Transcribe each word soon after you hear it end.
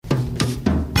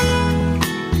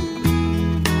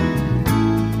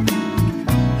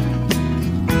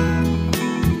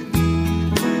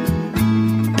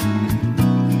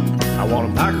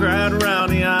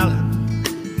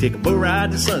Take a boat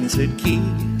ride to Sunset Key.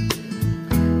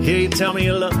 Hear you tell me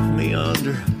you love me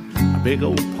under a big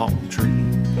old palm tree.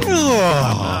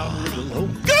 Oh.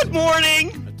 Good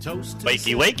morning.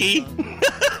 Wakey, wakey.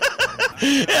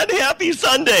 And happy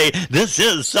Sunday. This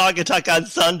is Saugatuck on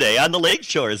Sunday on the Lake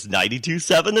Shores,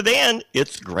 92.7 The Van.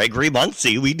 It's Gregory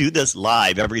Muncie. We do this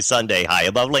live every Sunday, high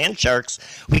above land sharks.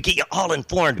 We get you all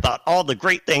informed about all the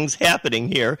great things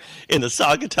happening here in the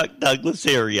Saugatuck Douglas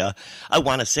area. I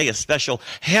want to say a special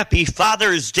happy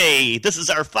Father's Day. This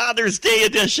is our Father's Day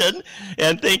edition,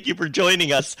 and thank you for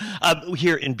joining us.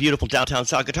 Here in beautiful downtown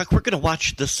Saugatuck, we're going to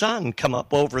watch the sun come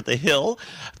up over the hill.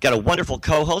 I've got a wonderful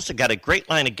co-host. I've got a great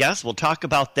line of guests. We'll talk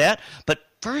about that. But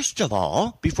first of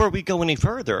all, before we go any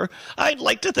further, I'd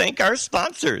like to thank our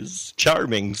sponsors,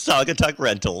 Charming Saugatuck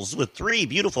Rentals, with 3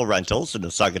 beautiful rentals in the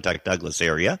Saugatuck Douglas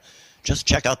area. Just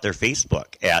check out their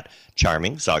Facebook at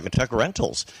Charming Saugatuck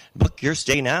Rentals. Book your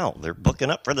stay now. They're booking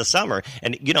up for the summer.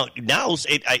 And, you know, now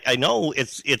I know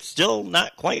it's still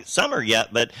not quite summer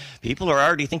yet, but people are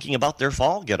already thinking about their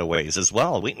fall getaways as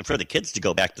well, waiting for the kids to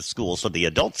go back to school so the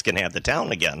adults can have the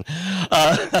town again.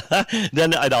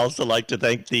 Then I'd also like to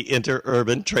thank the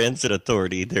Interurban Transit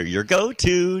Authority. They're your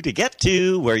go-to to get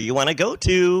to where you want to go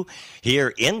to.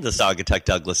 Here in the Saugatuck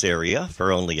Douglas area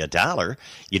for only $1.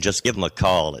 You just give them a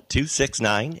call at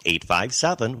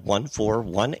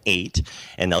 269-857-1418,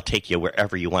 and they'll take you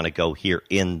wherever you want to go here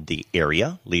in the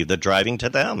area. Leave the driving to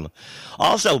them.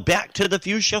 Also, back to the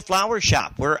Fuchsia Flower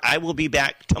Shop, where I will be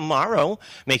back tomorrow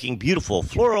making beautiful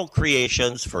floral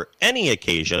creations for any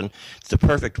occasion. It's the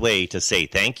perfect way to say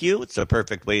thank you. It's the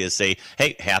perfect way to say,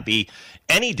 hey, happy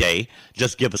any day.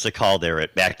 Just give us a call there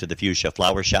at Back to the Fuchsia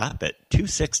Flower Shop at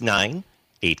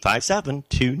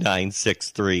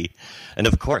 269-857-2963. And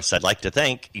of course, I'd like to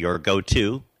thank your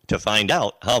go-to to find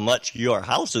out how much your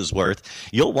house is worth.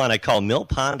 You'll want to call Mill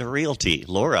Pond Realty.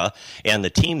 Laura and the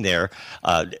team there,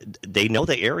 they know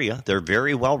the area. They're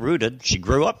very well rooted. She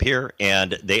grew up here,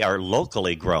 and they are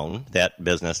locally grown, that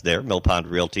business there, Mill Pond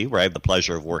Realty, where I have the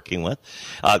pleasure of working with.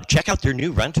 Check out their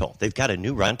new rental. They've got a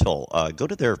new rental. Go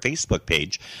to their Facebook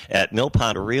page at Mill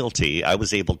Pond Realty. I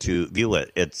was able to view it.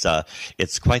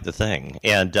 It's quite the thing.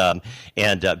 And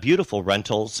beautiful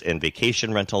rentals and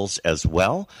vacation rentals as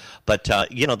well. But,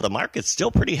 you know, the market's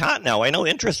still pretty hot now. I know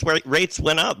interest rates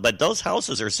went up, but those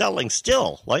houses are selling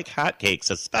still like hotcakes,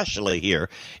 especially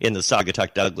here in the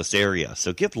Saugatuck Douglas area.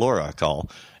 So give Laura a call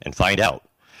and find out.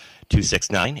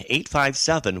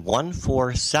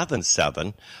 269-857-1477.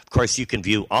 Of course, you can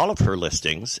view all of her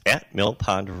listings at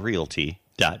millpondrealty.com.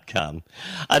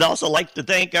 I'd also like to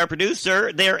thank our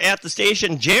producer there at the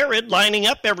station, Jared, lining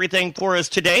up everything for us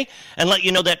today, and let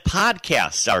you know that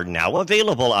podcasts are now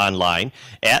available online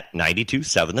at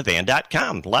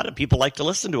 927thevan.com. A lot of people like to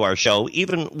listen to our show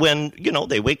even when, you know,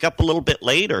 they wake up a little bit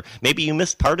late, or maybe you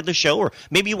missed part of the show, or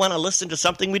maybe you want to listen to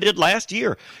something we did last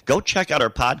year. Go check out our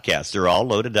podcasts. They're all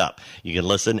loaded up. You can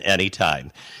listen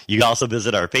anytime. You can also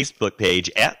visit our Facebook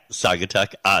page at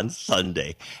Saugatuck on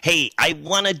Sunday. Hey, I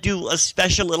want to do a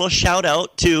special little shout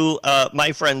out to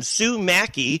my friend Sue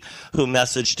Mackey, who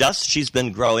messaged us. She's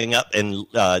been growing up in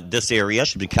this area.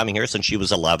 She's been coming here since she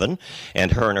was 11,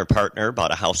 and her and her partner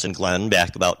bought a house in Glen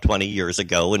back about 20 years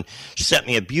ago, and she sent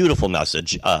me a beautiful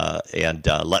message and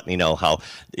let me know how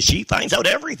she finds out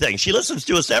everything. She listens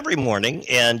to us every morning,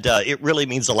 and it really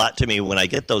means a lot to me when I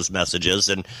get those messages.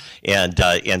 And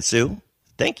Sue,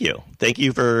 thank you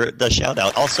for the shout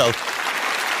out. Also.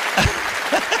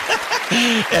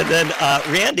 And then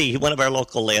Randy, one of our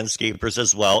local landscapers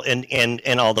as well,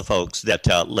 and all the folks that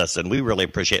listen. We really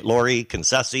appreciate Lori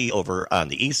Concessi over on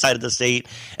the east side of the state,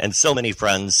 and so many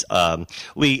friends.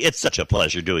 It's such a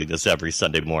pleasure doing this every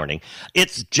Sunday morning.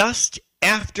 It's just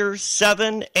after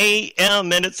 7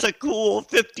 a.m., and it's a cool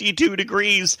 52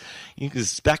 degrees. You can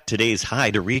expect today's high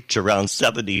to reach around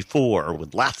 74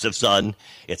 with lots of sun.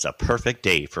 It's a perfect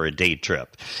day for a day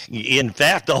trip. In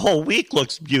fact, the whole week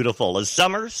looks beautiful as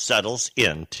summer settles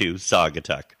into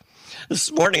Saugatuck.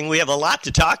 This morning, we have a lot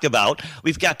to talk about.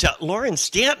 We've got Lauren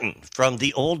Stanton from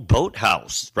the Old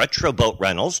Boathouse, Retro Boat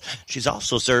Rentals. She's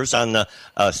also serves on the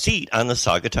seat on the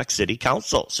Saugatuck City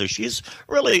Council. So she's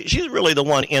really the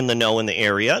one in the know in the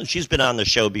area. She's been on the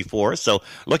show before, so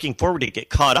looking forward to get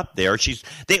caught up there.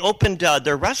 They opened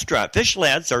their restaurant. Fish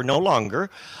Lads are no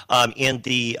longer in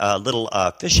the little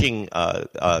fishing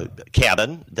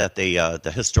cabin that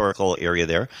the historical area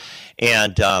there.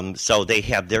 And so they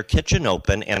have their kitchen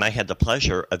open, and I had the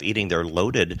pleasure of eating their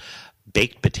loaded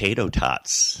baked potato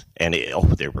tots And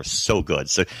they were so good.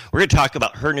 So we're going to talk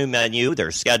about her new menu,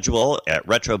 their schedule at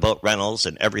Retro Boat Rentals,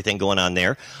 and everything going on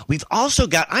there. We've also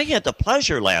got, I had the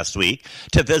pleasure last week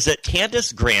to visit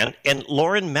Candace Grant and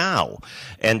Lauren Mao.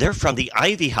 And they're from the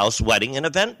Ivy House Wedding and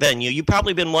Event Venue. You've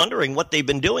probably been wondering what they've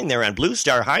been doing there on Blue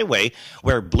Star Highway,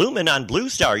 where Bloomin' on Blue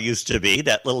Star used to be,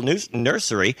 that little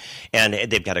nursery. And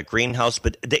they've got a greenhouse,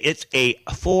 but it's a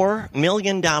 $4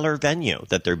 million venue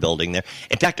that they're building there.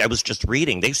 In fact, I was just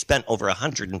reading, they spent over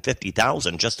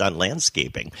 $150,000 just on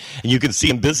landscaping. And you can see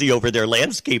them busy over there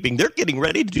landscaping. They're getting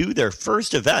ready to do their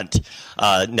first event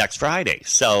next Friday.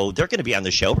 So they're going to be on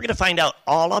the show. We're going to find out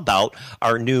all about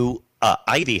our new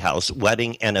Ivy House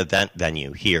Wedding and Event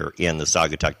Venue here in the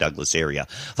Saugatuck Douglas area.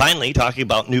 Finally, talking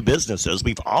about new businesses,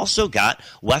 we've also got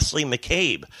Wesley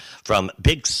McCabe from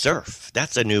Big Surf.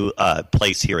 That's a new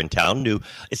place here in town.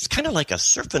 It's kind of like a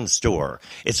surfing store.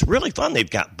 It's really fun. They've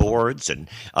got boards and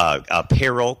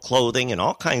apparel, clothing, and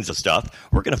all kinds of stuff.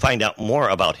 We're going to find out more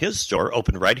about his store,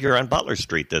 opened right here on Butler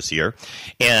Street this year,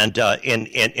 and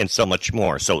so much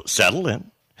more. So settle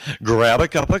in. Grab a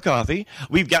cup of coffee.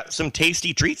 We've got some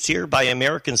tasty treats here by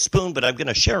American Spoon, but I'm going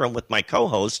to share them with my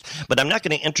co-host. But I'm not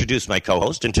going to introduce my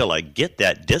co-host until I get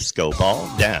that disco ball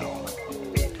down.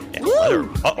 And let her,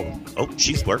 oh,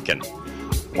 she's working.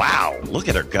 Wow, look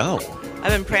at her go.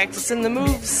 I've been practicing the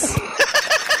moves.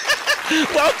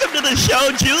 Welcome to the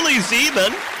show, Julie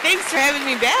Zeman. Thanks for having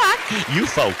me back. You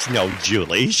folks know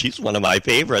Julie. She's one of my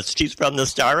favorites. She's from the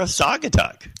Star of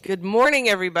Saugatuck. Good morning,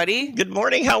 everybody. Good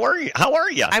morning. How are you?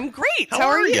 I'm great. How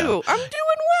are you? I'm doing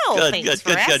well. Good, Thanks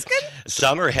for asking.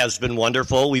 Summer has been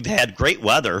wonderful. We've had great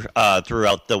weather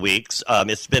throughout the weeks.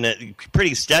 It's been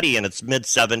pretty steady in its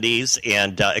mid-70s,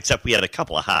 and except we had a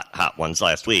couple of hot ones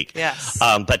last week. Yes.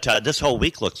 But this whole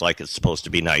week looks like it's supposed to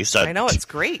be nice. I know, it's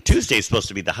great. Tuesday's supposed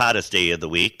to be the hottest day of the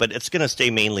week, but it's going to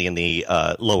stay mainly in the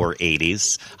lower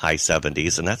 80s, high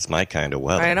 70s, and that's my kind of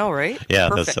weather. I know, right? Yeah,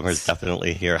 Perfect. the summer's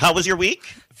definitely here. How was your week?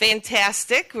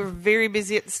 Fantastic. We're very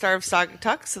busy at the Star of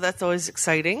Saugatuck, so that's always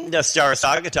exciting. The Star of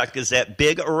Saugatuck is that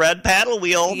big red paddle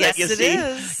wheel yes, that you it see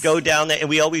is. Go down there. And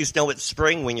we always know it's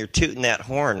spring when you're tooting that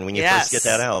horn when you first get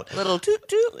that out. Little toot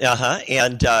toot.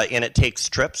 And it takes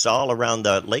trips all around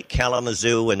the Lake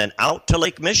Kalamazoo and then out to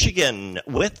Lake Michigan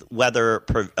with weather,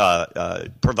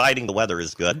 providing the weather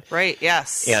is good. Right,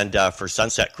 yes. And for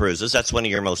sunset cruises, that's one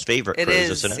of your most favorite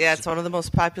cruises, isn't it? Yeah, it's one of the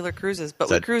most popular cruises. But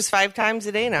we cruise 5 times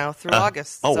a day now through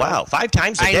August. Oh, wow. 5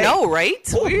 times a day. I know,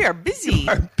 right? Ooh, we are busy. We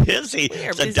are busy.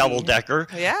 It's a double-decker.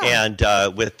 Yeah.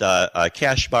 And with a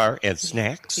cash bar and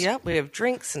snacks. Yep, we have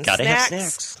drinks and Gotta snacks. have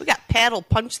snacks. We got Paddle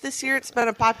Punch this year. It's been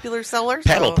a popular seller.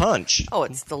 Paddle Punch? Oh,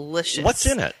 it's delicious. What's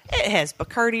in it? It has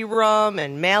Bacardi rum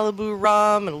and Malibu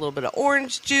rum and a little bit of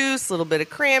orange juice, a little bit of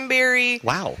cranberry.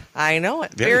 Wow. I know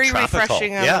it. Very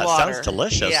refreshing on yeah, the water. Yeah, sounds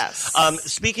delicious. Yes.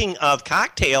 Speaking of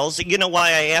cocktails, you know why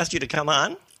I asked you to come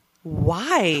on?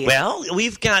 Why? Well,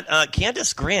 we've got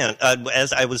Candace Grant,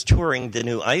 as I was touring the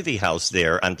new Ivy House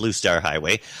there on Blue Star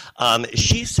Highway,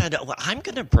 she said, well, I'm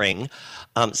going to bring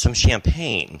some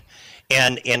champagne.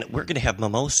 And we're going to have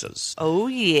mimosas. Oh,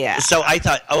 yeah. So I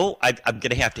thought, I'm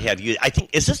going to have you. I think,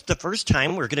 is this the first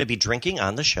time we're going to be drinking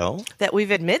on the show? That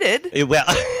we've admitted. Well...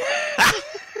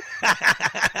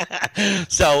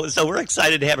 So we're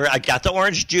excited to have her. I got the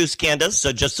orange juice, Candace,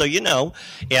 so just so you know,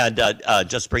 and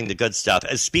just bring the good stuff.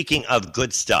 Speaking of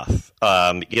good stuff,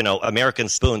 American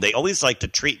Spoon, they always like to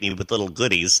treat me with little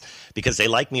goodies because they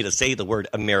like me to say the word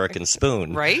American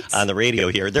Spoon right on the radio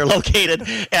here. They're located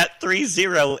at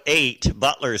 308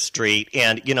 Butler Street,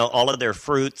 and, all of their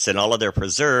fruits and all of their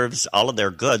preserves, all of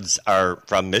their goods are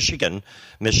from Michigan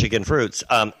fruits.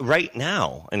 Right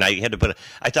now, and I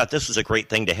thought this was a great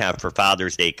thing to have for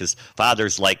Father's Day because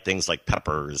fathers like things like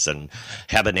peppers and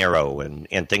habanero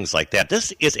and things like that.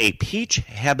 This is a peach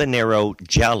habanero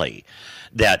jelly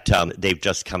that they've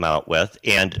just come out with,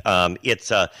 and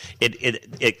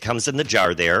it comes in the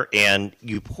jar there, and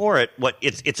you pour it.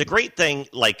 It's a great thing,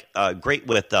 great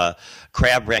with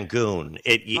crab rangoon.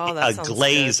 A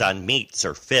glaze good. On meats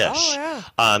or fish. Oh,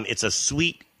 yeah. It's a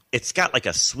sweet. It's got like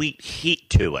a sweet heat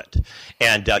to it,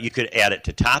 and you could add it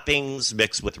to toppings,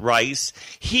 mix with rice.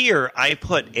 Here, I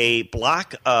put a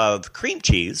block of cream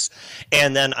cheese,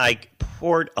 and then I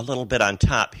poured a little bit on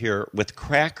top here with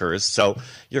crackers. So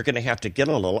you're going to have to get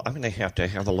a little. I'm going to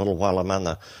have a little while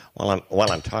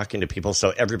I'm talking to people,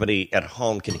 so everybody at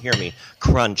home can hear me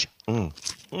crunch.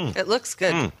 It looks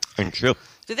good. And true.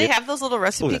 Do they have those little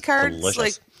recipe cards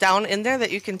delicious. down in there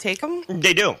that you can take them?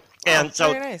 They do. And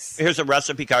so nice. Here's a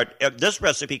recipe card. This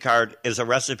recipe card is a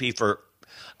recipe for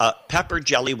pepper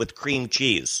jelly with cream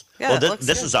cheese. Yeah,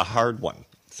 this is a hard one.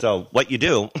 So what you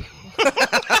do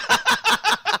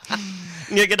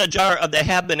You get a jar of the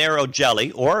habanero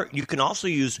jelly, or you can also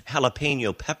use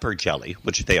jalapeno pepper jelly,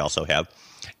 which they also have.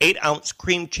 8-ounce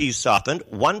cream cheese softened,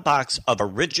 1 box of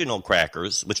original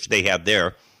crackers, which they have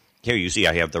there. Here you see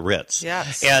I have the Ritz.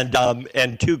 Yes.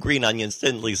 And 2 green onions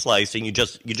thinly sliced, and you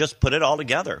just put it all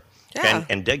together. Yeah.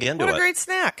 And dig into it. What a great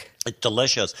snack. It's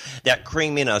delicious. That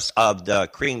creaminess of the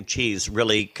cream cheese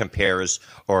really compares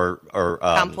or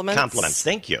compliments.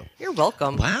 Thank you. You're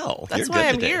welcome. Wow. That's you're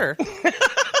why good I'm today. here.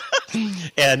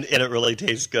 And it really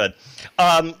tastes good.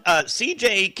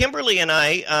 CJ, Kimberly, and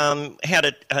I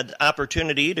had an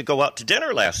opportunity to go out to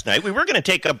dinner last night. We were going to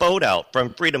take a boat out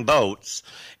from Freedom Boats,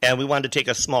 and we wanted to take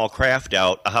a small craft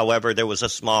out. However, there was a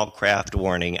small craft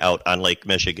warning out on Lake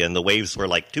Michigan. The waves were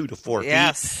like 2 to 4 feet.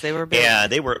 Yes, they were big. Yeah,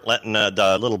 they weren't letting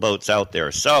the little boats out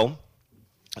there. So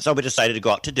we decided to go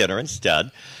out to dinner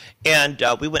instead. And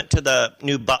we went to the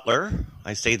new Butler.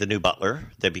 I say the new Butler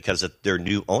because they're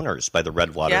new owners by the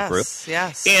Redwater Group.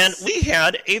 Yes. And we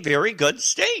had a very good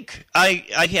steak.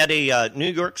 I had a New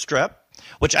York strip,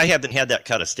 which I haven't had that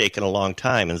kind of steak in a long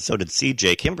time, and so did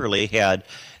CJ. Kimberly had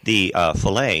the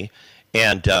filet,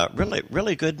 and really,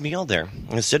 really good meal there.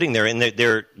 I was sitting there, and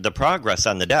the progress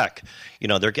on the deck,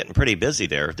 they're getting pretty busy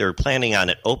there. They're planning on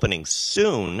it opening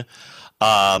soon.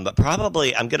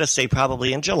 Probably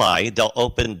in July, they'll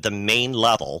open the main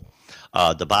level,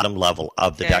 the bottom level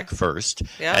of the deck first,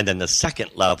 and then the second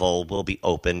level will be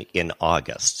open in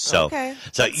August. So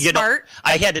smart.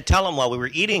 I had to tell them while we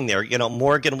were eating there,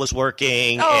 Morgan was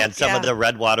working and some of the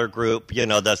Redwater Group,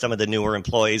 some of the newer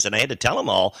employees, and I had to tell them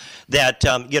all that,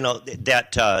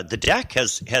 the deck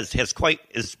has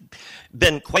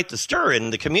been quite the stir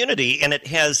in the community, and it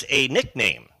has a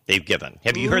nickname they've given.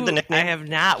 Have you heard the nickname? I have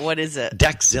not. What is it?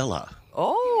 Deckzilla.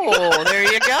 Oh, there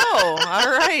you go.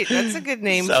 All right. That's a good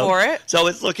name for it. So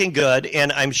it's looking good,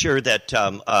 and I'm sure that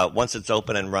once it's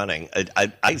open and running,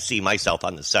 I see myself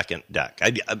on the second deck.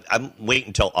 I'm waiting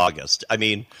until August. I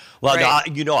mean,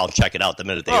 I'll check it out the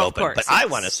minute they open. Course, but I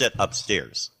want to sit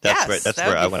upstairs. That's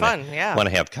where I want to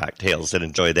have cocktails and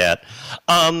enjoy that.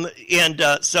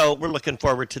 So we're looking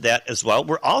forward to that as well.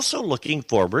 We're also looking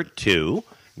forward to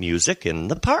Music in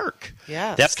the Park.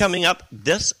 Yes. That's coming up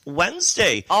this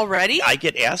Wednesday. Already? I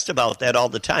get asked about that all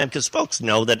the time because folks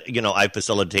know that, I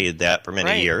facilitated that for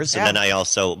many years. And then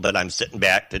but I'm sitting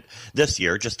back this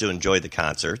year just to enjoy the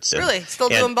concerts. Really? Still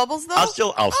doing bubbles, though?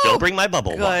 I'll still bring my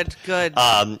bubble. Good.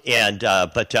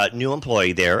 But new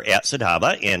employee there at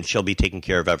Sadaba, and she'll be taking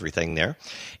care of everything there.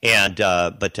 And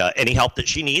but any help that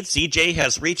she needs, CJ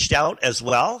has reached out as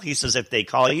well. He says if they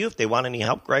call you, if they want any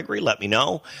help, Gregory, let me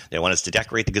know. They want us to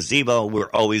decorate the gazebo. We're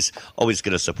always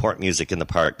going to support Music in the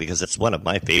Park because it's one of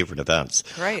my favorite events.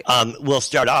 Right. We'll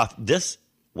start off this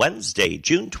Wednesday,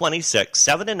 June 26th,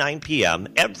 7 to 9 p.m.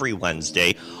 every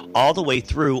Wednesday, all the way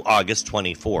through August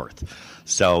 24th.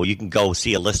 So you can go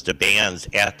see a list of bands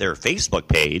at their Facebook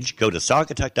page. Go to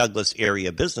Saugatuck Douglas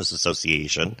Area Business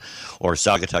Association or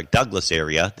Saugatuck Douglas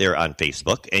Area. They're on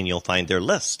Facebook, and you'll find their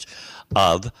list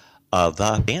of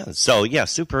bands. So,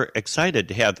 super excited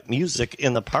to have Music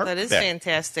in the Park. That is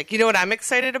fantastic. You know what I'm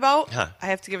excited about? Huh. I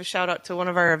have to give a shout out to one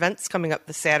of our events coming up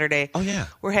this Saturday. Oh, yeah.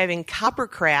 We're having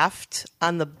Coppercraft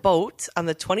on the boat on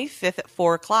the 25th at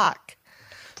 4 o'clock.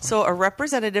 So a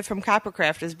representative from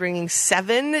Coppercraft is bringing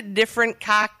 7 different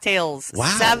cocktails.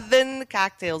 Wow. 7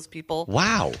 cocktails, people.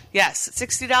 Wow. Yes,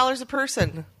 $60 a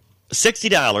person.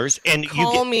 $60. And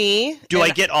Call me. Do I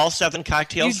get all 7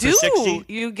 cocktails you for $60?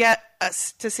 You get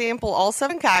to sample all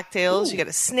 7 cocktails. Ooh. You get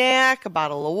a snack, a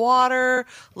bottle of water, a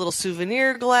little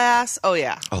souvenir glass. Oh,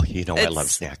 yeah. Oh, I love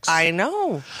snacks. I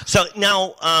know. So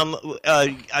now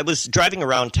I was driving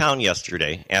around town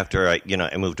yesterday after I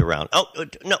moved around. Oh,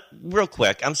 no, real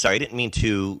quick. I'm sorry. I didn't mean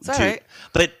to. It's all right.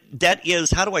 But that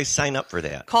is, how do I sign up for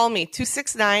that? Call me,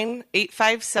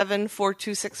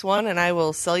 269-857-4261, and I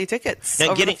will sell you tickets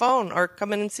over the phone or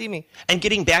come in and see me. And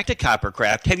getting back to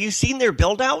Coppercraft, have you seen their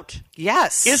build-out?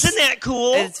 Yes. Isn't that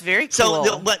cool? It's very cool.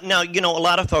 So, but now, a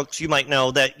lot of folks, you might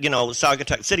know that,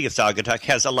 Saugatuck, City of Saugatuck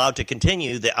has allowed to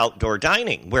continue the outdoor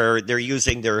dining where they're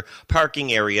using their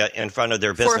parking area in front of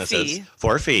their businesses.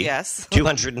 For a fee. Yes.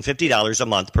 $250 a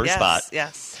month per spot.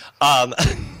 Yes. But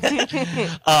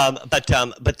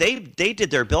they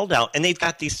did their build out, and they've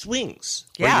got these swings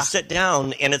where you sit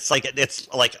down, and it's like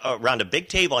around a big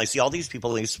table. I see all these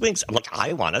people in these swings. I'm like,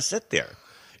 I want to sit there.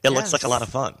 It looks like a lot of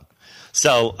fun.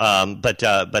 So, but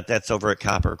that's over at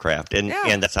Coppercraft,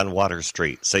 and that's on Water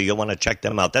Street. So you'll want to check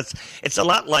them out. It's a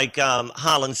lot like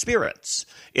Holland Spirits.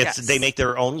 They make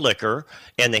their own liquor,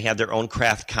 and they have their own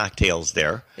craft cocktails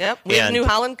there. Yep, we have New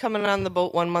Holland coming on the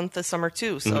boat 1 month this summer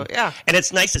too. So yeah, and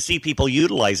it's nice to see people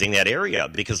utilizing that area,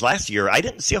 because last year I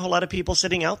didn't see a whole lot of people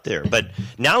sitting out there, but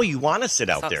now you want to sit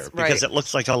out there because it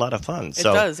looks like a lot of fun. It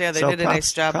does, yeah. They did a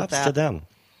nice job with that. Props to them.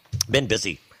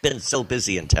 Been so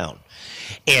busy in town,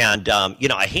 and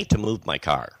I hate to move my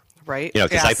car. Right.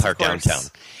 Because I park downtown.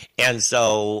 And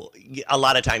so a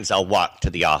lot of times I'll walk to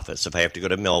the office if I have to go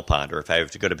to Mill Pond or if I have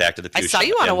to go back to the I saw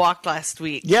you on a walk last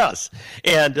week. Yes.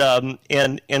 And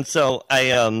so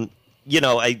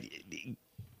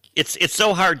it's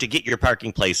so hard to get your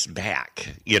parking place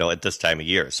back, at this time of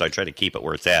year. So I try to keep it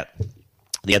where it's at.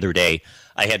 The other day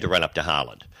I had to run up to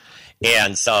Holland.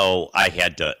 And so I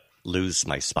had to lose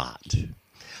my spot.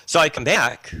 So I come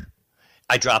back,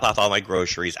 I drop off all my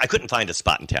groceries. I couldn't find a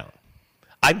spot in town.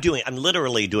 I'm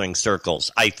literally doing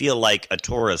circles. I feel like a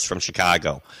tourist from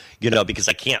Chicago, because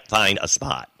I can't find a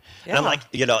spot. Yeah. And I'm like,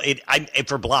 I'm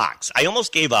for blocks. I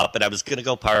almost gave up, and I was going to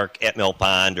go park at Mill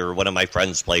Pond or one of my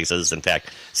friends' places. In fact,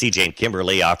 CJ and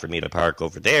Kimberly offered me to park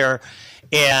over there.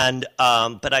 And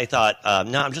but I thought,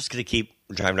 no, I'm just going to keep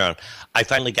driving around. I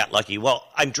finally got lucky. Well,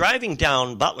 I'm driving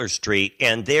down Butler Street,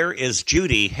 and there is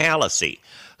Judy Hallisey,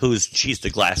 she's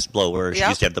the glass blower. She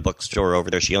used to have the bookstore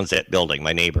over there. She owns that building,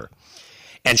 my neighbor.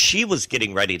 And she was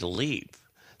getting ready to leave.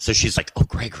 So she's like, oh,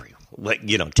 Gregory,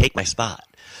 take my spot.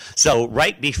 So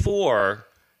right before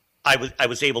I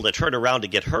was able to turn around to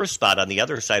get her spot on the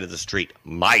other side of the street,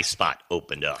 my spot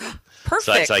opened up.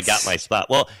 Perfect. So I got my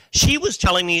spot. Well, she was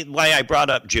telling me why I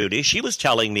brought up Judy. She was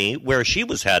telling me where she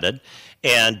was headed.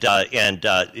 And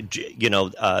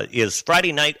is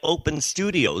Friday Night Open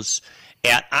Studios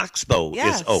at Oxbow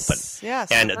is open.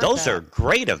 Yes, and those are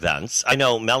great events. I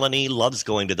know Melanie loves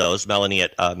going to those, Melanie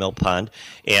at Mill Pond,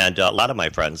 and a lot of my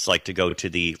friends like to go to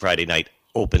the Friday Night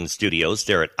Open Studios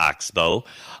there at Oxbow.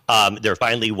 They're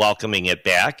finally welcoming it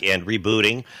back and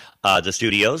rebooting the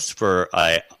studios for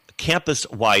a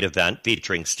campus-wide event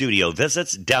featuring studio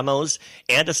visits, demos,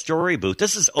 and a story booth.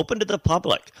 This is open to the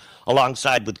public,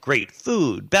 alongside with great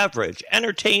food, beverage,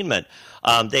 entertainment.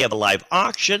 They have a live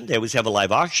auction. They always have a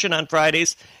live auction on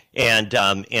Fridays. And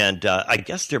I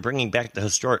guess they're bringing back the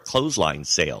historic clothesline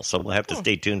sale, so we'll have to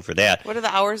stay tuned for that. What are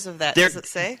the hours of that? Does it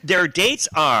say? Their dates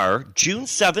are June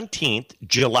 17th,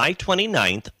 July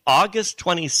 29th, August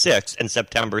 26th, and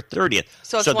September 30th.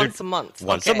 So it's once a month.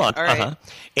 Once a month, all right.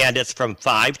 And it's from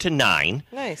 5 to 9.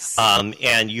 Nice.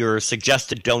 And your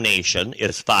suggested donation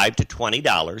is $5 to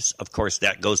 $20. Of course,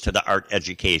 that goes to the art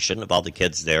education of all the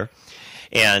kids there.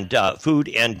 And food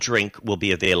and drink will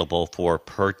be available for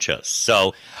purchase.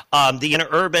 So the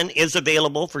Interurban is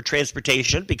available for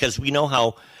transportation, because we know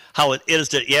how it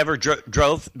is. You ever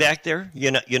drove back there?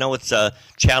 You know it's a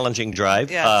challenging drive.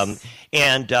 Yes.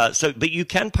 But you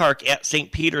can park at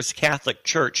St. Peter's Catholic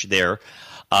Church there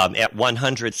at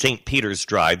 100 St. Peter's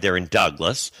Drive there in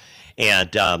Douglas.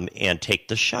 And take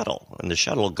the shuttle, and the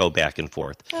shuttle will go back and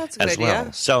forth as well.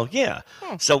 Idea. So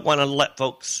so want to let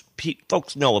folks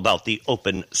know about the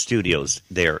open studios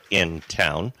there in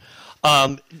town.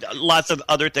 Lots of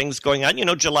other things going on.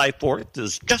 July 4th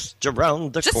is just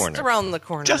around the corner.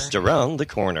 Just around the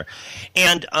corner,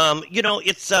 and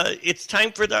it's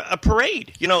time for a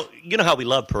parade. You know how we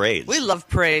love parades. We love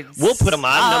parades. We'll put them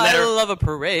on. I love a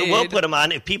parade. We'll put them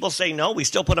on. If people say no, we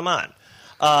still put them on.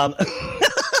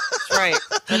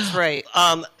 That's right.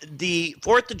 The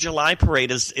 4th of July parade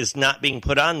is not being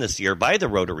put on this year by the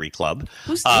Rotary Club.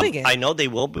 Who's doing it? I know they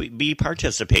will be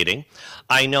participating.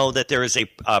 I know that there is a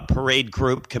parade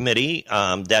group committee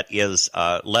that is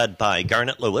led by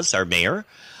Garnet Lewis, our mayor,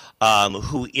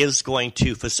 who is going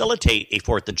to facilitate a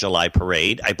 4th of July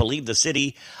parade. I believe the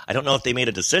city, I don't know if they made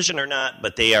a decision or not,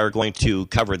 but they are going to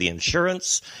cover the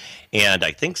insurance. And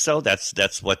I think so.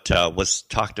 That's what was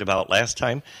talked about last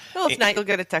time. Well, if not, you'll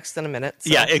get a text in a minute.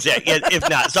 So. Yeah, exactly. If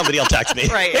not, somebody will text me.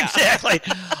 Right. Yeah. Exactly.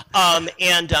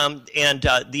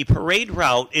 The parade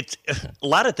route, a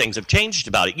lot of things have changed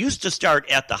about it. It used to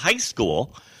start at the high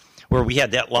school, where we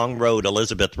had that long road,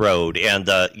 Elizabeth Road, and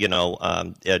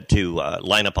to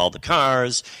line up all the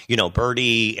cars.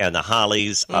 Birdie and the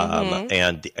Hollies,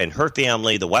 and her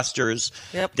family, the Westers.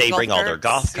 Yep, they bring all their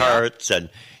golf carts, and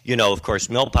of course,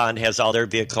 Mill Pond has all their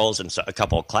vehicles and a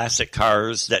couple of classic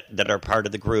cars that are part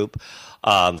of the group.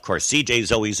 Of course,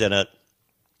 CJ's always in it.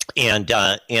 And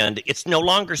it's no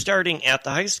longer starting at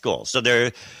the high school. So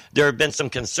there have been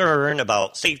some concern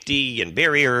about safety and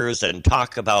barriers, and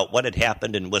talk about what had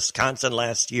happened in Wisconsin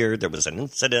last year. There was an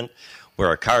incident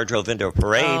where a car drove into a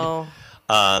parade.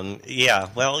 Yeah,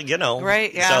 well,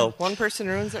 Right, yeah. So, one person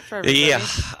ruins it for everybody.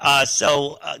 yeah.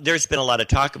 So there's been a lot of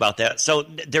talk about that. So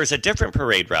there's a different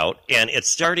parade route, and it's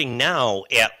starting now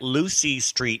at Lucy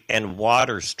Street and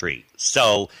Water Street.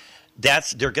 So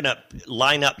they're going to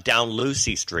line up down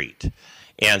Lucy Street.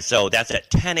 And so that's at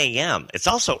 10 a.m. It's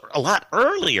also a lot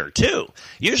earlier, too.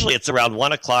 Usually it's around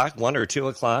 1 o'clock, 1 or 2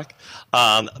 o'clock.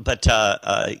 But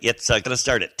it's going to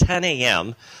start at 10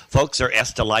 a.m. Folks are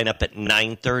asked to line up at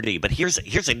 9:30. But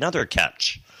here's another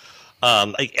catch.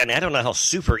 And I don't know how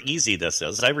super easy this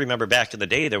is. I remember back in the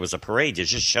day there was a parade. You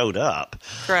just showed up.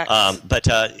 Correct. But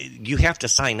you have to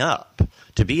sign up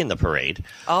to be in the parade.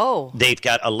 Oh.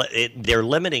 They're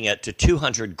limiting it to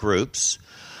 200 groups.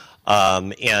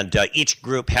 And each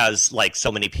group has like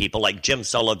so many people, like Jim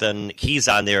Sullivan. He's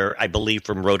on there, I believe,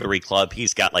 from Rotary Club.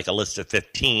 He's got like a list of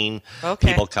 15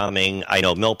 people coming. I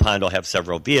know Mill Pond will have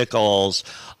several vehicles,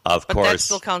 of course. But that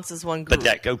still counts as one group.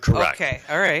 Correct. Okay,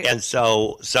 all right. And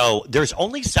so there's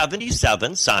only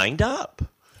 77 signed up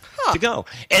to go.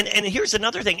 And here's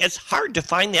another thing. It's hard to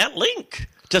find that link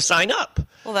to sign up.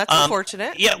 Well, that's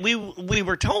unfortunate. Yeah, we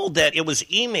were told that it was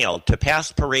emailed to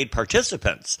past parade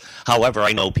participants. However,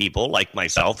 I know people like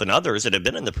myself and others that have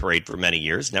been in the parade for many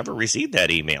years never received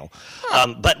that email.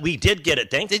 But we did get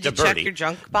it thanks to Birdie. Did you check your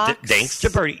junk box? Thanks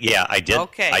to Birdie. Yeah, I did.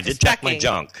 Okay, I did check my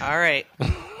junk. All right.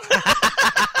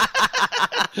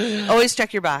 Always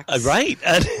check your box. Right.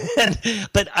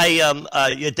 But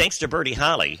thanks to Birdie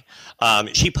Holly,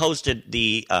 she posted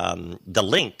the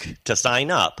link to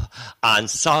sign up on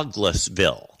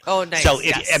Sauglissville. Oh, nice. So,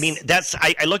 yes. I mean,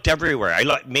 I looked everywhere.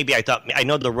 I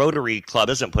know the Rotary Club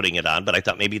isn't putting it on, but I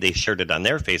thought maybe they shared it on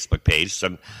their Facebook page.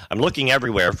 So I'm looking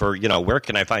everywhere for, where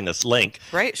can I find this link?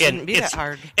 Right. Shouldn't be that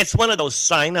hard. It's one of those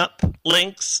sign up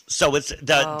links. So it's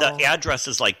the address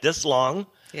is like this long.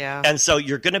 Yeah. And so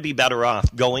you're going to be better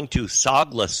off going to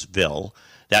Sauglissville.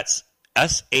 That's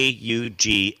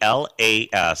SAUGLASVILLE.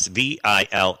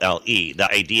 The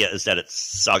idea is that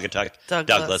it's Saugatuck,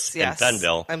 Douglas, yes. and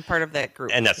Fenville. I'm part of that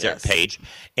group. And that's their page.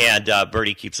 And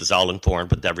Birdie keeps us all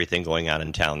informed with everything going on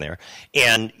in town there.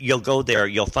 And you'll go there.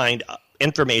 You'll find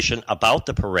information about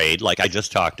the parade, like I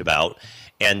just talked about,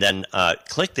 and then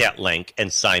click that link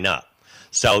and sign up.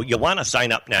 So you want to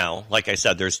sign up now. Like I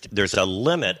said, there's a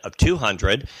limit of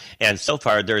 200, and so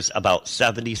far there's about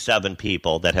 77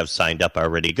 people that have signed up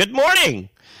already. Good morning.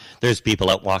 There's people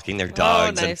out walking their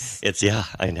dogs. Oh, nice. And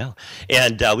I know.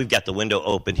 And we've got the window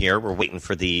open here. We're waiting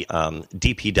for the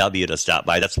DPW to stop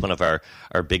by. That's one of our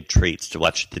big treats, to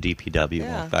watch the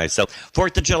DPW walk by. So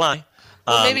 4th of July.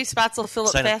 Well, maybe spots will fill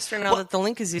up faster now that the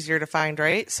link is easier to find,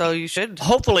 right? So you should.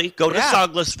 Hopefully, go to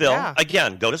Sauglissville. Yeah.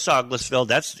 Again, go to Sauglissville.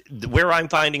 That's where I'm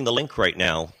finding the link right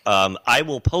now. I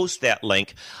will post that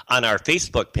link on our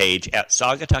Facebook page at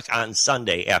Saugatuck on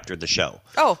Sunday after the show.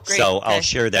 Oh, great. So I'll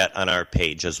share that on our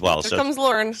page as well. Here comes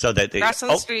Lauren. So that Crossing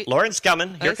the street. Lauren's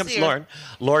coming. Here comes Lauren.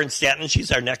 Lauren Stanton.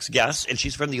 She's our next guest, and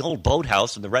she's from the old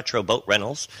boathouse and the Retro Boat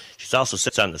Rentals. She also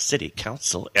sits on the city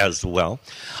council as well.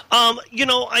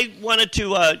 I wanted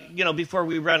to, before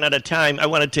we run out of time, I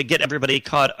wanted to get everybody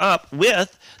caught up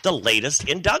with the latest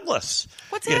in Douglas.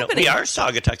 What's happening? We are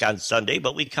Saugatuck on Sunday,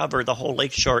 but we cover the whole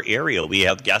Lakeshore area. We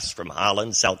have guests from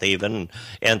Holland, South Haven,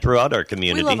 and throughout our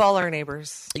community. We love all our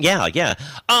neighbors. Yeah.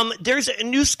 There's a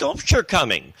new sculpture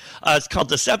coming. It's called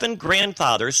the Seven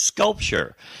Grandfathers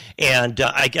Sculpture. And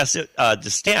I guess the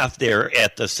staff there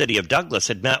at the City of Douglas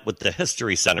had met with the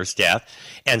History Center staff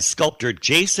and sculptor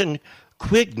Jason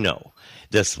Quigno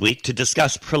this week to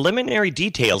discuss preliminary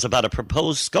details about a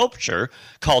proposed sculpture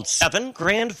called Seven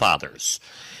Grandfathers.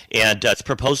 And it's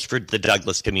proposed for the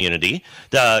Douglas community.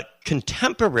 The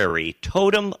contemporary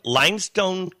totem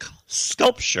limestone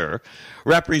sculpture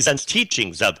represents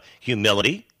teachings of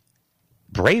humility,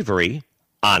 bravery,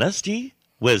 honesty,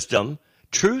 wisdom,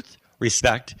 truth,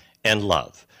 respect, and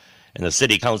love. And the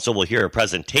city council will hear a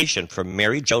presentation from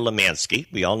Mary Jo Lemansky.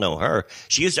 We all know her.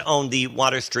 She used to own the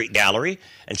Water Street Gallery,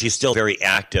 and she's still very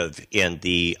active in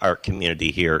the art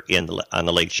community here on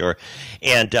the Lakeshore.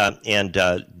 And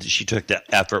she took the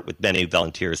effort with many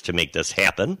volunteers to make this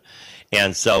happen.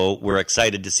 And so we're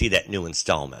excited to see that new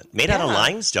installment made out of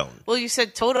limestone. Well, you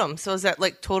said totem, so is that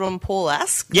like totem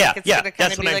pole-esque? Yeah, like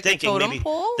that's what I'm thinking. Maybe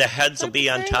the heads will be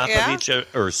on top of each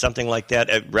or something like that,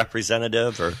 a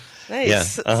representative or. Nice. Yeah.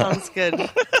 Sounds good. The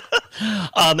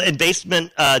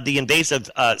invasive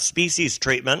species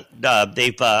treatment.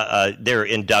 They're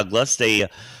in Douglas. They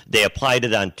applied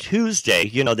it on Tuesday.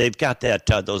 They've got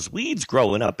those weeds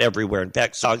growing up everywhere. In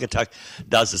fact, Saugatuck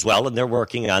does as well, and they're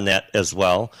working on that as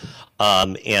well.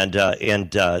 And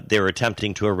they're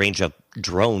attempting to arrange a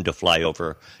drone to fly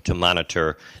over to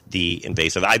monitor the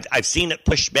invasive. I've seen it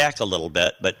pushed back a little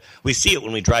bit, but we see it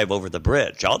when we drive over the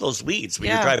bridge. All those weeds when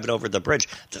you're driving over the bridge,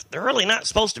 they're really not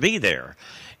supposed to be there.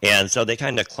 And so they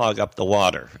kind of clog up the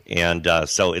water. And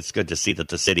so it's good to see that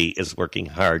the city is working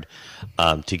hard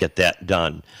to get that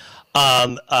done.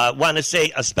 Want to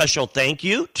say a special thank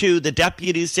you to the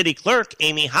Deputy City Clerk,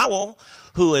 Amy Howell,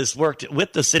 who has worked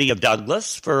with the city of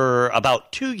Douglas for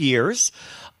about 2 years.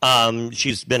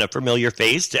 She's been a familiar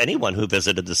face to anyone who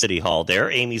visited the city hall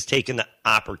there. Amy's taken the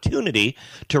opportunity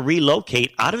to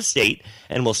relocate out of state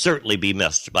and will certainly be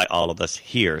missed by all of us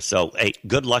here. So, hey,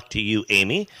 good luck to you,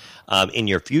 Amy, in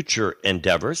your future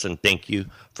endeavors, and thank you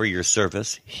for your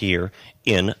service here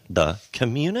in the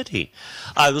community.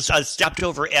 I stopped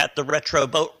over at the Retro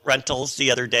Boat Rentals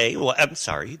the other day. Well, I'm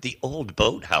sorry, the Old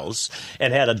Boathouse,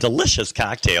 and had a delicious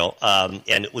cocktail,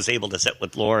 and was able to sit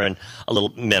with Lauren a little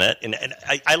minute. And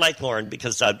I like Lauren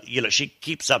because she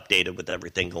keeps updated with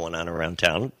everything going on around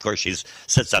town. Of course, she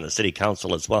sits on the city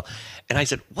council as well. And I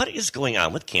said, "What is going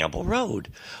on with Campbell Road?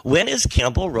 When is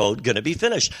Campbell Road going to be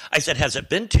finished?" I said, "Has it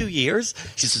been 2 years?"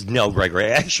 She says, "No, Gregory.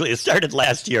 Actually, it started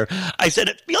last year." I said,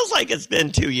 "It feels like it's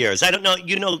been 2 years." I don't know.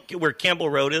 You know where Campbell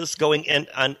Road is going in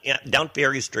down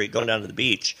Ferry Street, going down to the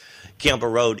beach. Campbell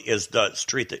Road is the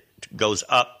street that goes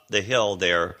up the hill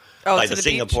there by the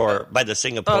Singapore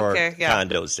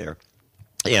condos there.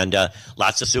 And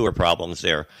lots of sewer problems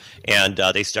there. And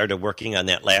they started working on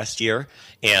that last year.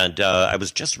 And I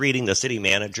was just reading the city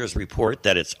manager's report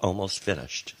that it's almost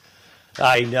finished.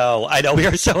 I know. We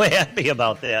are so happy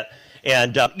about that.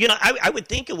 And, I would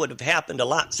think it would have happened a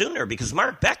lot sooner because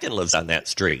Mark Becken lives on that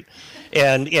street.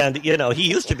 And he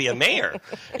used to be a mayor.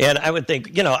 And I would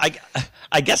think,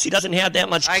 I guess he doesn't have that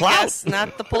much clout. I guess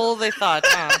not the pull they thought,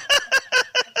 huh?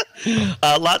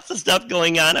 Lots of stuff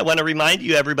going on. I want to remind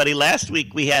you, everybody, last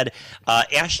week we had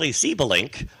Ashley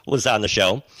Siebelink was on the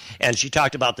show, and she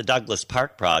talked about the Douglas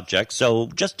Park project. So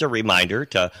just a reminder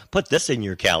to put this in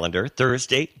your calendar,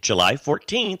 Thursday, July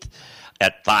 14th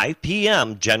at 5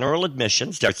 p.m. General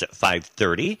admission starts at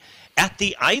 5:30 at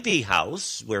the Ivy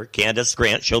House, where Candace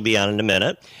Grant, she'll be on in a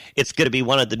minute. It's going to be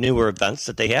one of the newer events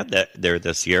that they have there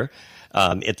this year.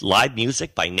 It's live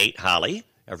music by Nate Holly.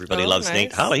 Everybody loves nice.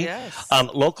 Nate Holly. Yes.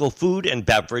 Local food and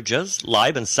beverages,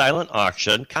 live and silent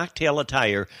auction, cocktail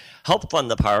attire, help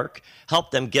fund the park,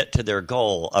 help them get to their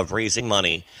goal of raising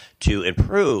money to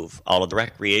improve all of the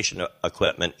recreation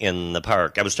equipment in the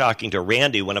park. I was talking to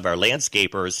Randy, one of our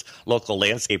landscapers, local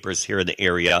landscapers here in the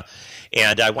area,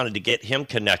 and I wanted to get him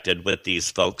connected with these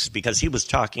folks because he was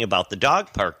talking about the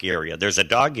dog park area. There's a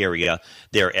dog area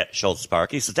there at Schultz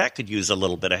Park. He said that could use a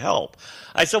little bit of help.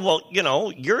 I said, well,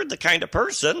 you're the kind of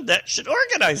person that should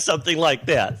organize something like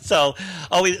that. So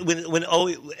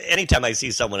anytime I see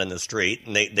someone in the street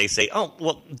and they say, oh,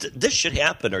 well, this should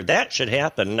happen or that should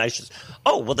happen, and I said,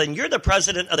 oh, well, then you're the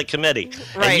president of the committee,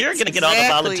 right, and you're going to get all the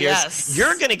volunteers. Yes.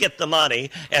 You're going to get the money,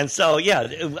 and so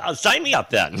sign me up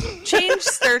then. Change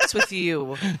starts with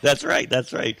you. That's right.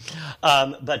 But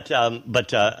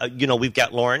we've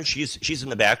got Lauren. She's in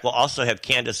the back. We'll also have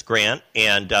Candace Grant,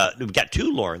 and we've got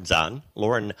two Laurens on.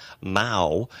 Lauren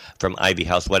Mao from Ivy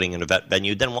House Wedding and Event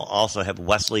Venue. Then we'll also have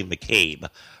Wesley McCabe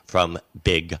from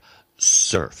Big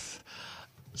Surf.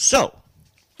 So.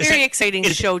 Very exciting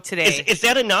show today. Is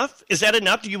that enough?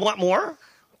 Do you want more?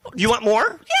 Yeah,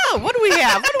 what do we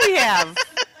have?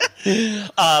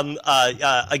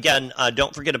 Again,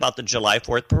 don't forget about the July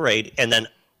 4th parade. And then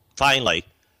finally,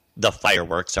 the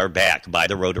fireworks are back by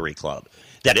the Rotary Club.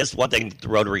 That is one thing the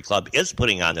Rotary Club is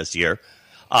putting on this year,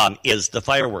 is the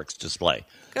fireworks display.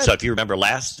 Good. So if you remember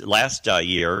last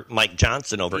year, Mike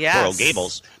Johnson over at Coral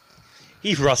Gables,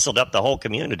 he rustled up the whole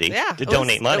community to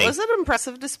donate money. It was an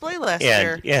impressive display last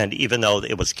year. And even though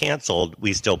it was canceled,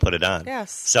 we still put it on.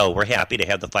 Yes. So we're happy to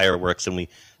have the fireworks, and we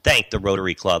thank the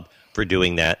Rotary Club for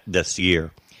doing that this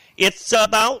year. It's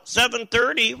about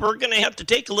 7:30. We're going to have to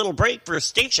take a little break for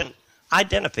station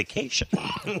identification.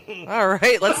 All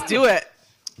right, let's do it.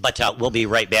 But we'll be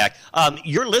right back.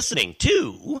 You're listening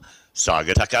to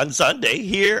Saugatuck on Sunday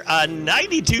here on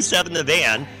 92.7 The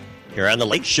Van here on the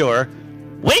Lakeshore.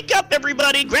 Wake up,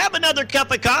 everybody. Grab another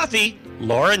cup of coffee.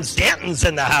 Lauren Stanton's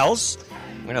in the house.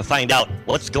 We're going to find out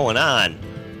what's going on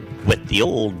with the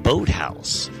Old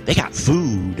Boathouse. They got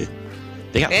food.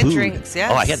 And drinks,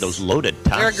 yes. Oh, I had those loaded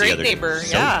tots. They're a great neighbor.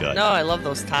 So good. No, I love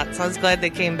those tots. I was glad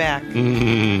they came back.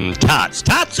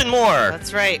 Tots and more.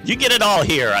 That's right. You get it all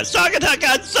here on Saugatuck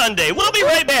on Sunday. We'll be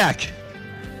right back.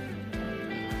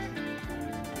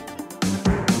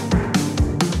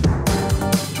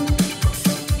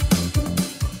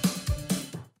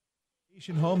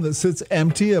 home that sits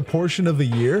empty a portion of the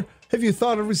year? Have you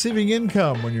thought of receiving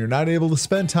income when you're not able to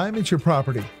spend time at your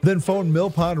property? Then phone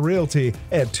Millpond Realty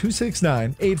at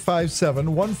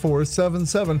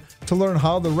 269-857-1477 to learn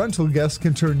how the rental guests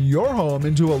can turn your home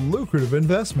into a lucrative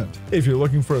investment. If you're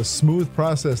looking for a smooth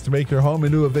process to make your home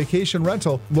into a vacation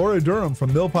rental, Laura Durham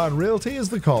from Millpond Realty is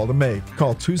the call to make.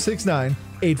 Call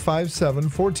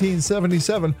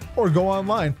 269-857-1477 or go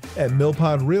online at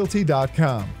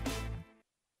millpondrealty.com.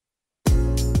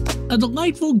 A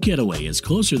delightful getaway is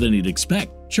closer than you'd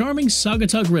expect. Charming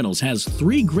Saugatuck Rentals has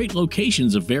 3 great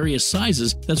locations of various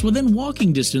sizes that's within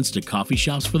walking distance to coffee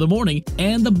shops for the morning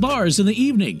and the bars in the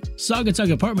evening.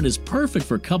 Saugatuck Apartment is perfect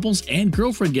for couples and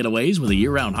girlfriend getaways with a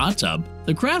year-round hot tub.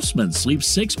 The Craftsman sleeps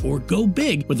 6 or go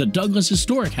big with the Douglas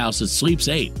Historic House that sleeps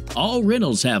 8. All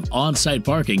rentals have on-site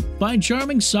parking. Find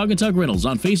Charming Saugatuck Rentals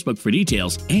on Facebook for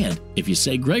details, and if you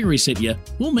say Gregory sent you,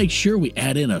 we'll make sure we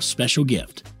add in a special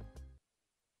gift.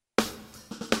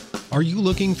 Are you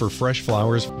looking for fresh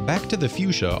flowers? Back to the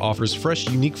Fuchsia offers fresh,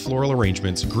 unique floral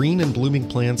arrangements, green and blooming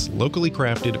plants, locally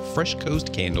crafted, fresh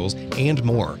coast candles, and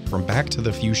more from Back to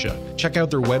the Fuchsia. Check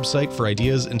out their website for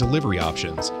ideas and delivery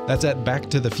options. That's at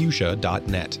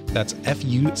backtothefuchsia.net. That's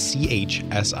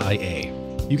FUCHSIA.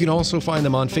 You can also find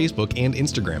them on Facebook and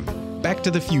Instagram. Back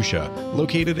to the Fuchsia,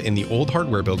 located in the old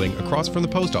hardware building across from the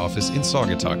post office in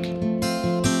Saugatuck.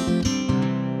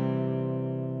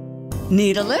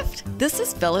 Need a lift? This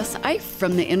is Phyllis Ife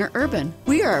from the Interurban.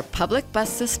 We are a public bus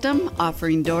system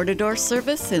offering door-to-door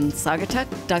service in Saugatuck,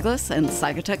 Douglas, and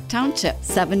Saugatuck Township,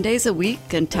 7 days a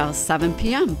week until 7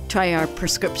 p.m. Try our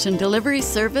prescription delivery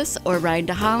service or ride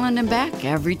to Holland and back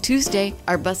every Tuesday.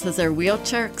 Our buses are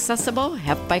wheelchair accessible,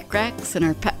 have bike racks, and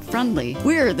are pet-friendly.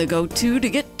 We're the go-to to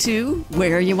get to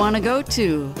where you want to go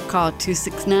to. Call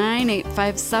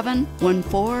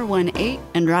 269-857-1418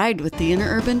 and ride with the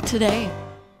Interurban today.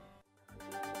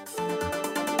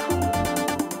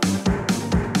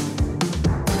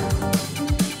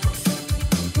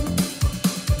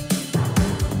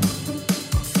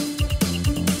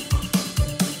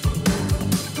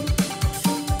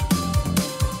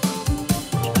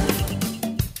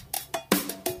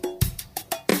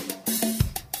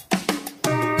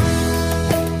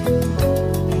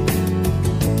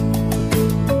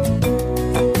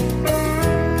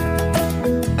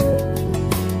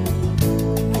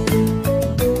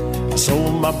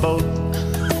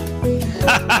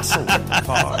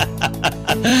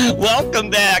 Welcome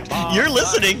back. You're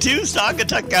listening to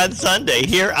Saugatuck on Sunday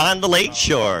here on the Lake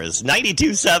Shores.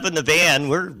 92.7 The Van.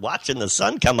 We're watching the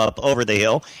sun come up over the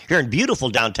hill here in beautiful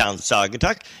downtown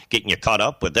Saugatuck, getting you caught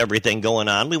up with everything going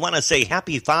on. We want to say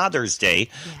Happy Father's Day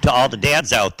to all the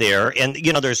dads out there. And,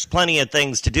 you know, there's plenty of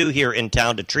things to do here in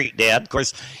town to treat dad. Of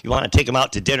course, you want to take them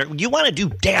out to dinner. You want to do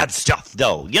dad stuff,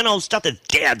 though. You know, stuff that's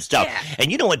dad stuff. Yeah.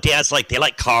 And you know what dads like? They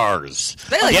like cars.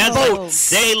 They like boats.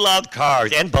 They love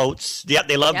cars and boats. Yep,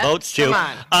 they love boats, too.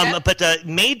 But the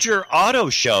major auto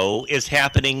show is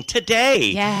happening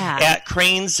today at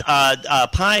Crane's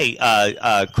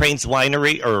Crane's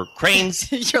Winery or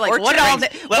Crane's. You're like, what are they?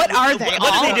 What are they?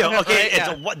 What do they do? Okay,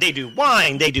 they do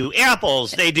wine, they do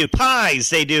apples, they do pies,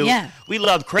 they do. Yeah. We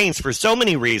love Crane's for so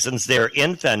many reasons. They're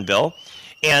in Fenville,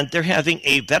 and they're having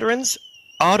a veterans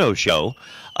auto show,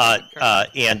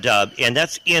 and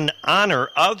that's in honor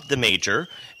of the major.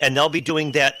 And they'll be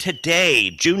doing that today,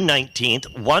 June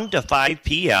 19th, 1 to 5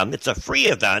 p.m. It's a free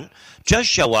event. Just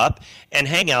show up and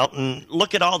hang out and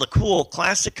look at all the cool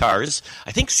classic cars.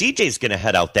 I think CJ's going to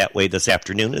head out that way this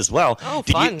afternoon as well. Oh,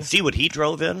 Did fun. you see what he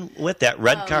drove in with, that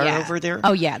red car over there?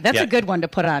 Oh, yeah. That's a good one to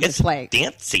put on display. It's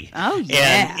fancy. Oh,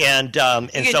 yeah. And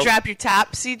you can drop your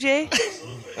top, CJ?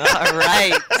 All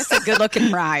right. That's a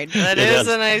good-looking ride. That is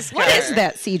a nice car. What is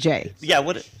that, CJ? Yeah,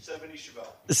 what?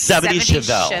 70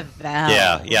 Chevelle.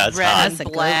 Yeah, it's red hot.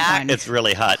 and black. It's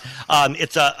really hot.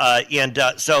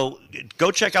 So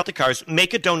go check out the cars.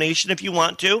 Make a donation if you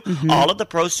want to. Mm-hmm. All of the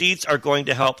proceeds are going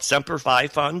to help Semper Fi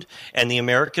Fund and the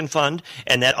American Fund,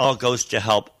 and that all goes to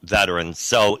help veterans.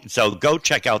 So go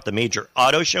check out the major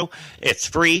auto show. It's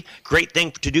free. Great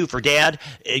thing to do for Dad.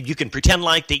 You can pretend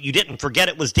like that you didn't forget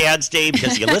it was Dad's Day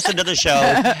because you listened to the show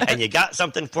and you got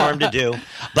something for him to do.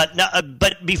 But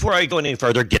before I go any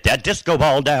further, get that disco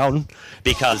ball down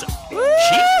because she's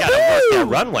got to work that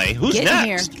runway. Who's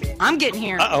next? Here. I'm getting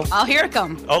here. Uh-oh. Oh, here it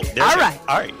comes. Oh, there all right.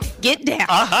 All right. Get down.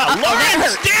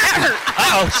 That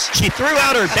hurt. She threw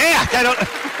out her back. I don't.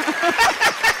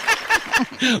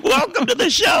 Welcome to the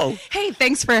show. Hey,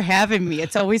 thanks for having me.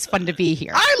 It's always fun to be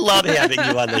here. I love having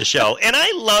you on the show, and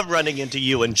I love running into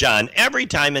you and John every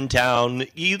time in town.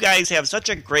 You guys have such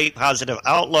a great positive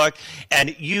outlook,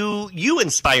 and you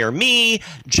inspire me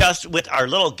just with our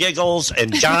little giggles,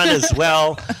 and John as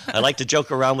well. I like to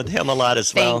joke around with him a lot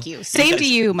as well. Thank you. Same to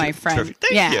you, my friend. Perfect.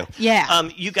 Thank you. Yeah.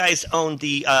 You guys own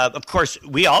the, of course,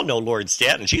 we all know Lauren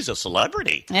Stanton. She's a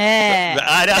celebrity.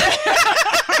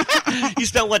 You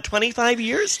spent, what, 25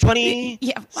 years? 20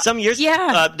 some years?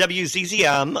 Yeah.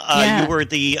 WZZM. You were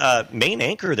the main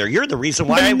anchor there. You're the reason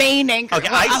why the main anchor. Okay,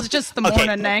 I was just the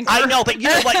morning anchor. I know, but you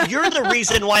know what? You're the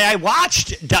reason why I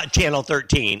watched Channel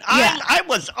 13. I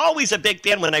was always a big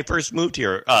fan when I first moved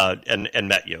here and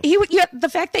met you. The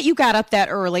fact that you got up that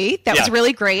early, that was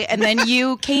really great. And then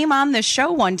you came on the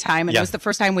show one time, and it was the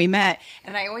first time we met.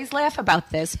 And I always laugh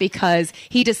about this because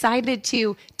he decided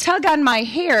to tug on my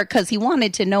hair because he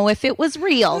wanted to know if it was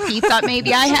real. He thought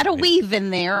maybe I had a weave in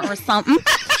there or something.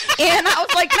 And I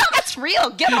was like, no, that's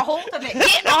real. Get a hold of it.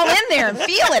 Get all in there and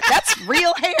feel it. That's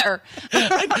real hair.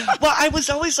 Well, I was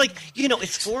always like,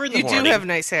 it's 4 in the morning. You do have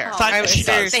nice hair. She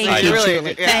does. Thank you,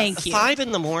 Julie. Thank you. 5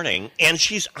 in the morning, and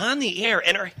she's on the air,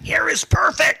 and her hair is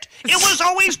perfect. It was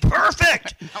always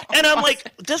perfect. And I'm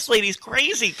like, this lady's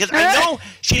crazy, because I know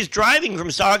she's driving from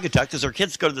Saugatuck, because her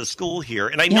kids go to the school here,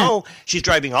 and I know she's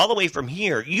driving all the way from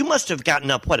here. You must have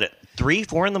gotten up, at 3,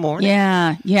 4 in the morning?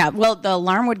 Yeah. Well, the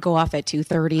alarm would go off at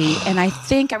 2:30, and I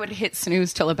think I would hit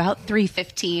snooze till about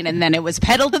 3:15, and then it was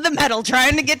pedal to the metal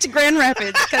trying to get to Grand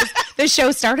Rapids because the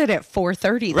show started at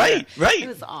 4:30. Right. It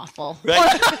was awful.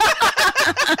 Right.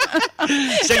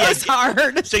 It was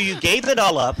hard. So you gave it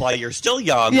all up while you're still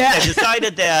young, and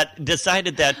decided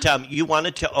that you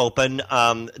wanted to open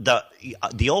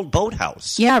the old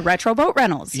boathouse. Yeah, Retro Boat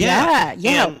Rentals. Yeah.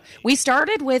 And we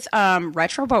started with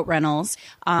Retro Boat Rentals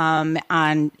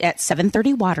at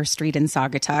 730 Water Street in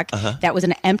Saugatuck. That was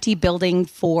an empty building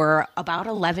for about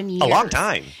 11 years. A long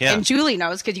time. Yeah. And Julie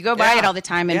knows because you go by it all the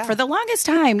time. And for the longest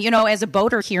time, as a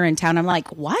boater here in town, I'm like,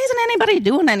 why isn't anybody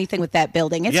doing anything with that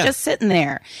building? It's just sitting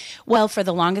there. Well, for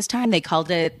the longest time, they called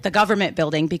it the government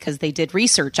building because they did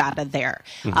research out of there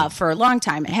for a long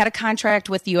time. It had a contract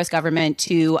with the U.S. government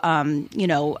to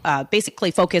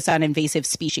basically focus on invasive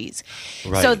species.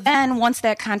 Right. So then once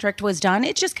that contract was done,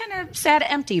 it just kind of sat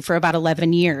empty for about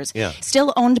 11 years. Yeah.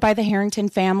 Still owned by the Harrington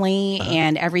family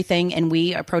and everything. And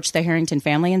we approached the Harrington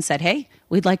family and said, hey,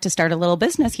 we'd like to start a little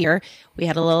business here. We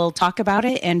had a little talk about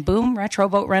it, and boom, Retro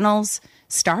Boat Rentals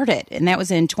started, and that was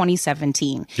in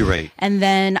 2017. You're right. And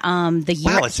then the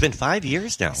year... Wow, it's been 5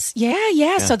 years now.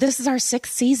 Yeah. So this is our 6th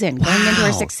season, going into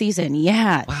our 6th season.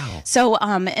 Yeah. Wow. So,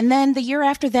 and then the year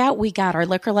after that, we got our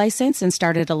liquor license and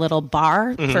started a little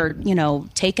bar for,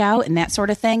 takeout and that sort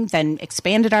of thing. Then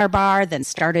expanded our bar, then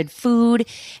started food.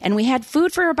 And we had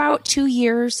food for about 2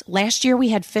 years. Last year, we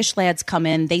had Fish Lads come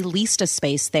in. They leased a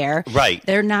space there. Right.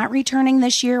 They're not returning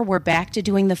this year. We're back to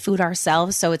doing the food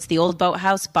ourselves. So it's the Old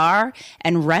Boathouse Bar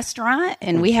and restaurant,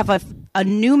 and we have a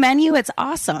new menu. It's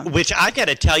awesome. Which I got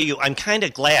to tell you, I'm kind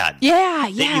of glad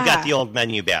that you got the old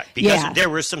menu back, because there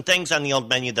were some things on the old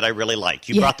menu that I really liked.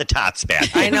 You brought the tots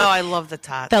back. I know, I love the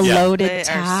tots. The loaded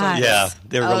tots.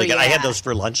 They're really good. I had those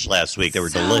for lunch last week. They were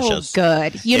delicious.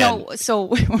 Good. So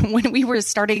when we were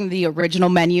starting the original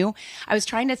menu, I was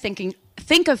trying to think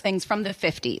of things from the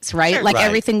 50s, right? Sure, like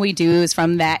everything we do is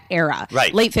from that era.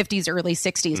 Right. Late 50s, early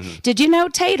 60s. Did you know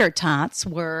tater tots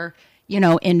were,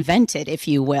 invented, if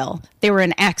you will? They were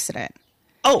an accident.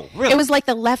 Oh, really? It was like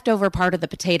the leftover part of the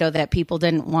potato that people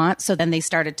didn't want. So then they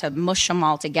started to mush them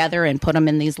all together and put them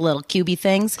in these little cubey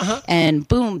things. And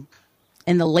boom.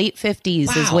 In the late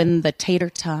 50s is when the tater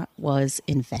tot was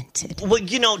invented. Well,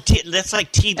 that's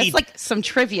like TV. That's like some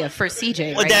trivia for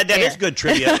CJ. Well, that is good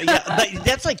trivia. But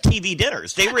that's like TV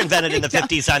dinners. They were invented in the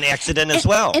 50s on accident as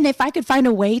well. And if I could find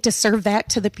a way to serve that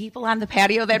to the people on the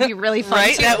patio, that'd be really fun.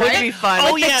 Right? Too, That right? would be fun.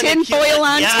 Like the tin foil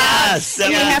on top. Yes,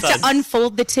 And you have to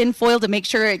unfold the tin foil to make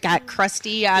sure it got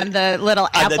crusty on the little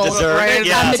apple. dessert,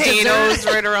 on the Potatoes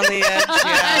dessert. right around the edge.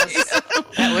 Yes.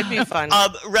 That would be fun.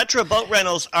 Retro Boat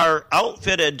Rentals are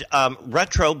outfitted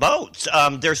retro boats.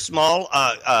 They're small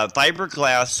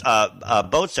fiberglass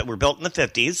boats that were built in the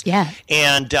 50s. Yeah.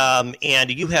 And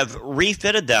you have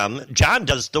refitted them. John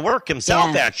does the work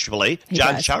himself, actually.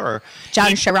 John Sharar.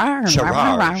 John Sharar.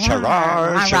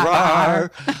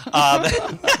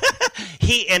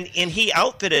 He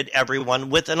outfitted everyone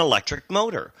with an electric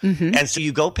motor. And so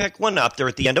you go pick one up. They're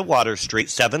at the end of Water Street,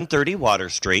 730 Water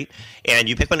Street, and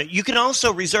you pick one up. You can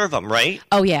also reserve them, right?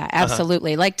 Oh, yeah,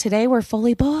 absolutely. Like today, we're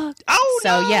fully booked. Oh,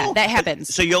 so, no. yeah, that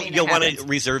happens. So you'll want to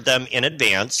reserve them in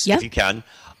advance if you can.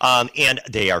 And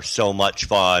they are so much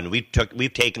fun. We've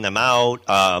taken them out.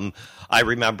 I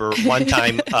remember one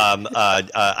time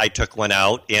I took one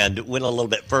out and went a little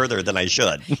bit further than I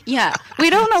should. Yeah, we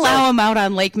don't allow them out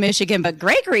on Lake Michigan, but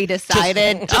Gregory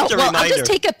decided, I'll just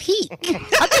take a peek.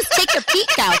 I'll just take a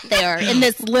peek out there in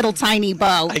this little tiny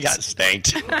boat. I got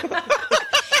spanked.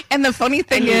 And the funny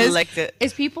thing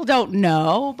is people don't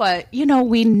know, but,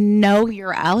 we know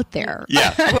you're out there.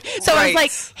 Yeah. So I was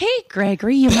like, hey,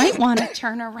 Gregory, you might want to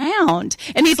turn around.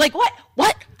 And he's like, what?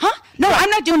 Huh? No, I'm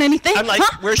not doing anything. I'm like,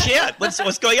 huh? where's she at? What's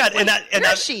going on?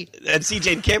 Where is she? And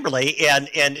CJ and Kimberly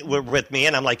and were with me,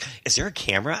 and I'm like, is there a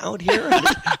camera out here?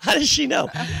 How does she know?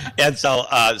 And so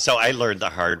I learned the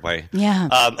hard way.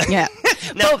 Yeah. Yeah.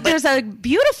 But there's a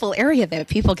beautiful area that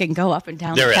people can go up and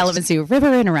down the Kalamazoo River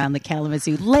and around the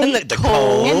Kalamazoo Lake. And the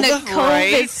Cove. And the Cove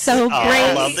is so great.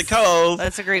 I love the Cove.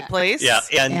 That's a great place. Yeah.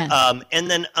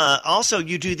 And then also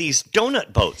you do these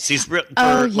donut boats, these for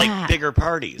like bigger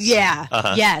parties. Yeah.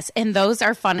 Yes. And those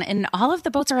are fun. And all of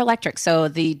the boats are electric. So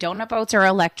the donut boats are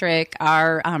electric.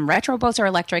 Our retro boats are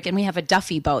electric. And we have a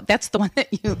Duffy boat. That's the one that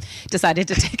you decided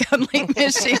to take on Lake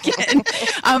Michigan.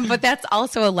 But that's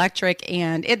also electric.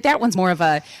 And that one's more of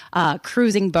a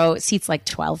cruising boat. Seats like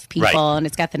 12 people. And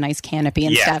it's got the nice canopy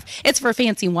and stuff. It's for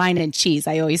fancy wine and cheese,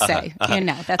 I always say.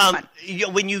 That's fun.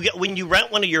 When you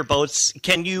rent one of your boats,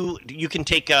 you can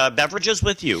take beverages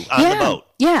with you on the boat.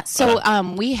 Yeah, so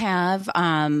we have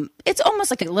it's almost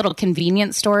like a little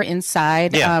convenience store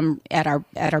inside at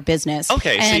our business.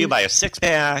 Okay, so you buy a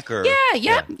 6-pack or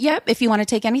Yep. If you want to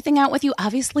take anything out with you,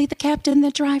 obviously the captain,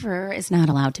 the driver, is not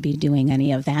allowed to be doing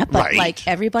any of that. But like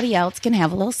everybody else can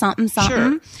have a little something.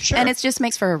 Sure. And it just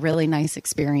makes for a really nice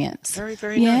experience. Very,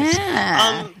 very nice.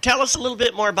 Tell us a little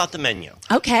bit more about the menu.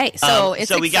 Okay, so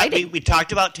it's exciting. We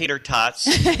talked about tater tots.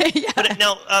 But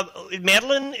now,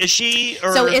 Madeline, is she?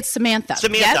 Or? So it's Samantha.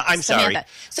 Samantha, I'm sorry.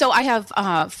 So I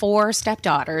have 4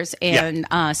 stepdaughters, and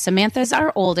Samantha's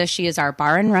our oldest. She is our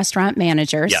bar and restaurant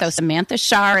manager. Yes. So Samantha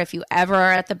Shar, if you ever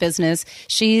are at the business,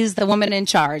 she's the woman in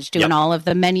charge doing all of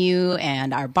the menu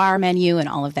and our bar menu and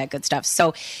all of that good stuff.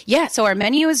 So so our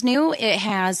menu is new. It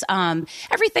has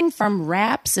everything from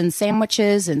wraps and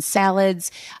sandwiches and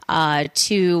salads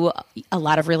to a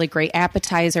lot of really great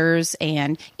appetizers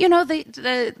and,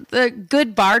 the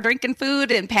good bar drinking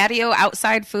food and patio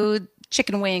outside food,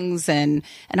 chicken wings and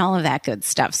all of that good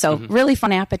stuff. So really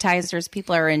fun appetizers.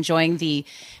 People are enjoying the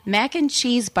mac and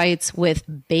cheese bites with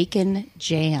bacon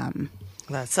jam.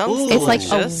 That sounds It's like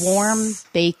delicious. a warm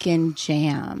bacon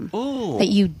jam that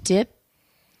you dip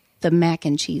the mac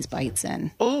and cheese bites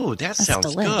in. Oh, that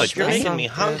sounds delicious, good. You're right? making me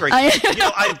hungry.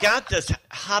 I've got this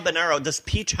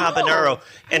peach habanero,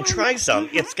 and try some.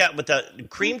 It's got with the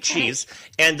cream cheese,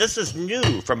 and this is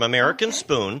new from American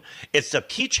Spoon. It's the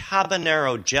peach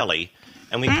habanero jelly,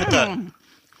 and we put the...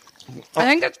 I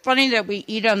think it's funny that we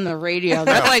eat on the radio.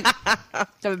 That's like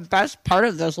the best part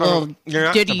of this little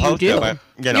ditty you do.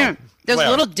 This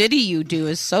little ditty you do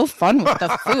is so fun with the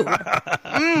food.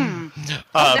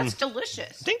 That's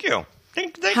delicious. Thank you.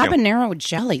 Thank you. Habanero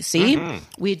jelly. See,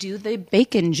 we do the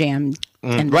bacon jam,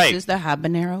 and this is the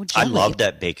habanero jelly. I love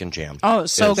that bacon jam. Oh,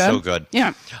 it's so good. So good.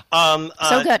 Yeah.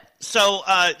 So good. So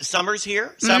summer's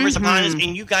here. Summer's upon us,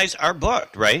 and you guys are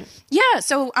booked, right? Yeah.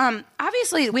 So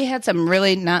obviously we had some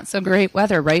really not so great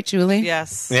weather, right, Julie?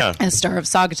 Yes. Yeah. As Star of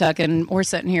Saugatuck, and we're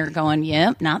sitting here going,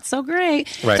 yep, not so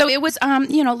great. Right. So it was, a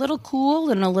little cool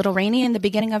and a little rainy in the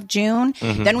beginning of June.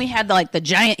 Then we had the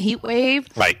giant heat wave.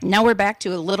 Right. Now we're back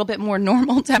to a little bit more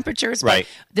normal temperatures. Right.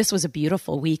 But this was a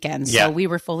beautiful weekend. So we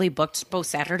were fully booked both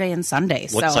Saturday and Sunday.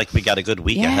 Looks like we got a good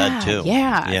week ahead too.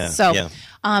 Yeah. So.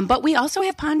 But we also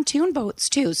have pontoon boats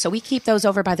too, so we keep those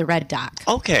over by the Red Dock.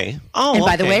 Okay. Oh, and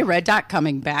by the way, Red Dock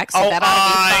coming back, so that ought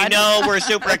to be fun. I know. We're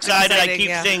super excited. I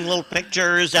keep seeing little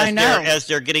pictures as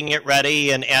they're getting it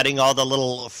ready and adding all the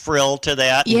little frill to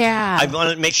that. Yeah. I want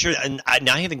to make sure, and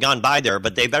I haven't gone by there,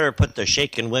 but they better put the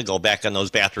shake and wiggle back on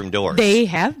those bathroom doors. They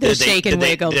have the shake and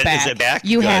wiggle back. Is it back?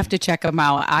 You have to check them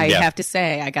out. I have to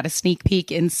say, I got a sneak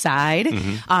peek inside.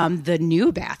 The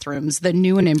new bathrooms, the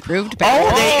new and improved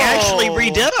bathrooms. Oh, they actually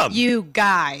redid them. You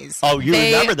guys. Oh, you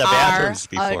remember the bathrooms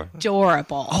before.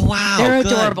 Adorable. Oh, wow. They're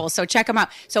good. adorable. So check them out.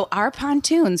 So our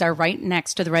pontoons are right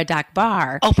next to the Red Dock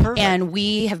Bar. Oh, perfect. And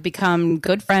we have become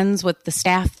good friends with the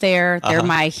staff there. They're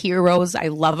my heroes. I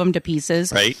love them to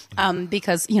pieces. Right.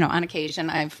 Because, on occasion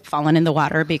I've fallen in the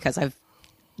water because I've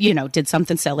did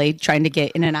something silly trying to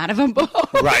get in and out of a boat.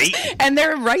 Right. And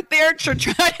they're right there to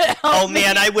try to help me.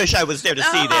 Man, I wish I was there to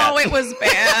see that. Oh, it was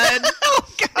bad. Oh,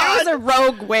 God. There was a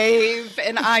rogue wave,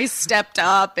 and I stepped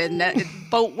up, and the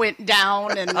boat went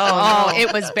down, and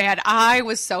it was bad. I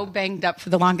was so banged up for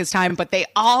the longest time, but they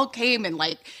all came and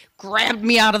like grabbed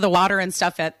me out of the water and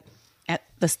stuff at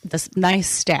this nice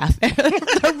staff at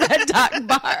the Red Dot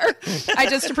Bar. I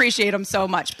just appreciate them so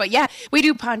much. But yeah, we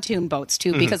do pontoon boats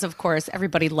too, because of course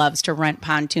everybody loves to rent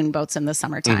pontoon boats in the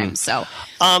summertime. So,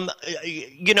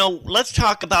 let's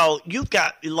talk about, you've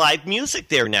got live music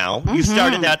there now. You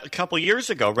started that a couple years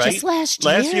ago, right? Just last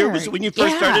year. year Was when you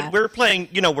first started. We're playing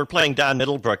Don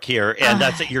Middlebrook here, and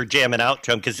that's what you're jamming out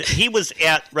to him, because he was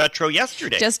at Retro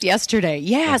yesterday. Just yesterday.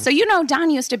 Yeah. So, Don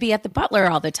used to be at the Butler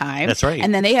all the time. That's right.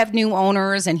 And then they have new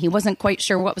owners, and he wasn't quite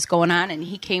sure what was going on, and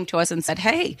he came to us and said,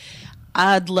 hey,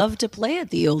 I'd love to play at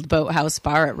the old Boathouse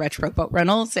Bar at Retro Boat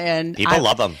Rentals. And people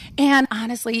love him. And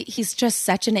honestly, he's just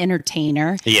such an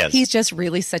entertainer. He is. He's just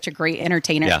really such a great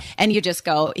entertainer. Yeah. And you just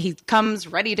go, he comes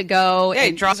ready to go. Yeah,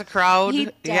 he draws a crowd. He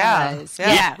does.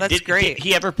 Yeah. That's great. Did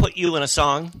he ever put you in a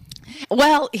song?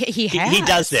 Well, he has. He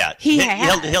does that.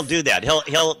 He'll do that.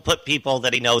 He'll put people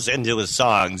that he knows into his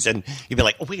songs, and you'd be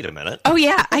like, oh, wait a minute. Oh,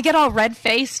 yeah. I get all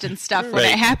red-faced and stuff when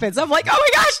it happens. I'm like, oh, my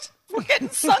gosh, we're getting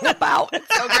sung about.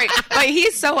 It's so great. But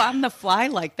he's so on the fly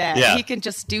like that. Yeah. He can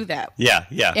just do that.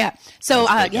 Yeah. So,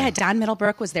 Don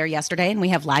Middlebrook was there yesterday, and we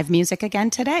have live music again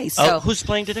today. So, who's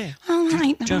playing today? All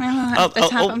right. Off the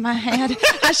top of my head.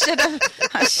 I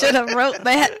should have wrote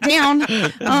that down.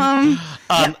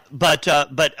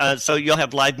 So you'll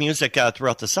have live music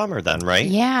throughout the summer then, right?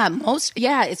 Yeah,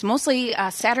 it's mostly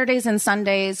Saturdays and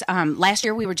Sundays. Last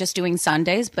year we were just doing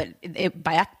Sundays, but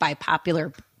by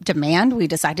popular demand, we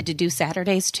decided to do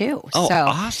Saturdays too. Oh,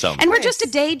 awesome. And we're just a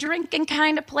day drinking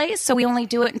kind of place, so we only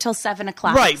do it until 7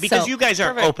 o'clock. Right, because you guys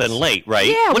are open late, right?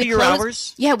 Yeah. What are your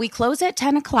hours? Yeah, we close at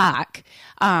 10 o'clock.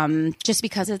 Just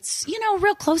because it's,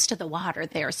 real close to the water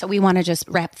there. So we want to just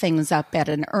wrap things up at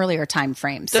an earlier time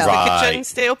frame. Does the kitchen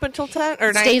stay open till 10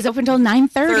 or 9? Stays open till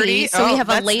 9:30. So we have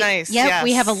a late nice.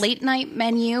 we have a late night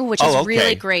menu, which is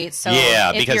really great. So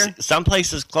because some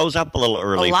places close up a little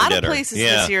early for dinner. A lot of places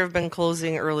this year have been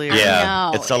closing earlier.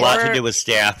 Yeah, it's a lot to do with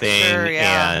staffing.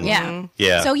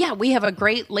 Sure, So we have a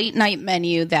great late night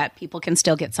menu that people can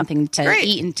still get something to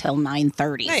eat until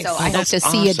 9:30. Nice. So I hope to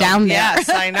see you down there. Yes,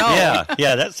 I know.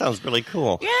 Yeah, that sounds really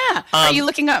cool. Yeah. Are you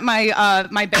looking at my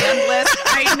my band list?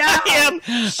 I know.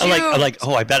 I'm like,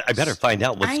 I better find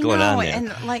out what's going on there.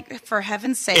 And for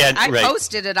heaven's sake, I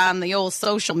posted it on the old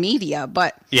social media,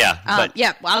 but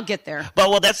I'll get there.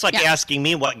 Well, that's like asking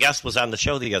me what guest was on the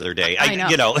show the other day. I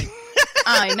know.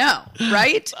 I know,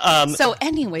 right? So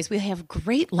anyways, we have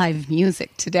great live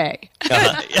music today.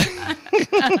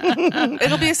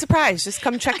 It'll be a surprise. Just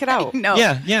come check it out. No.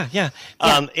 Yeah.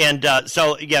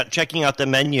 Checking out the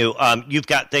menu, you've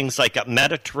got things like a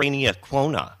Mediterranean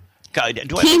quinoa.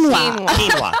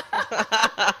 Quinoa.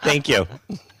 Thank you.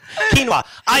 Quinoa.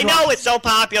 I know it's so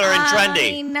popular and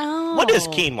trendy. I know. What is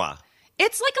quinoa?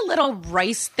 It's like a little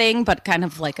rice thing, but kind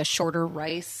of like a shorter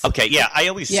rice. Okay, yeah. I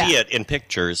always see it in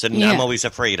pictures, and I'm always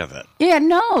afraid of it. Yeah,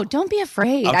 no, don't be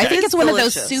afraid. Okay. I think it's one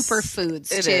delicious. of those superfoods,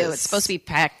 too. Is. It's supposed to be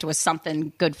packed with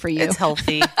something good for you. It's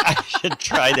healthy. I should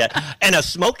try that. And a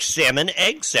smoked salmon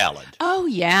egg salad. Oh,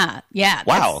 yeah. Yeah.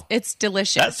 Wow. It's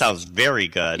delicious. That sounds very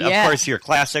good. Yeah. Of course, your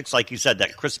classics, like you said,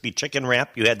 that crispy chicken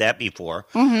wrap, you had that before,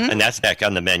 and that's back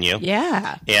on the menu.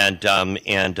 Yeah.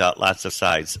 And lots of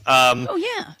sides. And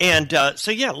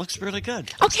it looks really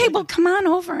good. Okay, well, come on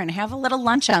over and have a little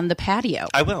lunch on the patio.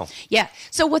 I will. Yeah.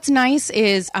 So what's nice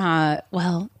is,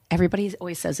 everybody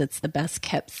always says it's the best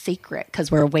kept secret because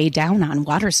we're way down on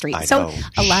Water Street. I so know.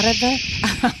 a lot of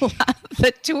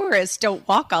the tourists don't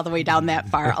walk all the way down that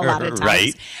far a lot of times.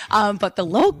 Right. But the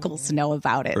locals know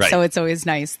about it. Right. So it's always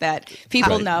nice that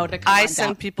people know to come I on send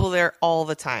down. people there all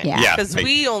the time. Yeah. Because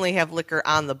we only have liquor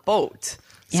on the boat.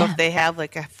 So if they have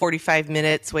like a 45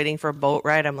 minutes waiting for a boat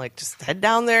ride, I'm like, just head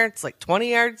down there. It's like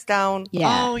 20 yards down.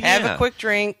 Yeah. Oh, Have a quick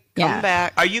drink. Come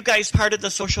back. Are you guys part of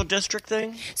the social district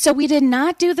thing? So we did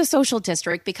not do the social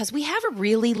district because we have a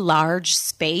really large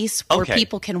space where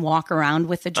people can walk around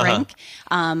with a drink.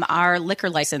 Our liquor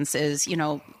license is,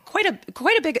 quite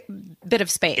a big bit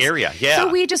of space area. Yeah. So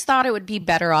we just thought it would be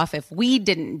better off if we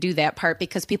didn't do that part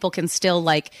because people can still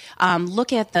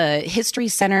look at the history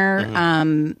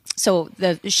center. So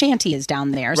the shanty is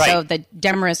down there. Right. So the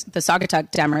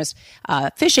Saugatuck Demarest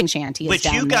fishing shanty is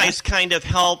down there. Which you guys kind of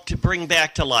helped bring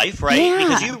back to life, right? Yeah.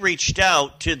 Because you reached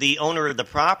out to the owner of the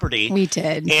property. We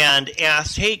did. And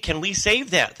asked, hey, can we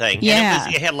save that thing? Yeah.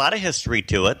 And it had a lot of history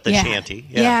to it, the shanty.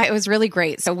 Yeah, it was really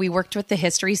great. So we worked with the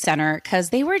history center because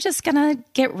they were just going to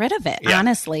get rid of it,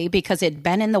 honestly, because it'd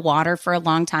been in the water for a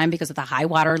long time because of the high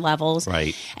water levels.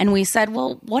 Right. And we said,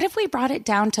 well, what if we brought it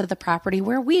down to the property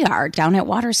where we are, down at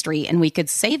Water Street, and we could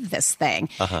save this thing?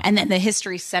 And then the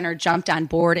History Center jumped on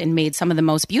board and made some of the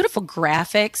most beautiful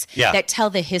graphics that tell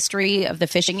the history of the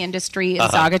fishing industry in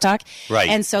Saugatuck. Right.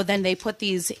 And so then they put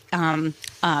these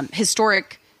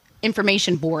historic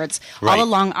information boards all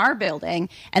along our building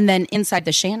and then inside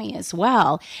the shanty as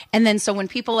well. And then so when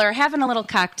people are having a little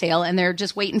cocktail and they're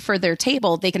just waiting for their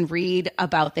table, they can read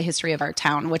about the history of our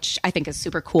town, which I think is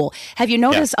super cool. Have you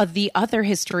noticed the other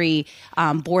history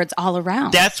boards all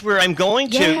around? That's where I'm going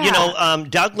to. Yeah. You know,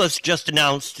 Douglas just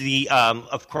announced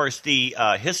of course, the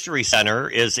History Center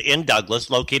is in Douglas,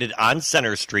 located on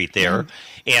Center Street there.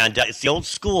 And it's the old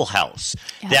schoolhouse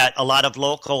that a lot of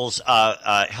locals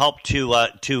help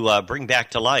to bring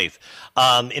back to life.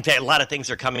 In fact, a lot of things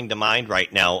are coming to mind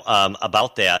right now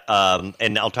about that.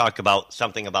 And I'll talk about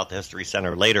something about the History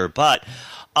Center later. But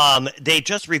they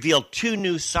just revealed 2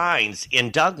 new signs in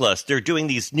Douglas. They're doing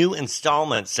these new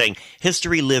installments saying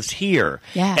history lives here.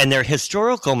 Yeah. And they're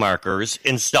historical markers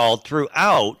installed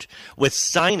throughout with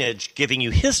signage giving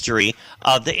you history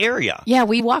of the area. Yeah,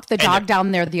 we walked the dog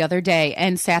down there the other day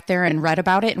and sat there and read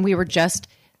about it. And we were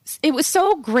it was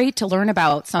so great to learn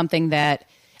about something that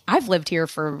I've lived here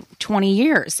for 20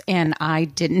 years and I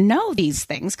didn't know these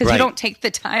things because you don't take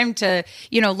the time to,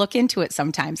 look into it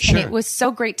sometimes. Sure. And it was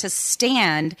so great to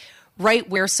stand right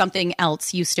where something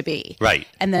else used to be. Right.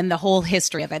 And then the whole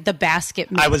history of it, the basket.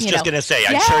 I was just going to say,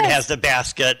 I'm sure it has the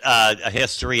basket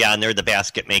history on there, the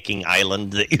basket making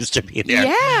island that used to be there.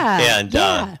 Yeah. And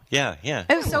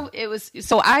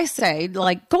So I say,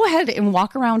 go ahead and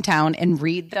walk around town and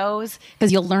read those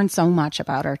because you'll learn so much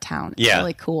about our town. It's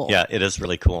really cool. Yeah, it is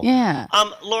really cool. Yeah.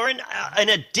 Lauren, in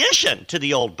addition to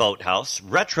the old boathouse,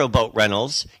 Retro Boat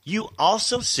Rentals, you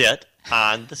also sit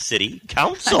on the city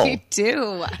council. I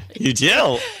do. You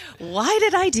do. Why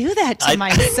did I do that to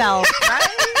myself?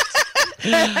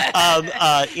 Right?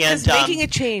 And making a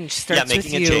change starts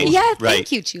with you. Change. Yeah,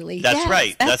 thank you, Julie. That's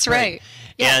right. That's right.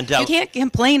 Yeah, and you can't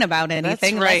complain about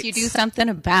anything unless you do something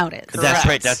about it. That's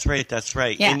right. That's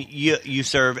right. Yeah. And you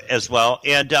serve as well.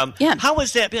 And how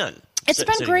has that been? It's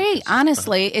been great.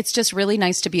 Honestly, it's just really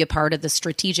nice to be a part of the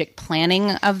strategic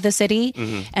planning of the city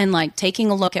and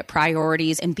taking a look at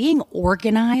priorities and being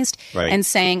organized and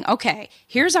saying, okay,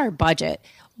 here's our budget.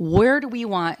 Where do we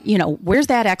want, where's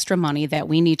that extra money that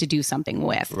we need to do something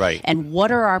with? Right. And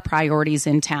what are our priorities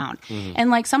in town?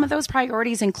 And some of those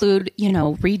priorities include,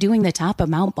 redoing the top of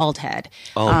Mount Baldhead.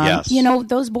 Oh, yes.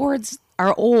 Those boards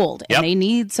are old and they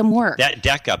need some work. That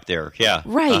deck up there, yeah.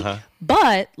 Right.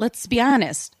 But let's be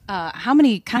honest, how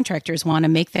many contractors want to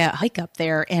make that hike up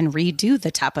there and redo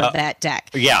the top of that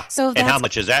deck? Yeah. So and how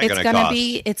much is that going to cost?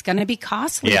 It's going to be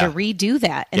costly to redo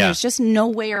that. And there's just no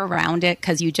way around it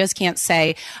because you just can't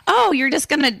say, oh, you're just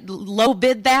going to low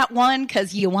bid that one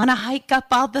because you want to hike up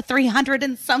all the 300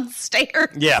 and some stairs.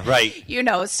 Yeah, right.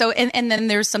 So and then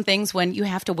there's some things when you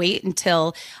have to wait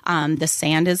until the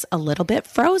sand is a little bit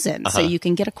frozen so you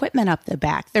can get equipment up the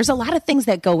back. There's a lot of things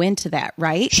that go into that,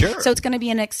 right? Sure. So it's going to be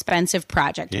an expensive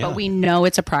project, but we know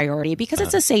it's a priority because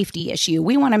it's a safety issue.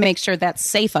 We want to make sure that's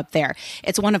safe up there.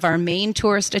 It's one of our main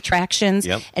tourist attractions,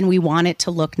 and we want it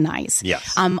to look nice.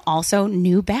 Yes. Also,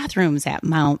 new bathrooms at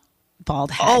Mount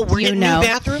Baldhead. Oh, we're getting new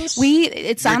bathrooms?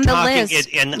 It's on the list.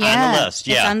 On the list,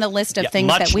 It's on the list of things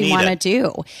that we want to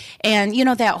do. And,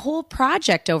 that whole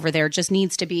project over there just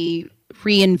needs to be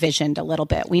re-envisioned a little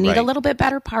bit. We need a little bit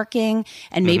better parking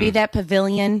and maybe that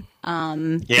pavilion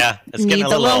it's getting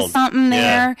needs a little something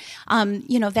there.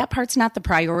 That part's not the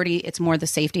priority. It's more the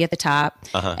safety at the top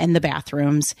and the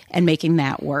bathrooms and making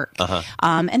that work.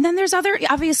 And then there's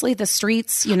obviously the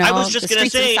streets, I was just going to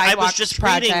say, I was just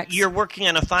projects. reading, you're working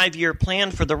on a 5-year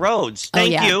plan for the roads.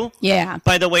 Thank you. Yeah.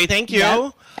 By the way, thank you.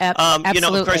 Yep.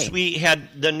 Absolutely. Of course, we had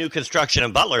the new construction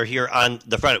in Butler here on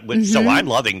the front, so I'm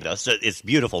loving this. It's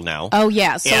beautiful now. Oh,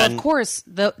 yeah. So, of course,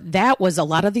 that was a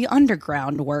lot of the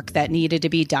underground work that needed to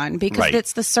be done because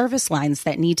it's the service lines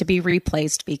that need to be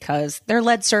replaced because they're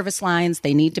lead service lines.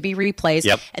 They need to be replaced.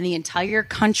 Yep. And the entire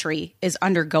country is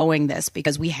undergoing this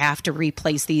because we have to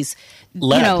replace these,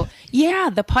 lead.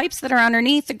 The pipes that are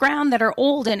underneath the ground that are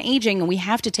old and aging, and we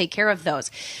have to take care of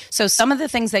those. So some of the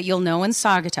things that you'll know in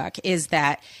Saugatuck is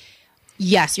that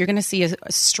yes, you're going to see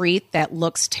a street that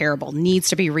looks terrible, needs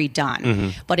to be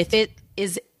redone. But if it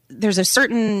is, there's a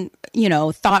certain,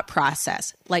 thought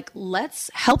process.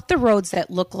 Let's help the roads that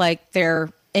look like they're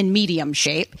in medium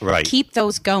shape. Right. Keep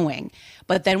those going.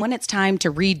 But then when it's time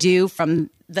to redo from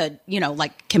the,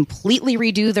 completely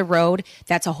redo the road,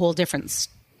 that's a whole different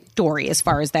story as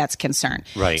far as that's concerned.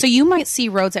 Right. So you might see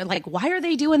roads that are like, why are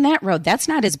they doing that road? That's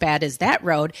not as bad as that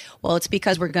road. Well, it's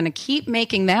because we're going to keep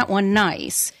making that one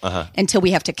nice until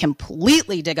we have to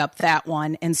completely dig up that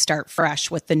one and start fresh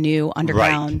with the new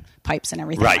underground pipes and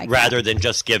everything Right, like rather that. than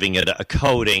just giving it a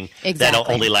coating that'll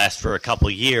only last for a couple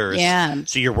years. Yeah.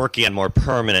 So you're working on more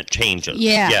permanent changes.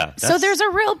 Yeah. So there's a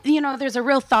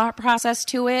real thought process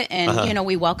to it, and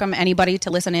we welcome anybody to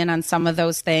listen in on some of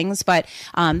those things. But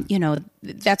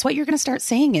that's what you're going to start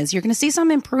seeing is you're going to see some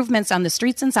improvements on the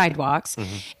streets and sidewalks,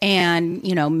 and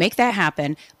make that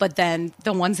happen. But then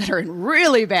the ones that are in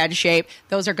really bad shape,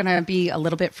 those are going to be a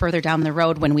little bit further down the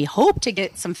road when we hope to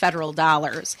get some federal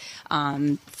dollars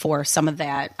for some of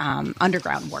that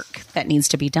underground work that needs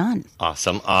to be done.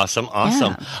 Awesome.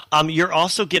 You're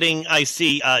also getting, I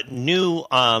see, new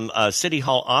City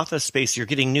Hall office space. You're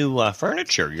getting new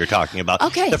furniture you're talking about.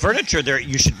 Okay. The furniture there,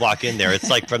 you should walk in there. It's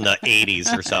like from the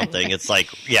 80s or something. It's like,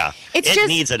 it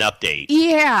needs an update.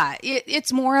 Yeah.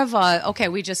 It's more of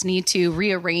we just need to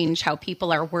rearrange how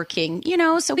people are working,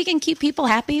 so we can keep people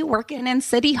happy working in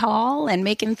City Hall and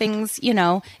making things,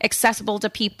 accessible to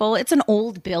people. It's an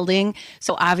old building.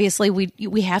 So obviously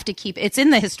we have to keep, it's in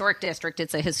the historic district.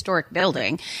 It's a historic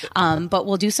building. But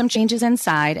we'll do some changes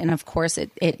inside. And of course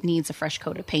it needs a fresh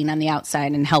coat of paint on the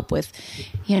outside and help with,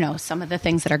 some of the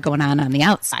things that are going on the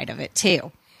outside of it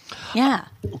too. Yeah.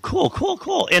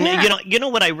 Cool. And you know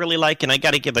what I really like, and I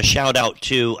got to give a shout out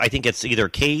to, I think it's either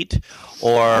Kate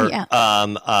or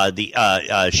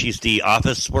she's the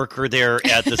office worker there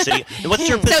at the city. What's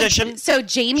her position? So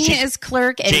Jamie is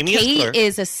clerk, and Kate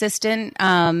is assistant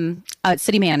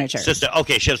city manager. Assistant.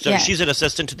 Okay, she's an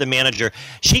assistant to the manager.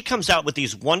 She comes out with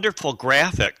these wonderful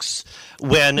graphics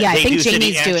when they do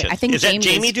city actions. I think is that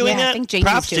Jamie doing that? I think Jamie's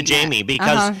Props doing to Jamie that.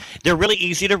 because they're really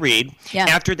easy to read. Yeah.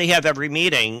 After they have every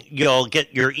meeting, you'll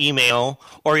get your email,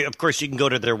 or of course you can go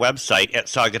to their website at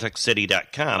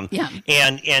saugatuckcity.com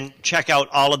and check out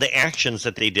all of the actions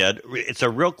that they did. It's a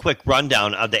real quick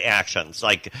rundown of the actions,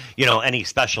 like any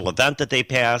special event that they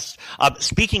passed.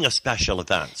 Speaking of special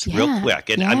events, real quick,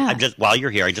 and I'm just while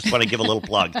you're here, I just want to give a little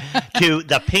plug to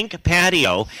the Pink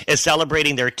Patio is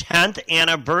celebrating their 10th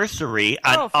anniversary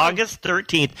on August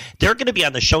 13th. They're going to be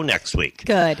on the show next week.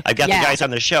 Good. I've got the guys on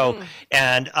the show,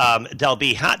 and there'll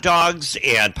be hot dogs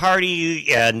and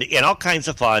party and all kinds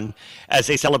of fun as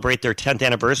they celebrate their 10th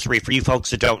anniversary. For you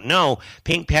folks that don't know,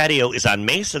 Pink Patio is on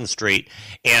Mason Street,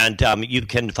 and you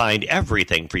can find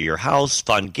everything for your house,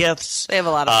 fun gifts. They have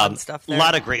a lot of fun stuff there. A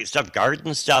lot of great stuff,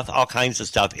 garden stuff, all kinds of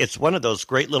stuff. It's one of those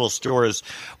great little stores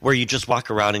where you just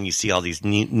walk around and you see all these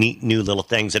neat new little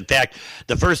things. In fact,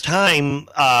 the first time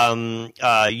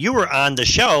you were on the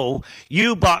show,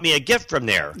 you bought me a gift from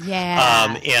there.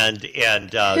 Yeah.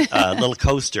 And a little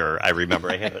coaster. I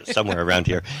remember I have it somewhere around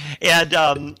here.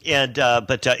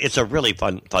 But it's a really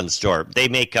fun store. They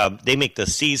make the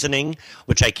seasoning,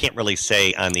 which I can't really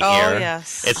say on the air.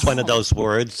 Yes. It's one of those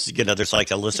words. There's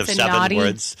like a list of 7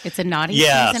 words. It's a naughty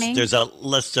Yes, seasoning. there's a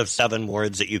list of 7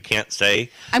 words that you can't say.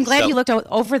 I'm glad you looked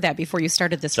over that before you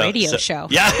started this radio show.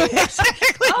 Yeah,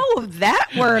 exactly. Oh, that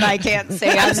word I can't say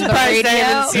on the I radio.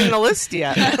 haven't seen the list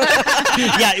yet.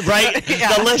 Yeah, right.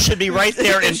 Yeah. The list should be right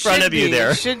there in front of you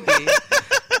there. It should be.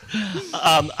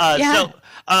 So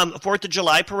 4th of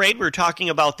July parade, we were talking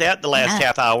about that the last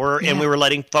half hour, and we were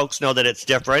letting folks know that it's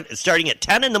different. It's starting at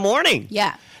 10 in the morning.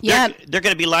 Yeah. They're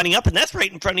going to be lining up, and that's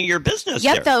right in front of your business.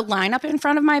 Yep, they'll line up in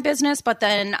front of my business, but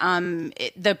then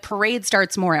the parade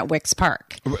starts more at Wicks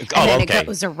Park. And then it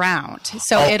goes around.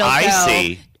 So it'll go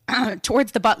see.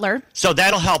 Towards the Butler. So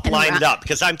that'll help line it up,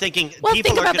 because I'm thinking Well, people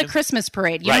think about are the Christmas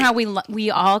parade. You Right. know how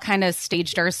we all kind of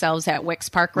staged ourselves at Wicks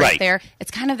Park right there?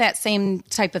 It's kind of that same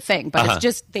type of thing, but it's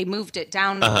just they moved it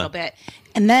down a little bit.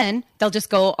 And then they'll just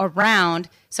go around.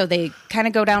 So they kind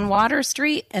of go down Water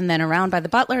Street and then around by the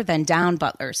Butler, then down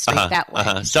Butler Street that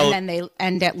way. So, and then they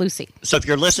end at Lucy. So if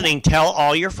you're listening, tell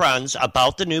all your friends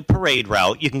about the new parade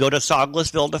route. You can go to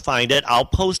Sauglessville to find it. I'll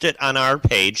post it on our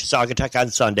page, Saugatuck on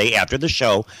Sunday, after the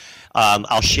show.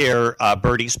 I'll share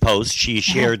Birdie's post. She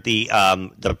shared the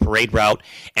parade route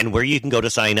and where you can go to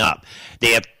sign up.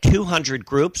 They have 200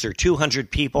 groups or 200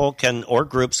 people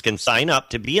groups can sign up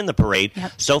to be in the parade.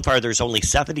 Yep. So far, there's only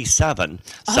 77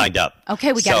 signed up.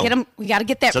 Okay, we got to get them. We got to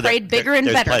get that parade bigger and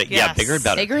better. Yeah, bigger and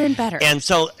better. Bigger and better. And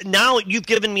so now you've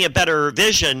given me a better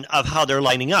vision of how they're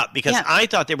lining up, because I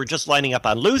thought they were just lining up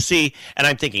on Lucy, and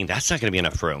I'm thinking that's not going to be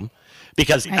enough room.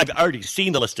 Because I've already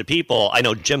seen the list of people. I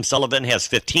know Jim Sullivan has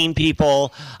 15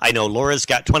 people. I know Laura's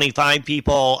got 25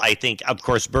 people. I think, of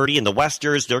course, Birdie and the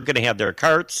Westers, they're going to have their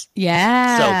carts.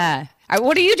 Yeah. So,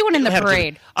 What are you doing in the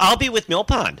parade? I'll be with Mill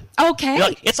Pond.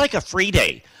 Okay. It's like a free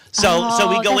day. So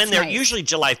we go in there. Nice. Usually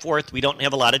July 4th, we don't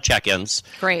have a lot of check-ins.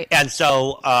 Great. And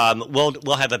so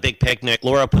we'll have a big picnic.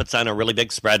 Laura puts on a really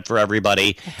big spread for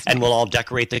everybody, and we'll all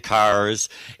decorate the cars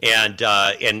and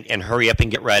hurry up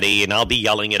and get ready. And I'll be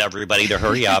yelling at everybody to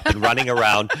hurry up and running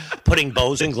around, putting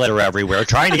bows and glitter everywhere,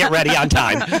 trying to get ready on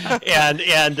time.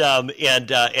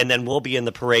 And then we'll be in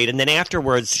the parade. And then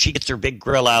afterwards, she gets her big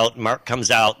grill out. Mark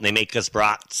comes out, and they make us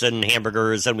brats and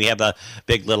hamburgers, and we have a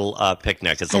big little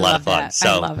picnic. It's a lot of fun. That. So.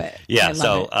 I love it. Yeah,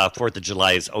 so 4th of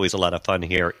July is always a lot of fun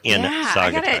here in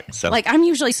Saugatuck. So. I'm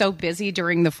usually so busy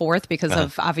during the 4th because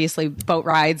of obviously boat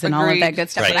rides and all of that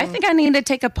good stuff. Right. But I think I need to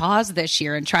take a pause this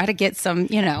year and try to get some,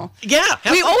 Yeah.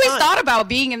 We always thought about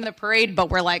being in the parade,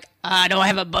 but we're like, I don't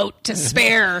have a boat to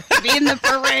spare to be in the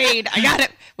parade.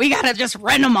 We got to just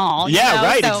rent them all. Yeah,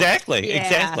 right, So, exactly.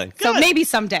 So maybe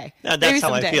someday. That's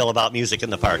how I feel about music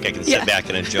in the park. I can sit back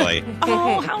and enjoy.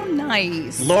 Oh, how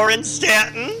nice. Lauren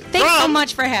Stanton. Thanks so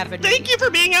much for having me. Thank you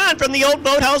for being on from the Old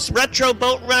Boathouse Retro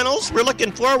Boat Rentals. We're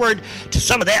looking forward to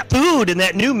some of that food and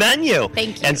that new menu.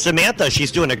 Thank you. And Samantha,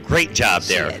 she's doing a great job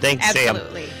there. Thanks,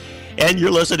 Absolutely. Sam. And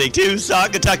you're listening to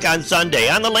Saugatuck on Sunday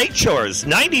on the Lake Shores.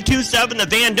 92.7 The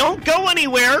Van. Don't go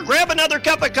anywhere. Grab another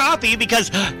cup of coffee because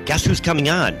guess who's coming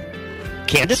on?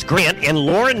 Candace Grant and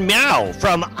Lauren Mao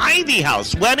from Ivy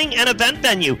House Wedding and Event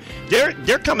Venue.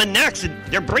 They're coming next, and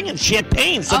they're bringing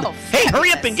champagne. So, hey,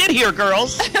 hurry up and get here,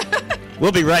 girls.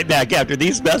 We'll be right back after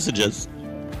these messages.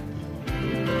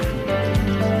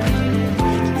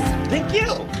 Thank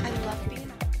you.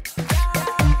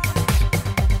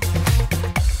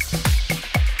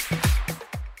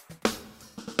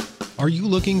 Are you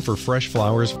looking for fresh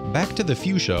flowers? Back to the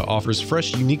Fuchsia offers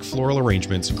fresh, unique floral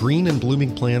arrangements, green and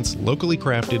blooming plants, locally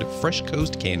crafted, fresh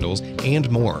coast candles, and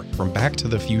more from Back to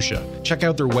the Fuchsia. Check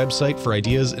out their website for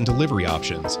ideas and delivery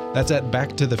options. That's at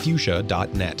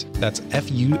backtothefuchsia.net. That's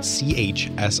FUCHSIA.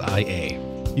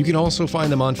 You can also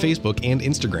find them on Facebook and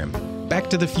Instagram.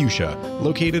 Back to the Fuchsia,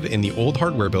 located in the old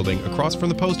hardware building across from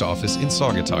the post office in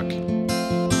Saugatuck.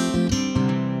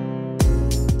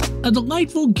 A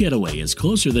delightful getaway is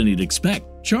closer than you'd expect.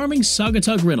 Charming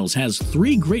Saugatuck Rentals has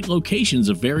 3 great locations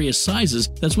of various sizes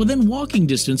that's within walking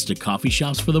distance to coffee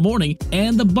shops for the morning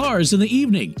and the bars in the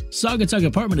evening. Saugatuck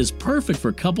Apartment is perfect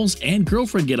for couples and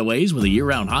girlfriend getaways with a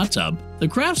year-round hot tub. The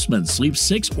Craftsman sleeps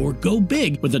 6 or go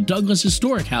big with the Douglas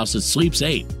Historic House that sleeps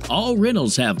 8. All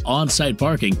rentals have on-site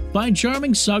parking. Find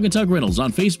Charming Saugatuck Rentals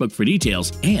on Facebook for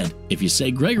details. And if you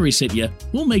say Gregory sent you,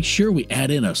 we'll make sure we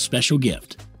add in a special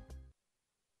gift.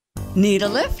 Need a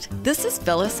lift? This is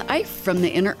Phyllis Ife from the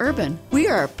Inner Urban. We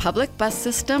are a public bus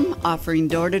system offering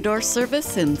door-to-door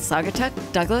service in Saugatuck,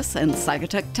 Douglas, and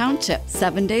Saugatuck Township,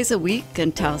 7 days a week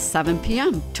until 7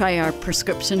 p.m. Try our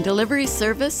prescription delivery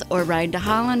service or ride to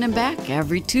Holland and back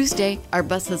every Tuesday. Our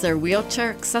buses are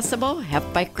wheelchair accessible,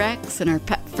 have bike racks, and are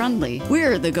pet friendly.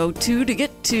 We're the go-to to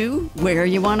get to where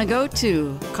you want to go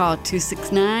to. Call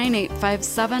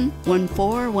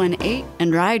 269-857-1418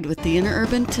 and ride with the Inner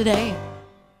Urban today.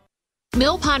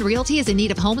 Mill Pond Realty is in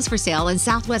need of homes for sale in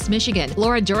Southwest Michigan.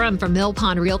 Laura Durham from Mill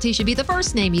Pond Realty should be the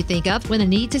first name you think of when a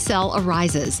need to sell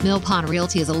arises. Mill Pond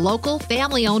Realty is a local,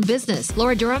 family-owned business.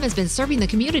 Laura Durham has been serving the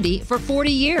community for 40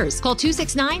 years. Call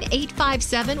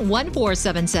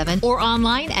 269-857-1477 or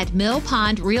online at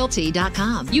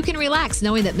millpondrealty.com. You can relax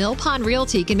knowing that Mill Pond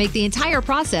Realty can make the entire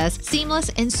process seamless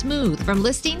and smooth from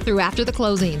listing through after the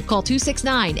closing. Call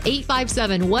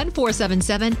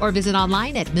 269-857-1477 or visit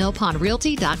online at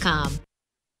millpondrealty.com.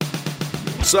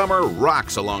 Summer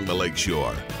rocks along the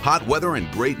lakeshore. Hot weather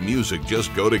and great music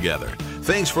just go together.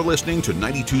 Thanks for listening to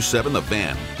 92.7 The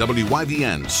Van,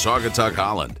 WYVN, Saugatuck,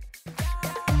 Holland.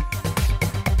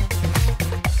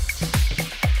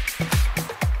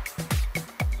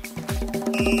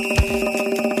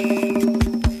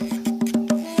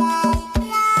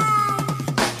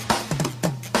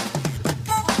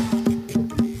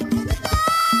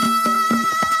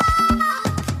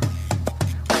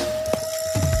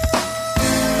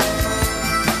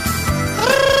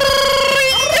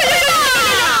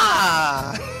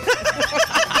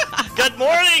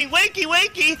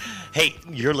 Hey,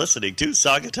 you're listening to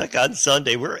Saugatuck on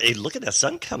Sunday. Look at that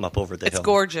sun come up over the hill. It's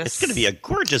gorgeous. It's going to be a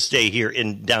gorgeous day here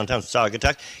in downtown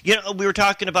Saugatuck. You know, we were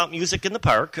talking about music in the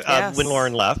park when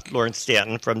Lauren left. Lauren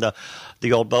Stanton from the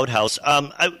Old Boathouse.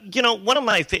 One of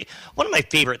my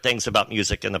favorite things about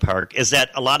music in the park is that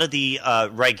a lot of the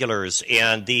regulars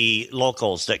and the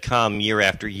locals that come year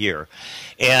after year,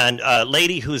 and a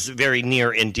lady who's very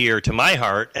near and dear to my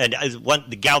heart, and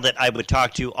the gal that I would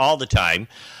talk to all the time.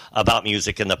 about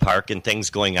music in the park and things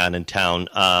going on in town,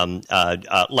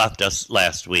 left us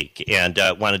last week. And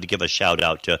wanted to give a shout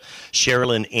out to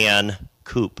Sherilyn Ann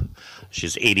Coop.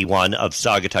 She's 81 of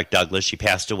Saugatuck Douglas. She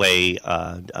passed away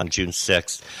on June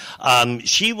 6th.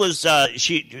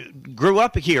 She grew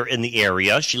up here in the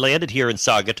area. She landed here in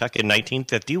Saugatuck in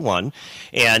 1951,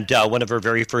 and one of her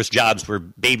very first jobs were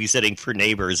babysitting for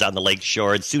neighbors on the lake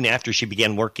shore. And soon after, she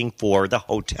began working for the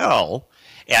hotel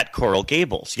at Coral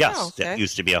Gables. Yes, That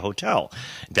used to be a hotel.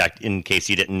 In fact, in case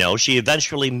you didn't know, she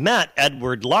eventually met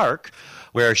Edward Lark,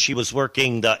 where she was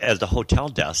working as the hotel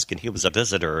desk, and he was a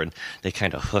visitor, and they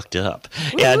kind of hooked up.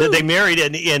 Woo-hoo. And they married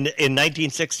in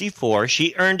 1964.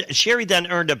 Sherry then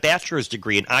earned a bachelor's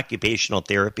degree in occupational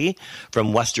therapy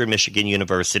from Western Michigan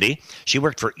University. She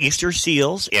worked for Easter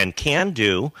Seals and Can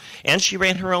Do, and she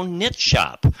ran her own knit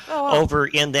shop over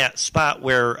in that spot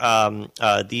where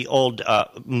the old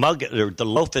mug, or the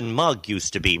Loaf and Mug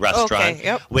used to be restaurant,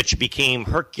 which became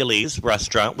Hercules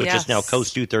Restaurant, which is now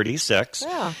Coast 236.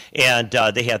 Yeah. And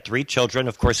they had 3 children.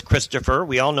 Of course, Christopher,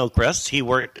 we all know Chris. He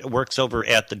works over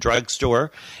at the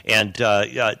drugstore, and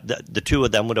the 2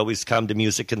 of them would always come to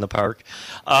Music in the Park.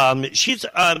 She's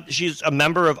a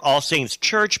member of All Saints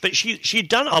Church, but she'd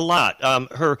done a lot.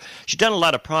 She'd done a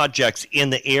lot of projects in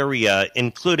the area,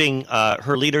 including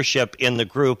her leadership in the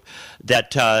group that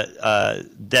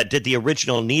did the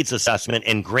original needs assessment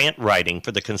and grant writing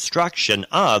for the construction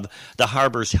of the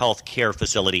Harbor's Health Care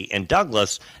Facility in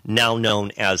Douglas, now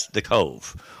known as the Cove,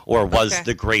 or was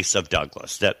the Grace of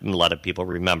Douglas, that a lot of people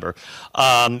remember.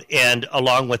 And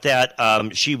along with that,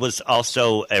 she was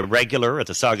also a regular at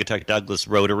the Saugatuck Douglas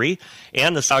Rotary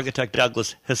and the Saugatuck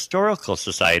Douglas Historical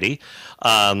Society,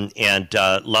 and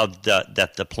loved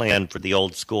that the plan for the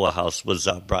old schoolhouse was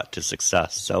brought to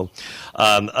success. So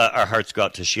our hearts go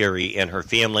out to Sherry and her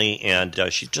family, and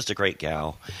she's just a great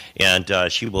gal, and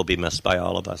she will be missed by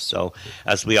all of us. So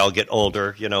as we all get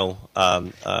older,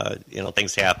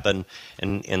 things happen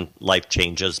and life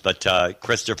changes. But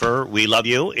Christopher, we love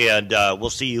you, and we'll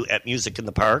see you at Music in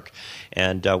the Park.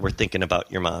 And we're thinking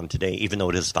about your mom today, even though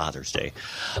it is Father's Day.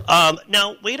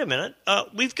 Now, wait a minute.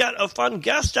 We've got a fun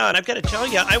guest on. I've got to tell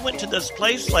you, I went to this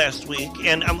place last week,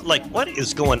 and I'm like, what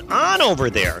is going on over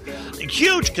there?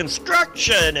 Huge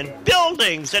construction and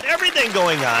buildings and everything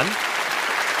going on.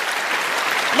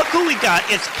 Look who we got.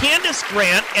 It's Candace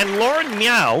Grant and Lauren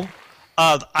Meow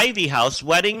of Ivy House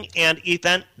Wedding and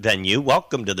Event Venue.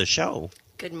 Welcome to the show.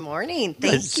 Good morning.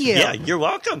 Thank you. Yeah, you're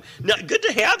welcome. No, good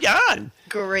to have you on.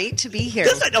 Great to be here.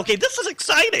 This is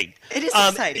exciting. It is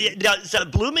exciting. So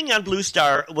Blooming on Blue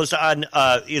Star was on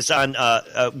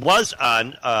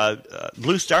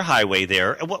Blue Star Highway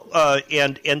there,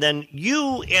 and then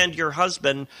you and your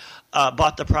husband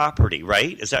bought the property,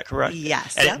 right? Is that correct?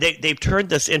 Yes. And they've turned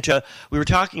this into, we were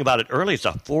talking about it earlier, it's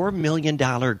a $4 million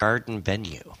garden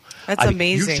venue. That's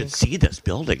amazing. You should see this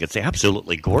building. It's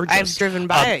absolutely gorgeous. I've driven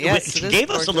by it, yes. She gave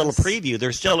us a little preview.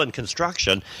 They're still in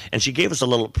construction, and she gave us a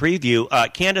little preview.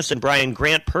 Candace and Brian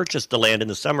Grant purchased the land in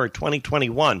the summer of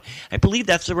 2021. I believe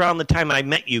that's around the time I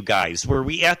met you guys. Were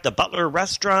we at the Butler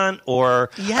Restaurant? Yes,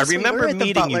 I remember we were at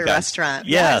meeting the Butler you guys. Restaurant.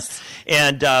 Yes.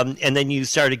 And then you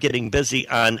started getting busy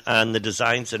on the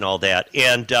designs and all that.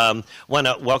 And want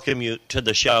to welcome you to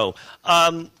the show.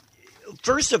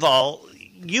 First of all,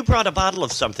 you brought a bottle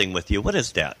of something with you. What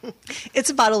is that? It's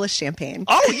a bottle of champagne.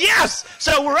 Oh, yes.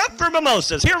 So we're up for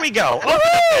mimosas. Here we go. Open up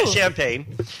that champagne.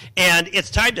 And it's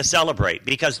time to celebrate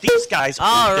because these guys...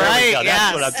 All right,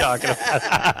 That's what I'm talking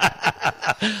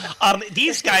about.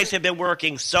 These guys have been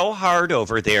working so hard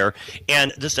over there.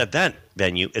 And this event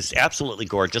venue is absolutely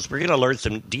gorgeous. We're going to learn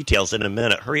some details in a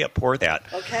minute. Hurry up, pour that.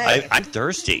 Okay. I'm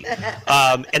thirsty.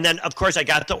 And then, of course, I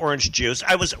got the orange juice.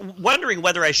 I was wondering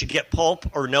whether I should get pulp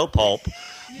or no pulp.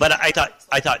 But I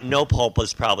thought no pulp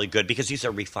was probably good because these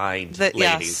are refined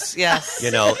ladies. Yes.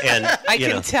 And I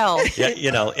can tell. Yeah,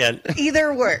 and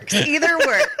either works.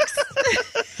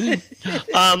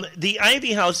 The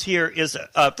Ivy House here is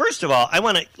first of all,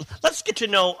 let's get to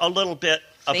know a little bit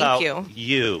about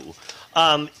you.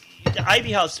 The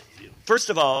Ivy House, first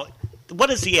of all, what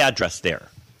is the address there?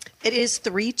 It is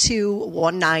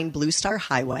 3219 Blue Star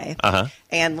Highway. Uh-huh.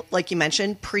 And like you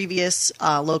mentioned, previous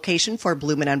location for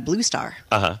Bloomin' on Blue Star.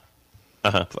 Uh-huh.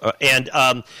 Uh-huh. And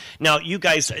now you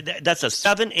guys, that's a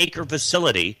 7-acre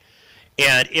facility,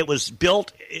 and it was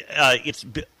built,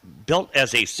 built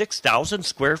as a 6,000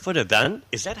 square foot event.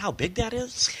 Is that how big that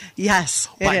is? Yes,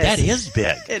 that is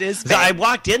big. It is big. I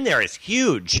walked in there, it's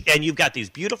huge, and you've got these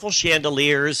beautiful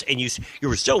chandeliers, and you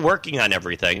were still working on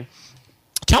everything.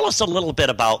 Tell us a little bit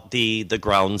about the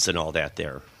grounds and all that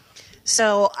there.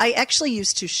 So I actually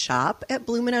used to shop at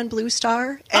Bloomin' on Blue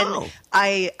Star, and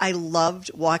I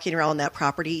loved walking around that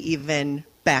property even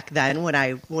back then when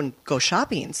I wouldn't go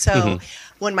shopping. So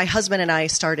when my husband and I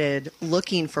started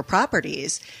looking for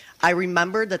properties, I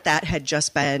remembered that had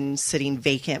just been sitting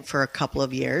vacant for a couple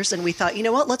of years, and we thought, you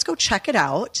know what, let's go check it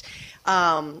out.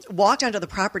 Walked onto the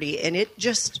property, and it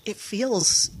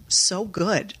feels so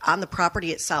good on the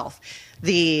property itself.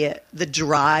 The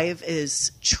drive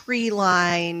is tree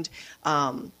lined,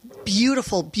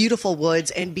 beautiful, beautiful woods,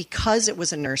 and because it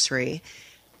was a nursery,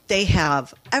 they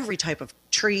have every type of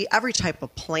tree, every type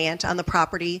of plant on the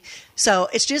property. So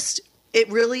it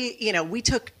really, we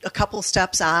took a couple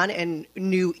steps on and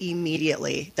knew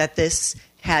immediately that this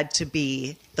had to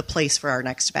be the place for our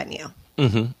next venue.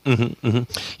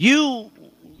 You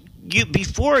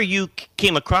before you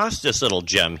came across this little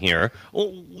gem here,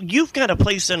 you've got a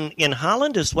place in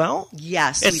Holland as well?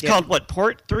 Yes, it's called what,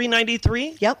 Port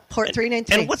 393? Yep, Port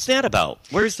 393. And what's that about?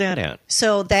 Where's that at?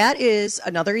 So that is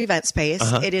another event space.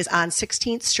 It is on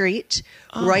 16th Street,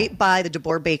 right by the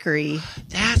DeBoer Bakery.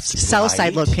 That's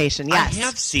Southside location. Yes, I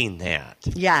have seen that.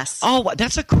 Yes. Oh,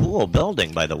 that's a cool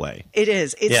building, by the way. It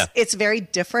is. It's very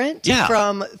different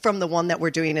from the one that we're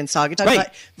doing in Saugatuck,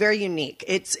 but very unique.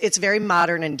 It's very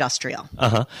modern industrial.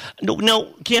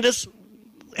 No, Candace,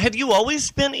 have you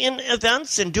always been in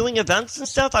events and doing events and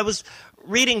stuff? I was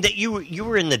reading that you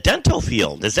were in the dental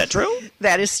field. Is that true?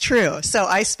 That is true. So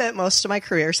I spent most of my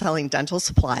career selling dental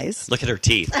supplies. Look at her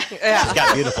teeth. She's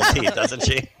got beautiful teeth, doesn't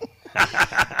she?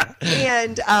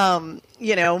 And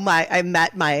I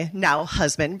met my now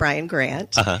husband, Brian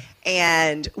Grant,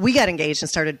 and we got engaged and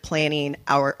started planning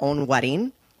our own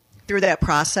wedding. Through that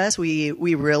process, we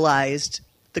realized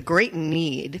the great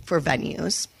need for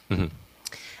venues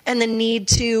and the need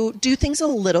to do things a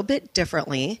little bit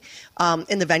differently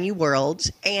in the venue world.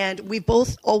 And we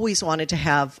both always wanted to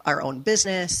have our own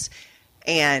business,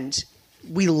 and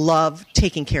we love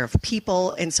taking care of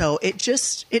people. And so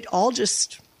it all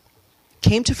just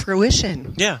came to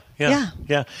fruition. Yeah.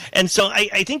 And so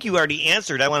I think you already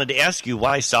answered. I wanted to ask you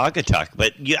why Saugatuck,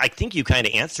 but I think you kind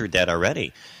of answered that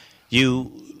already.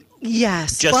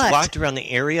 Yes, just walked around the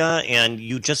area and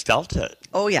you just felt it.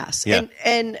 Oh, yes. Yeah.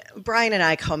 And Brian and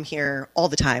I come here all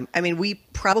the time. I mean, we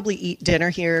probably eat dinner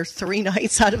here 3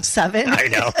 nights out of 7. I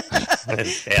know.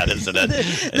 It's sad, isn't it?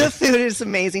 The food is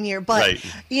amazing here. But,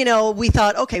 we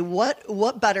thought, okay,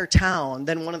 what better town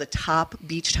than one of the top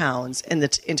beach towns in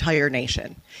the entire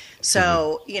nation?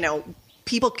 So,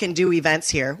 people can do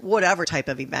events here, whatever type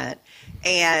of event,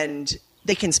 and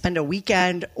they can spend a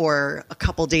weekend or a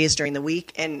couple days during the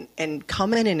week and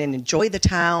come in and enjoy the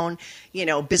town.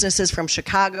 Businesses from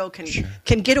Chicago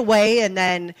can get away, and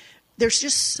then there's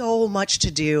just so much to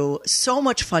do, so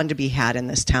much fun to be had in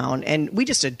this town, and we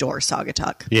just adore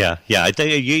Saugatuck. Yeah. I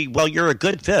think you're a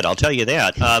good fit. I'll tell you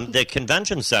that. The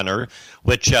convention center,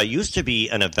 which used to be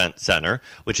an event center,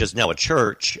 which is now a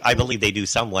church. I believe they do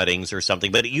some weddings or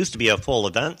something, but it used to be a full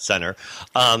event center.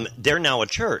 They're now a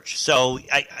church, so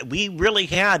we really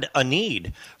had a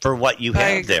need for what you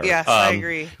have there. Yes, I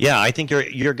agree. Yeah, I think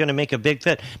you're going to make a big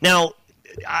fit. Now,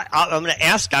 I'm going to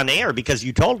ask on air because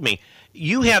you told me.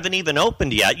 You haven't even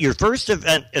opened yet. Your first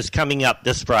event is coming up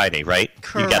this Friday, right?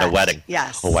 Correct. You got a wedding.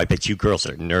 Yes. Oh, I bet you girls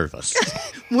are nervous.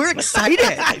 We're excited.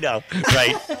 I know,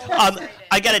 right?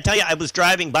 I got to tell you, I was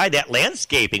driving by that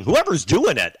landscaping. Whoever's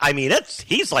doing it, I mean,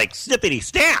 he's like snippety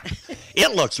snap.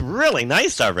 It looks really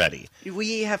nice already.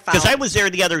 We have found, because I was there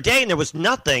the other day and there was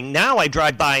nothing. Now I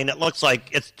drive by and it looks like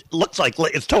it's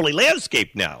totally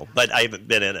landscaped now, but I haven't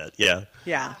been in it. Yeah.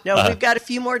 Yeah. No, we've got a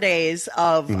few more days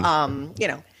of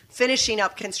finishing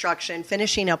up construction,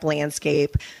 finishing up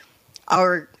landscape.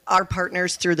 Our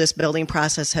partners through this building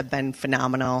process have been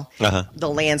phenomenal. The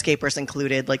landscapers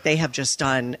included, they have just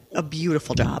done a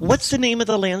beautiful job. What's the name of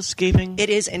the landscaping? It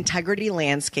is Integrity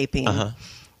Landscaping.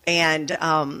 And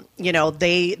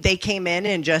they came in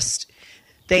and just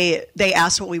they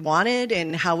asked what we wanted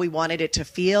and how we wanted it to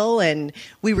feel, and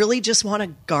we really just want a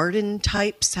garden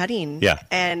type setting. Yeah.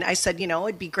 And I said,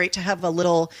 it'd be great to have a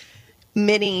little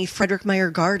mini Frederick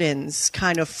Meyer Gardens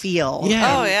kind of feel.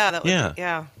 Yeah. Oh, yeah. That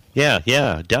would,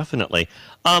 Yeah, definitely.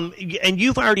 And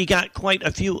you've already got quite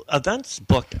a few events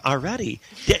booked already.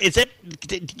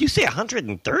 Did you say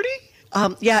 130?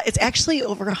 Yeah, it's actually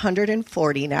over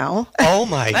 140 now. Oh,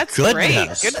 my That's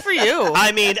goodness. Great. Good for you.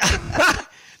 I mean,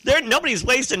 nobody's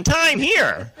wasting time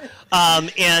here.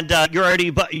 And you're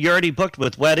already booked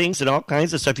with weddings and all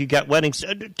kinds of stuff. You got weddings.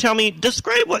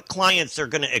 Describe what clients are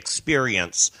going to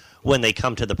experience when they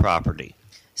come to the property.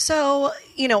 So,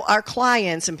 our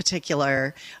clients in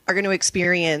particular are going to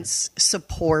experience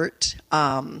support,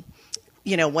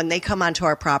 when they come onto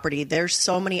our property, there's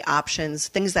so many options,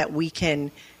 things that we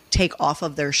can take off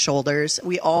of their shoulders.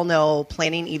 We all know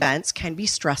planning events can be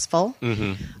stressful.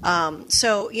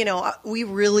 So, we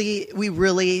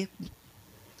really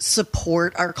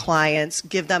support our clients,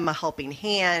 give them a helping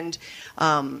hand.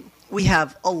 We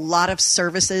have a lot of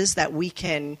services that we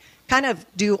can kind of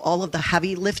do all of the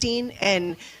heavy lifting,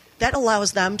 and that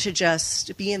allows them to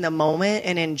just be in the moment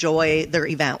and enjoy their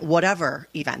event, whatever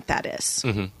event that is.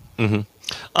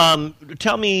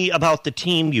 Tell me about the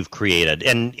team you've created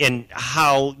and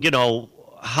how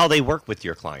they work with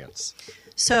your clients.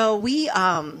 So we,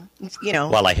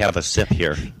 While I have a sip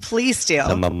here. Please do.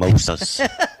 The mimosas.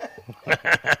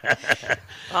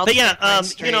 But yeah,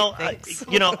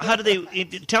 how do they?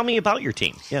 Tell me about your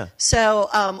team. Yeah. So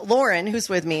Lauren, who's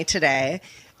with me today,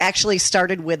 actually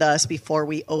started with us before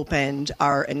we opened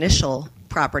our initial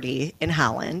property in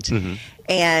Holland,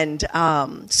 and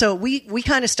so we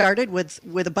kind of started with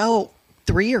about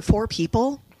 3 or 4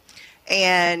 people,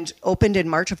 and opened in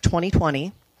March of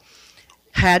 2020.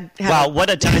 Wow, what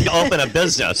a time to open a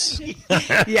business!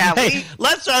 Yeah, hey,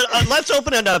 let's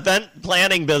open an event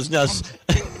planning business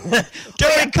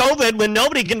during COVID when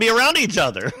nobody can be around each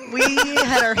other. We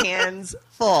had our hands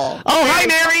full. Oh, hi,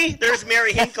 Mary. There's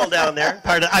Mary Hinkle down there.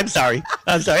 I'm sorry.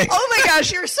 Oh my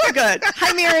gosh, you're so good.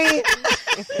 Hi, Mary.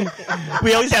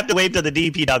 We always have to wave to the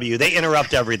DPW. They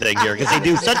interrupt everything here because they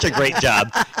do such a great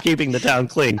job keeping the town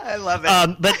clean. I love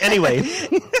it. But anyway.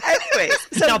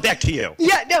 So now back to you.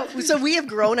 Yeah, no. So we have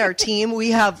grown our team. We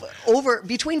have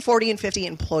between 40 and 50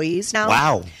 employees now.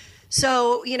 Wow.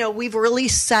 So, we've really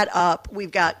set up,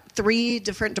 we've got 3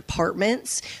 different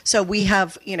departments. So we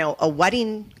have, a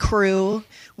wedding crew,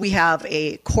 we have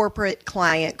a corporate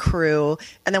client crew,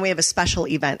 and then we have a special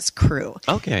events crew.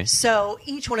 Okay. So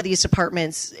each one of these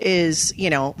departments is,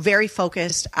 very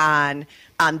focused on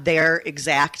their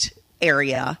exact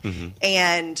area.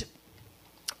 And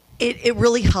it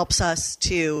really helps us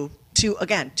to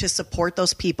support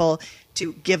those people,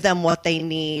 to give them what they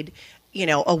need.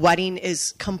 A wedding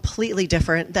is completely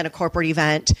different than a corporate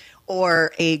event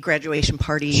or a graduation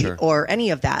party or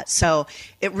any of that. So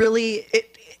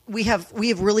we have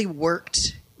really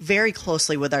worked very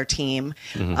closely with our team.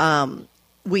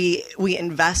 We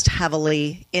invest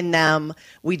heavily in them.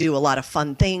 We do a lot of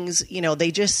fun things.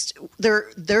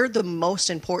 They're the most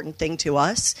important thing to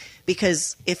us,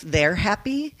 because if they're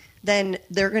happy, then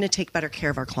they're going to take better care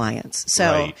of our clients.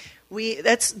 So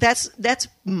that's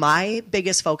my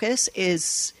biggest focus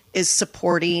is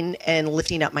supporting and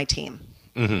lifting up my team.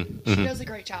 She does a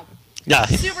great job. Yeah.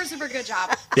 Super good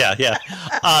job. Yeah.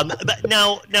 But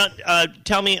now,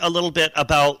 tell me a little bit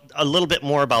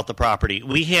more about the property.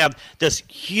 We have this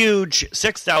huge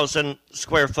 6,000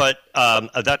 square foot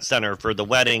event center for the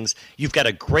weddings. You've got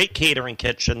a great catering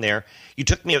kitchen there. You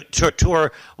took me to a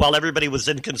tour while everybody was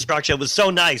in construction. It was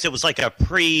so nice. It was like a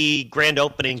pre-grand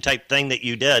opening type thing that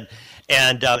you did.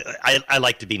 And I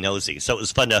like to be nosy, so it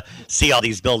was fun to see all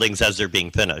these buildings as they're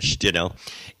being finished,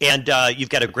 And you've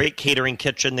got a great catering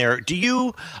kitchen there. Do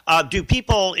you do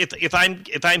people if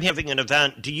I'm having an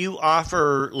event? Do you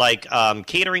offer like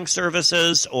catering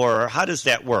services, or how does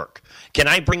that work? Can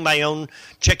I bring my own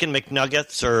chicken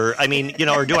McNuggets, or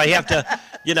or do I have to,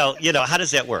 how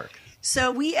does that work?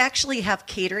 So we actually have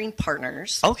catering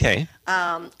partners. Okay.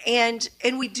 And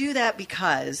we do that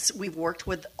because we've worked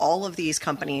with all of these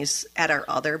companies at our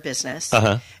other business.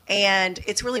 And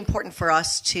it's really important for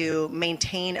us to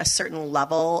maintain a certain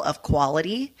level of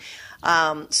quality.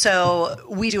 So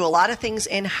we do a lot of things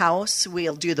in-house.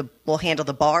 We'll handle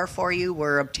the bar for you.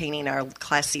 We're obtaining our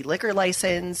Class C liquor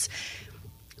license.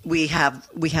 We have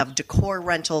decor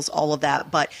rentals, all of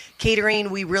that, but catering,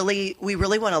 we really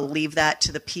want to leave that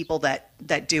to the people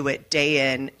that do it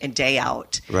day in and day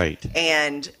out. Right.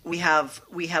 And we have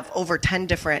over 10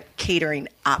 different catering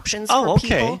options for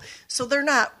people. So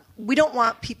we don't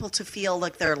want people to feel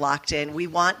like they're locked in. We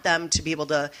want them to be able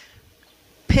to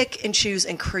pick and choose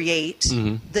and create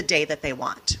the day that they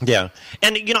want. Yeah.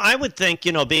 And, I would think,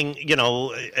 being,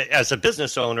 as a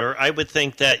business owner, I would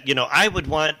think that, I would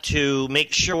want to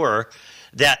make sure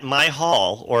that my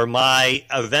hall or my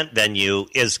event venue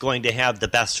is going to have the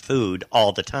best food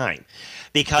all the time.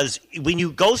 Because when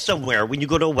you go somewhere, when you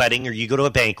go to a wedding or you go to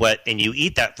a banquet and you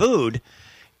eat that food,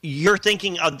 you're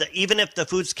thinking of even if the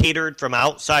food's catered from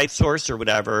outside source or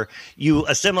whatever, you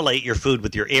assimilate your food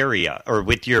with your area or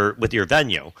with your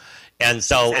venue. And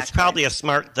so It's probably a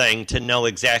smart thing to know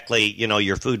exactly,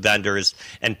 your food vendors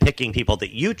and picking people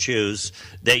that you choose,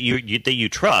 that you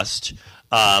trust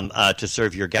to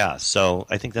serve your guests. So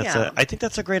I think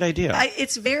that's a great idea.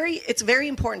 It's very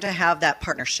important to have that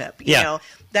partnership. You know,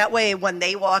 that way when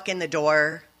they walk in the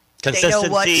door, Consistency, they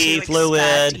know what to fluid.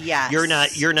 expect. Yes.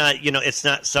 You're not, it's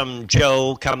not some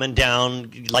Joe coming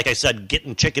down, like I said,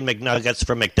 getting chicken McNuggets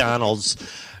from McDonald's,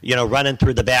 running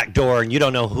through the back door, and you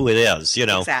don't know who it is,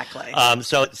 Exactly.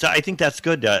 So I think that's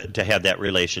good to have that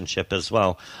relationship as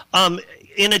well.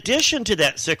 In addition to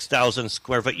that 6,000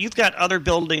 square foot, you've got other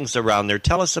buildings around there.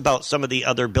 Tell us about some of the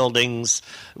other buildings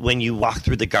when you walk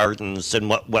through the gardens and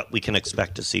what we can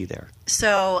expect to see there.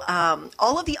 So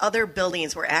all of the other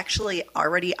buildings were actually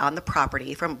already on the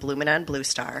property from Bloomin' on Blue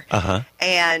Star. Uh-huh.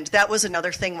 And that was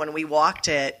another thing when we walked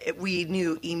it, we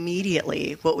knew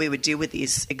immediately what we would do with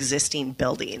these existing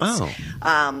buildings.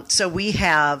 Oh. So we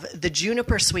have the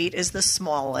Juniper Suite is the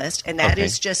smallest, and that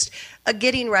is just a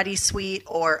getting ready suite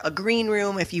or a green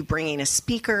room if you're bringing a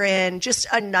speaker in, just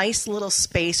a nice little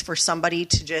space for somebody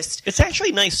to just... It's actually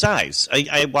a nice size.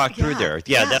 I walked through there.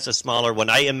 Yeah, that's a smaller one.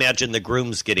 I imagine the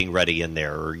groom's getting ready in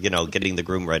there, or, getting the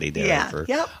groom ready there for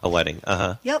a wedding.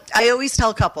 Uh-huh. Yep. I always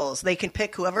tell couples they can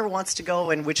pick whoever wants to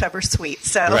go in whichever suite.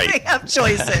 So they have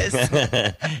choices.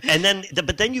 And then,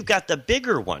 but then you've got the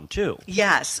bigger one, too.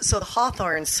 Yes. So the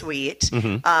Hawthorne Suite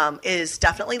is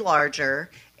definitely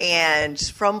larger. And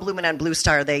from Bloomin' on Blue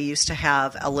Star, they used to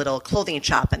have a little clothing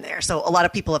shop in there. So a lot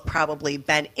of people have probably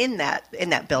been in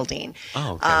that building.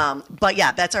 Oh, okay. But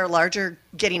yeah, that's our larger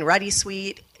getting ready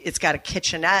suite. It's got a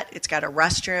kitchenette. It's got a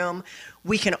restroom.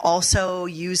 We can also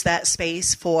use that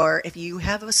space for if you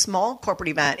have a small corporate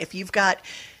event, if you've got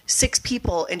 6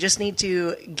 people and just need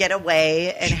to get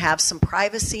away and have some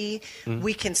privacy,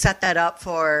 we can set that up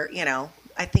for,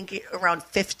 I think around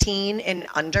 15 and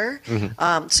under.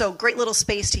 So great little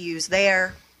space to use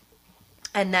there.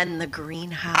 And then the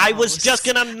greenhouse. I was just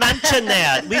going to mention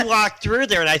that. We walked through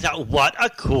there, and I thought, what a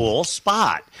cool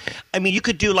spot. I mean, you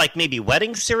could do like maybe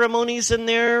wedding ceremonies in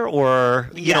there,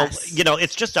 or you know,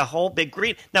 it's just a whole big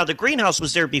green. Now the greenhouse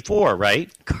was there before,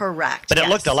 right? Correct. But it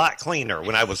looked a lot cleaner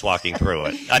when I was walking through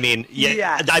it. I mean,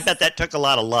 I bet that took a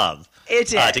lot of love. It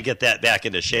did. To get that back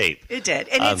into shape. It did.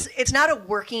 And it's not a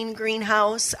working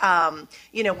greenhouse.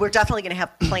 We're definitely going to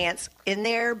have plants in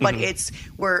there, but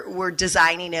we're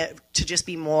designing it to just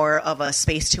be more of a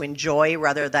space to enjoy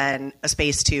rather than a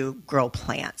space to grow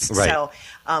plants. Right. So,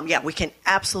 we can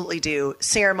absolutely do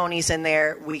ceremonies in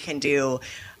there. We can do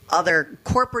other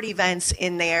corporate events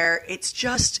in there.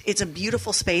 It's a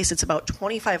beautiful space. It's about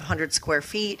 2,500 square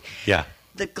feet. Yeah.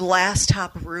 The glass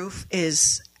top roof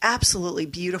is absolutely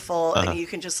beautiful, and you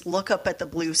can just look up at the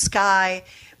blue sky.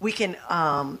 We can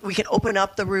open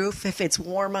up the roof if it's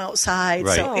warm outside.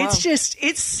 Right. So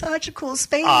it's such a cool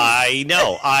space. I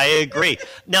know. I agree.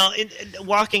 Now,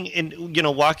 walking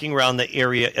around the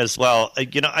area as well,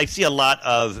 I see a lot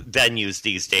of venues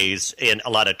these days and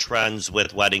a lot of trends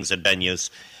with weddings and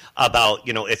venues about,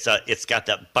 it's got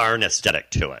that barn aesthetic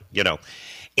to it,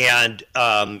 And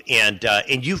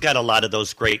you've got a lot of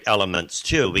those great elements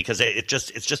too, because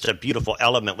it's just a beautiful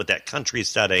element with that country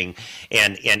setting,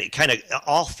 and it kind of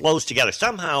all flows together.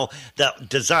 Somehow the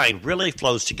design really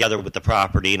flows together with the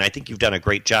property, and I think you've done a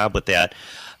great job with that.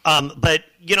 But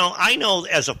I know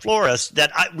as a florist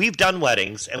that we've done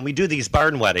weddings, and we do these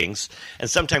barn weddings, and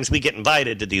sometimes we get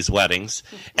invited to these weddings,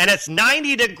 and it's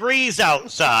 90 degrees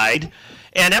outside.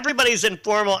 And everybody's in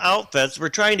formal outfits. We're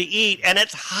trying to eat, and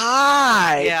it's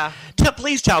hot. Yeah.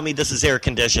 Please tell me this is air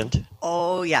conditioned.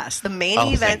 Oh, yes. The main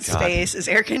event space is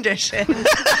air conditioned.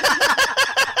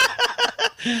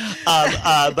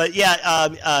 But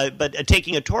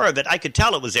taking a tour of it, I could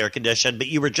tell it was air conditioned, but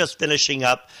you were just finishing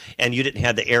up and you didn't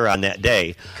have the air on that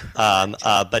day.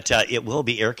 But it will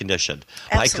be air conditioned.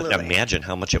 Absolutely. I couldn't imagine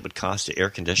how much it would cost to air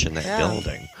condition that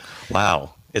building.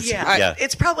 Wow.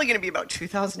 It's probably going to be about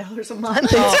 $2,000 a month.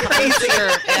 It's crazy.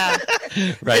 Yeah.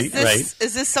 Right.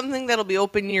 Is this something that'll be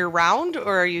open year round,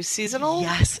 or are you seasonal?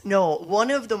 Yes. No. One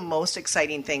of the most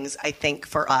exciting things I think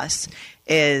for us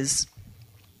is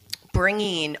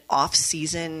bringing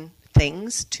off-season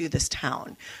things to this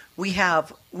town. We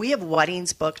have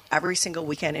weddings booked every single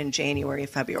weekend in January,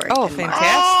 February. Oh, and fantastic!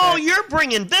 Oh, you're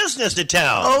bringing business to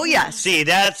town. Oh, yes. See,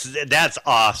 that's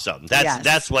awesome.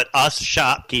 That's what us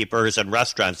shopkeepers and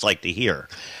restaurants like to hear,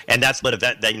 and that's what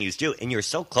event venues do. And you're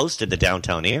so close to the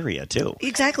downtown area too.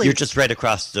 Exactly. You're just right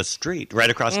across the street, right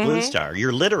across Blue Star.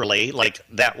 You're literally like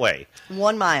that way.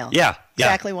 1 mile. Yeah.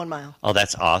 Exactly 1 mile. Oh,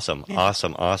 that's awesome. Yeah.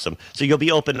 Awesome. So you'll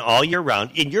be open all year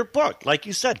round. In your book, like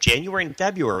you said, January and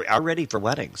February are ready for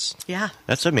weddings. Yeah.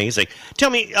 That's amazing.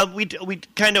 Tell me, we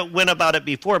kind of went about it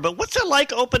before, but what's it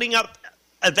like opening up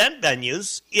event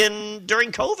venues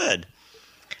during COVID?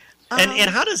 And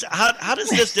how does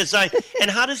this design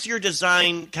and how does your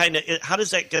design how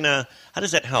does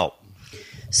that help?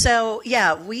 So,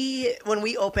 when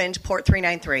we opened Port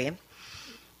 393,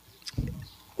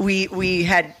 we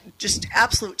had just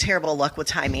absolute terrible luck with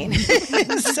timing.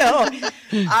 So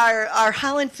our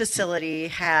Holland facility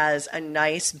has a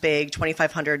nice big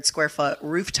 2,500 square foot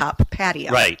rooftop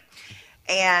patio. Right.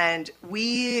 And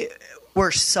we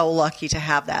were so lucky to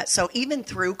have that. So even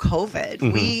through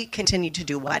COVID, we continued to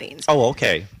do weddings. Oh,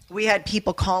 okay. We had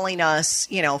people calling us,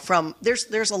 from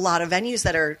there's a lot of venues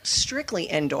that are strictly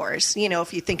indoors.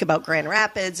 If you think about Grand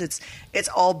Rapids, it's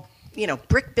all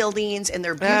brick buildings, and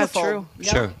they're beautiful. True.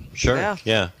 Yep. Sure.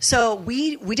 Yeah. So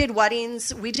we did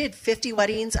weddings. We did 50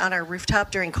 weddings on our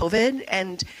rooftop during COVID,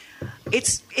 and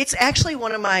it's actually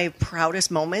one of my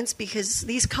proudest moments because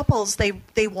these couples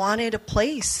they wanted a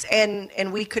place,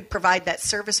 and we could provide that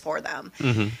service for them.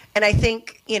 And I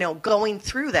think going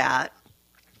through that,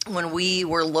 when we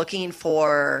were looking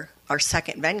for our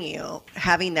second venue,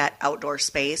 having that outdoor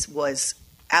space was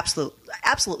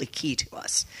absolutely key to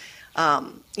us.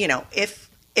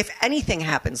 If anything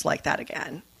happens like that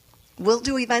again, we'll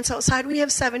do events outside. We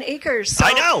have 7 acres. So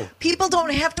I know. People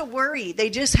don't have to worry.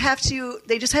 They just have to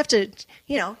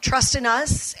trust in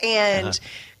us and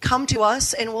come to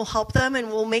us, and we'll help them, and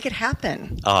we'll make it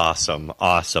happen. Awesome.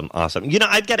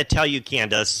 I've got to tell you,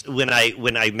 Candace, when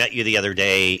I met you the other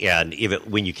day, and even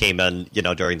when you came in,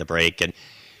 during the break, and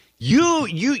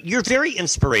you're very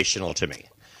inspirational to me.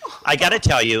 I got to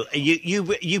tell you,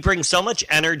 you bring so much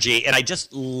energy, and I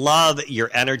just love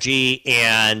your energy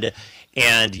and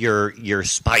your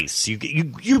spice. You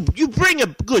bring a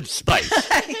good spice.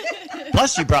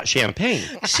 Plus, you brought champagne.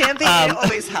 Champagne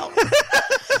always helps.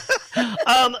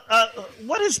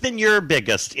 What has been your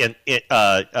biggest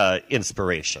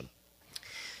inspiration?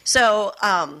 So,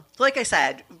 like I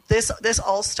said, this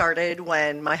all started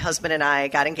when my husband and I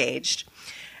got engaged.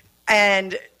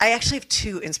 And I actually have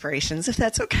 2 inspirations, if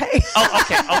that's okay. Oh,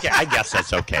 okay. I guess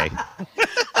that's okay.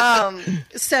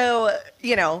 So,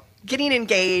 getting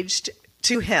engaged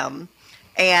to him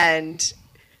and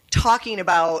talking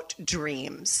about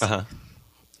dreams.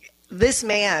 This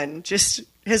man just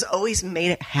has always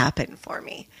made it happen for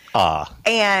me.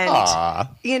 And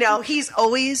he's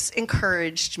always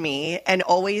encouraged me, and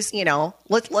always,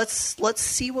 let's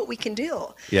see what we can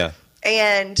do. Yeah.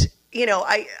 And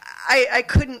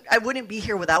I wouldn't be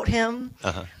here without him.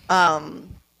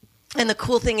 And the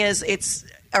cool thing is,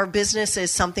 our business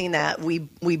is something that we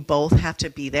both have to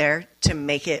be there to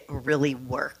make it really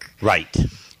work. Right.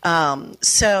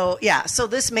 So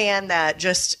this man that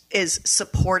just is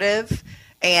supportive,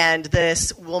 and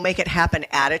this will make it happen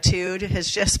attitude has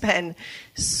just been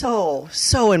so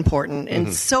important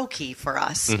and so key for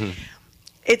us.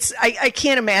 I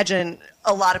can't imagine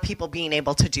a lot of people being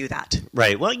able to do that.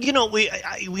 Right. Well,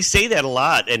 we say that a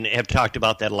lot and have talked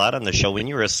about that a lot on the show. When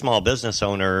you're a small business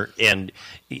owner and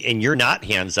you're not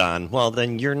hands-on, well,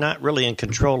 then you're not really in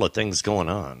control of things going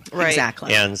on. Right.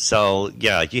 Exactly. And so,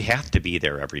 you have to be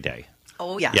there every day.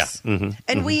 Oh, yes. Yeah.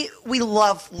 And we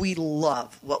love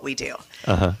what we do.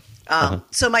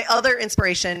 So my other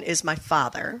inspiration is my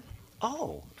father.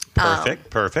 Oh, perfect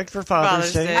for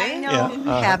Father's Day. I know.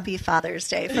 Yeah. Happy Father's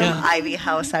Day from Ivy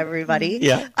House, everybody.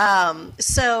 Yeah.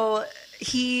 So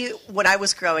he, when I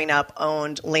was growing up,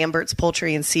 owned Lambert's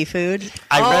Poultry and Seafood.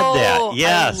 I read that.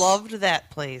 Yes. I loved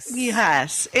that place.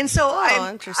 Yes. And so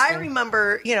I interesting.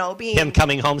 remember, being... Him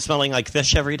coming home smelling like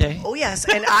fish every day? Oh, yes.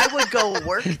 And I would go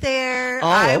work there.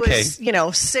 I was,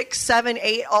 6, 7,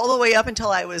 8, all the way up until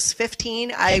I was 15.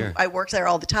 Sure. I worked there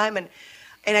all the time.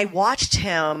 And I watched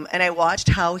him, and I watched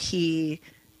how he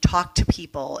talked to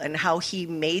people and how he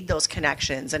made those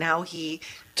connections and how he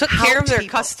took care of their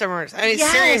people. customers. I mean,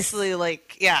 seriously,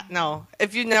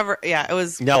 if you never, it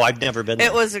was. No, I've never been there.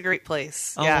 It was a great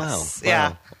place. Oh, yes.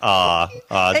 wow.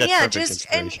 Yeah. That's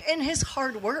and his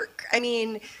hard work. I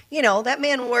mean, that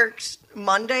man worked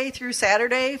Monday through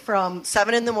Saturday from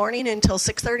 7 in the morning until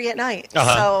 6:30 at night.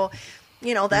 So,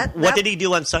 What did he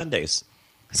do on Sundays?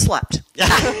 Slept.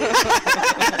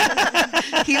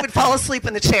 He would fall asleep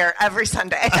in the chair every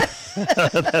Sunday.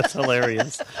 That's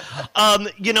hilarious.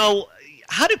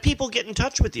 How do people get in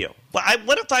touch with you?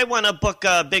 What if I want to book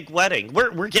a big wedding?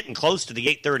 We're getting close to the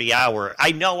 8:30 hour.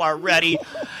 I know already,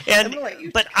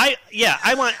 but I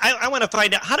want to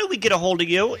find out, how do we get a hold of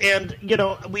you? And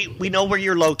we know where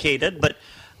you're located, but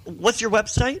what's your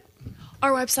website?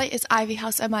 Our website is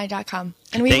ivyhousemi.com,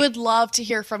 and we would love to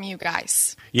hear from you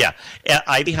guys. Yeah, at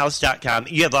ivyhouse.com.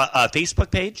 You have a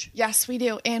Facebook page? Yes, we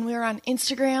do, and we're on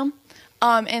Instagram.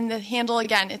 And the handle,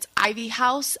 again, it's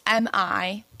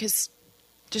ivyhousemi, because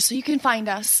just so you can find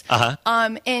us.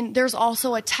 And there's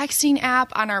also a texting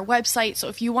app on our website, so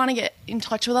if you want to get in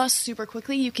touch with us super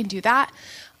quickly, you can do that.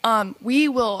 We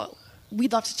will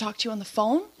we'd love to talk to you on the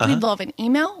phone. We'd love an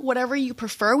email, whatever you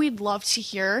prefer. We'd love to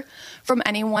hear from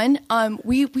anyone.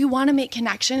 We want to make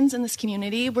connections in this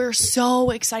community. We're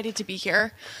so excited to be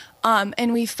here.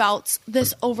 And we felt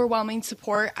this overwhelming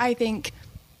support. I think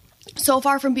so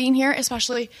far from being here,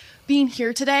 especially being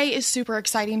here today, is super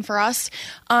exciting for us.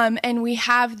 And we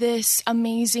have this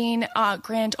amazing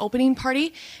grand opening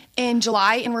party in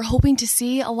July, and we're hoping to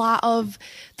see a lot of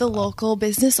the local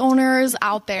business owners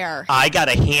out there. I got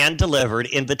a hand-delivered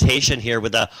invitation here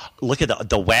with look at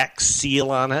the wax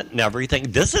seal on it and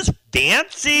everything. This is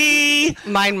fancy.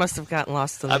 Mine must have gotten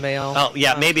lost in the mail. Oh,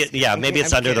 yeah, maybe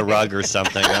it's under the rug or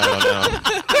something. I don't know.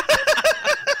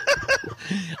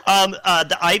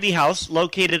 The Ivy House,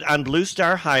 located on Blue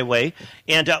Star Highway.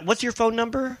 And what's your phone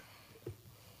number?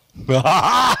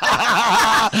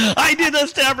 I do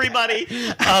this to everybody.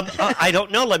 I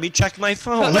don't know. Let me check my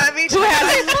phone. Who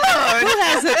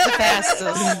has it the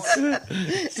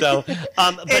fastest? So,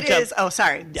 it is.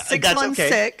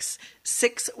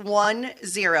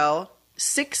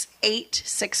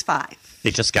 616-610-6865. They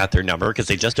just got their number because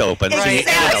they just opened.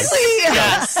 Exactly.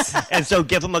 Yes. And so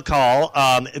give them a call.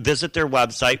 Visit their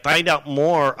website. Find out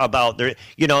more about their,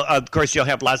 of course, you'll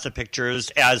have lots of pictures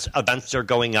as events are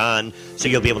going on. So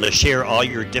you'll be able to share all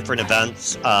your different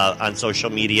events on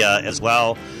social media as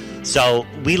well. So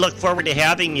we look forward to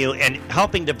having you and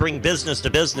helping to bring business to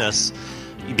business,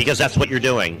 because that's what you're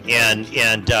doing, and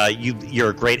you're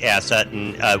a great asset,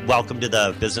 and welcome to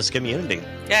the business community.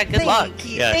 Yeah, good luck.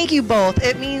 Yeah. Thank you both.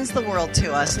 It means the world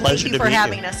to us. Pleasure Thank you to for meet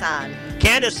having you. us on.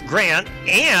 Candace Grant,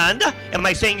 and am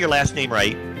I saying your last name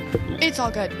right? It's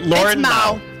all good. Lauren It's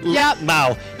Mao. Yep.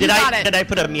 Mao. Did I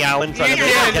put a meow in front of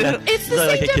it? It's the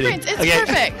same difference. It's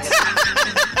perfect.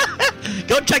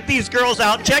 Go check these girls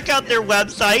out. Check out their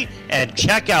website and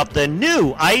check out the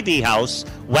new Ivy House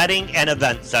Wedding and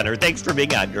Event Center. Thanks for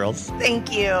being on, girls.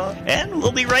 Thank you. And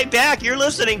we'll be right back. You're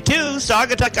listening to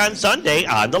Saugatuck on Sunday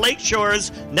on the Lake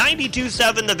Shores,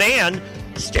 92.7 The Van.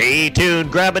 Stay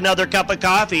tuned. Grab another cup of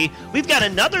coffee. We've got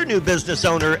another new business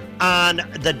owner on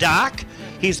the dock.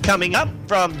 He's coming up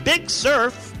from Big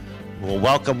Surf. We'll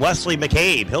welcome Wesley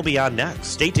McCabe. He'll be on next.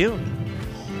 Stay tuned.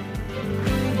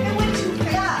 It went too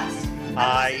fast.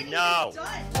 I know.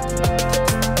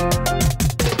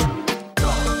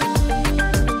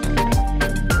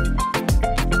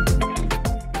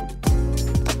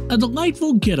 A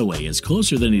delightful getaway is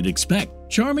closer than you'd expect.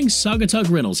 Charming Saugatuck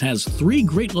Rentals has 3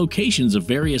 great locations of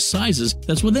various sizes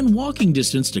that's within walking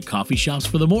distance to coffee shops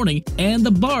for the morning and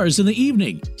the bars in the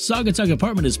evening. Saugatuck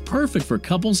Apartment is perfect for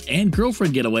couples and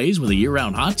girlfriend getaways with a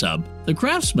year-round hot tub. The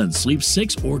Craftsman sleeps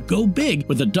 6 or go big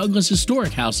with the Douglas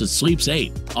Historic House that sleeps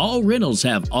 8. All rentals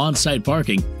have on-site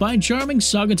parking. Find Charming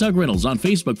Saugatuck Rentals on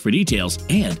Facebook for details,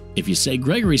 and if you say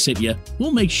Gregory sent you,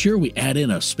 we'll make sure we add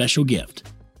in a special gift.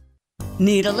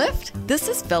 Need a lift? This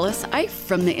is Phyllis Eif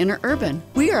from the Inner Urban.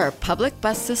 We are a public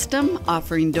bus system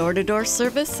offering door-to-door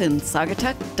service in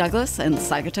Saugatuck, Douglas, and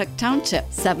Saugatuck Township,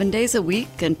 7 days a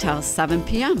week until 7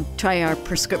 p.m. Try our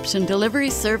prescription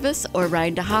delivery service or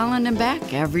ride to Holland and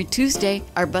back every Tuesday.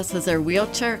 Our buses are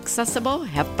wheelchair accessible,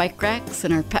 have bike racks,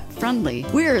 and are pet-friendly.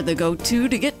 We're the go-to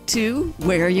to get to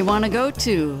where you want to go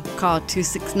to. Call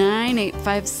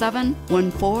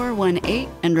 269-857-1418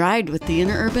 and ride with the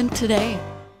Inner Urban today.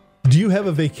 Do you have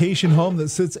a vacation home that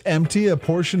sits empty a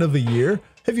portion of the year?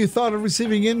 Have you thought of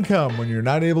receiving income when you're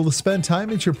not able to spend time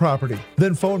at your property?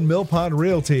 Then phone Mill Pond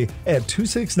Realty at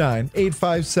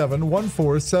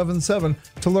 269-857-1477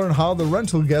 to learn how the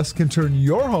rental guests can turn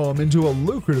your home into a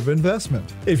lucrative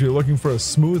investment. If you're looking for a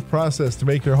smooth process to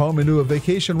make your home into a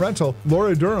vacation rental,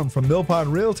 Laura Durham from Mill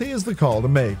Pond Realty is the call to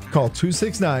make. Call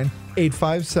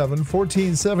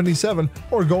 269-857-1477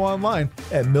 or go online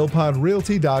at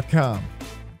millpondrealty.com.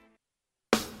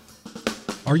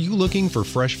 Are you looking for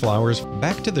fresh flowers?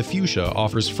 Back to the Fuchsia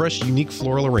offers fresh, unique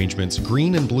floral arrangements,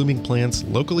 green and blooming plants,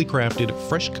 locally crafted,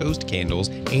 fresh coast candles,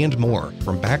 and more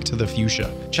from Back to the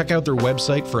Fuchsia. Check out their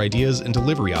website for ideas and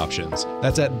delivery options.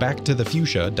 That's at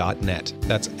backtothefuchsia.net.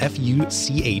 That's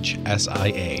FUCHSIA.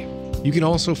 You can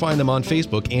also find them on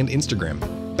Facebook and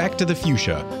Instagram. Back to the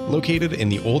Fuchsia, located in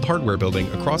the old hardware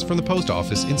building across from the post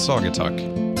office in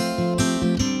Saugatuck.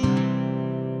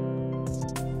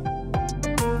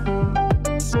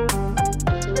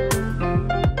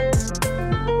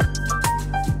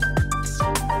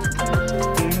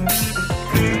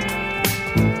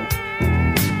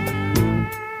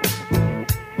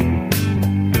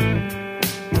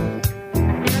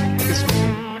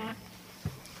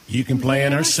 You can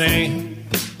plan or sing,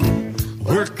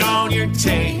 work on your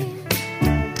team,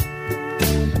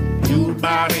 do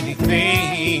about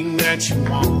anything that you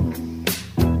want.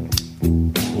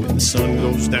 With the the sun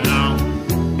goes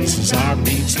down. This is our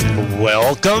beach town.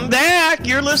 Welcome back.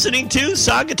 You're listening to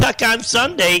Saugatuck on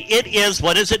Sunday. It is,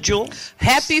 what is it, Jewel?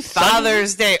 Happy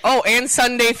Father's Day. Oh, and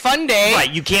Sunday Fun Day.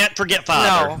 Right, you can't forget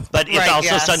Father. No, but it's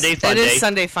also Sunday Fun Day. It is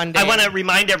Sunday Fun Day. I want to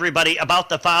remind everybody about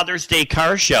the Father's Day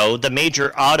car show, the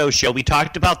Major Auto Show. We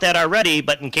talked about that already,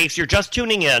 but in case you're just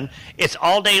tuning in, it's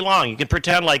all day long. You can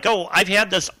pretend like, oh, I've had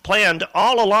this planned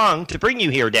all along to bring you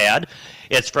here, Dad.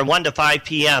 It's from 1 to 5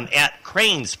 p.m. at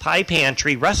Crane's Pie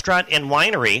Pantry Restaurant and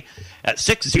Winery at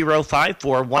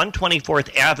 6054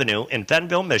 124th Avenue in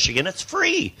Fenville, Michigan. It's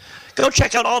free. Go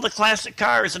check out all the classic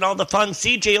cars and all the fun.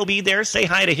 CJ will be there. Say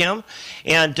hi to him.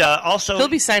 And also... he'll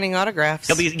be signing autographs.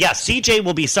 CJ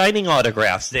will be signing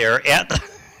autographs there at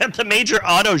the Major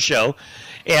Auto Show.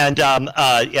 And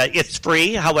it's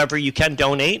free. However, you can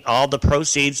donate. All the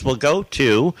proceeds will go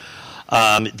to...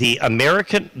 the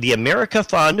America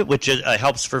Fund, which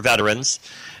helps for veterans,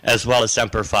 as well as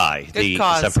Semper Fi. Good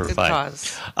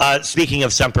cause. Speaking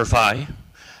of Semper Fi,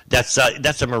 that's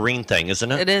a Marine thing,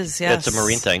 isn't it? It is, yes. It's a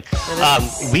Marine thing.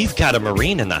 We've got a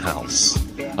Marine in the house.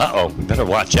 Uh-oh, better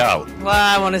watch out. Well,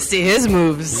 I want to see his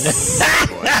moves.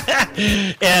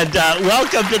 And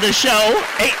welcome to the show.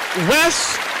 Hey,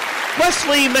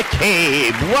 Wesley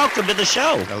McCabe, welcome to the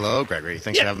show. Hello, Gregory.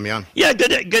 Thanks for having me on. Yeah,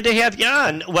 good to have you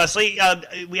on, Wesley.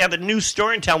 We have a new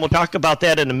store in town. We'll talk about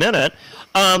that in a minute.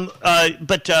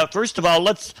 But first of all,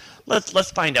 let's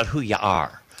find out who you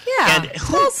are. Yeah. And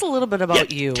tell us a little bit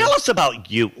about you. Tell us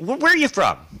about you. Where are you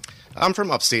from? I'm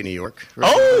from upstate New York.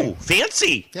 Oh,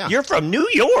 fancy. Yeah. You're from New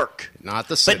York. Not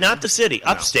the city. But not the city.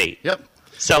 No. Upstate. Yep.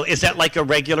 So is that like a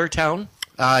regular town?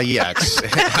 Yeah, I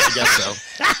guess so.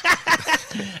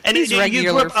 And you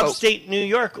grew up upstate New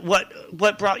York.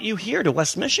 What brought you here to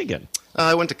West Michigan?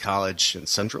 I went to college in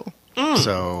Central.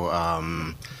 So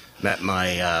met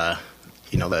my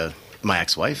my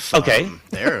ex-wife.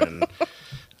 There, and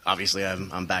obviously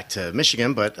I'm back to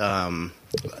Michigan, but I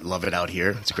love it out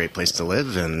here. It's a great place to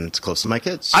live, and it's close to my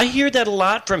kids. I hear that a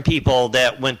lot from people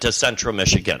that went to Central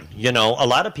Michigan. You know, a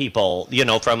lot of people,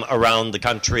 from around the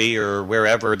country or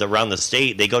wherever around the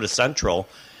state, they go to Central.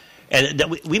 And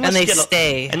we must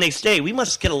stay. And they stay. We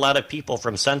must get a lot of people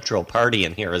from Central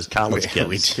partying here as college kids.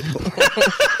 We do.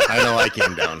 I know I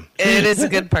came down. It is a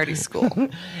good party school.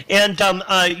 And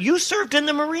you served in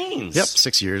the Marines. Yep,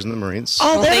 6 years in the Marines.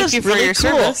 Oh, thank you for your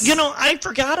service. I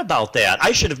forgot about that.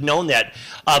 I should have known that.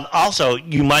 Also,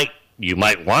 you might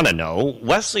want to know,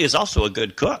 Wesley is also a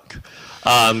good cook.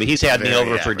 He's had me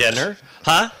over for dinner.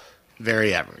 Huh?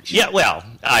 Very average. Yeah, well,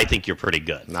 I think you're pretty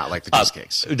good. Not like the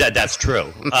cheesecakes. That's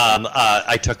true.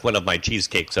 I took one of my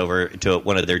cheesecakes over to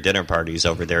one of their dinner parties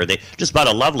over there. They just bought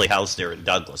a lovely house there in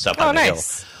Douglas up on the hill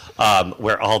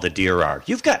where all the deer are.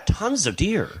 You've got tons of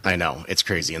deer. I know. It's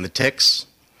crazy. And the ticks.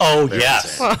 Oh,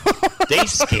 yes. They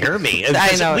scare me.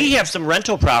 I know. We have some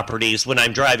rental properties when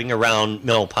I'm driving around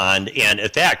Mill Pond. And, in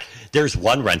fact, there's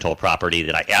one rental property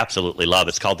that I absolutely love.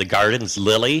 It's called the Gardens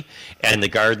Lily and the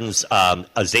Gardens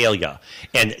Azalea.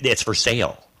 And it's for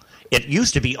sale. It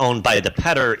used to be owned by the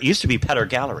Petter. It used to be Petter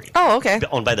Gallery. Oh, okay.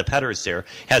 Owned by the Petters there.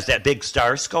 Has that big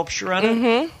star sculpture on it.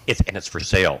 Mm-hmm. It's for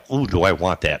sale. Ooh, do I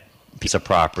want that piece of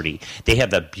property. They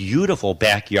have a beautiful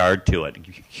backyard to it,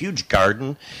 huge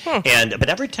garden. But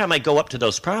every time I go up to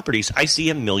those properties, I see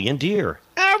 1 million deer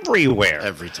everywhere.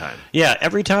 Every time. Yeah,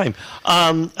 every time.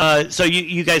 So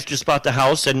you guys just bought the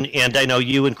house, and I know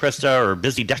you and Krista are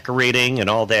busy decorating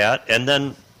and all that. And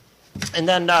then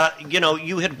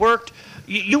you had worked.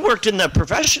 You worked in the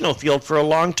professional field for a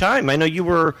long time. I know you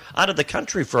were out of the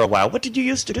country for a while. What did you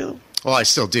used to do? Well, I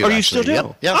still do. Oh, you still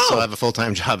do? Yep. Oh. So I have a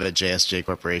full-time job at JSJ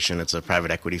Corporation. It's a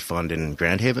private equity fund in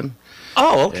Grand Haven.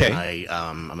 Oh, okay.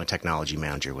 And I'm a technology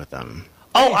manager with them.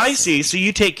 Oh, I see. So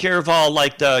you take care of all,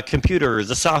 like, the computers,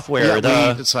 the software.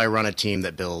 So I run a team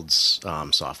that builds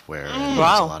software and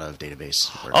does a lot of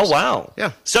database work. Oh, wow.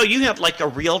 Yeah. So you have, like, a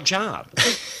real job.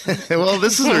 Well,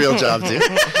 this is a real job, too.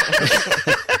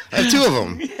 I have 2 of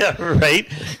them. Yeah, right.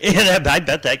 And I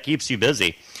bet that keeps you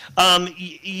busy.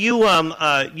 You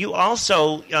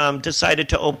also decided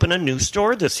to open a new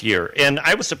store this year, and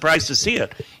I was surprised to see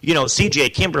it. You know,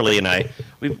 CJ, Kimberly, and I,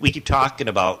 we keep talking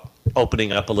about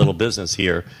opening up a little business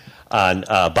here on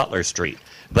Butler Street.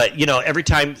 But, you know, every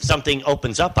time something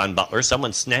opens up on Butler,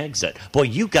 someone snags it. Boy,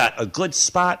 you got a good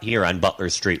spot here on Butler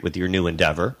Street with your new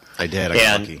endeavor. I did. I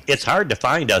got lucky. It's hard to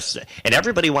find us. And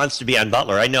everybody wants to be on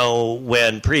Butler. I know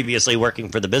when previously working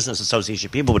for the Business Association,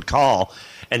 people would call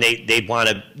and they'd want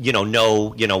to,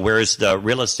 know, where's the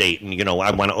real estate? And,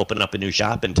 I want to open up a new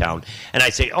shop in town. And I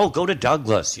say, go to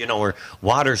Douglas, or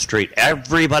Water Street.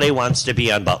 Everybody wants to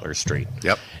be on Butler Street.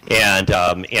 Yep. And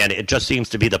it just seems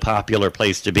to be the popular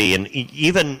place to be. And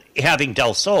even even having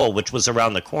Del Sol, which was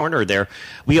around the corner there,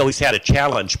 we always had a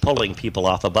challenge pulling people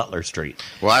off of Butler Street.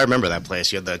 Well, I remember that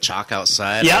place. You had the chalk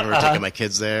outside. Yeah, I remember taking my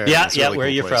kids there. Yeah, It's a really where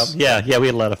cool you place. from? Yeah, we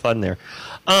had a lot of fun there.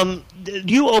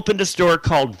 You opened a store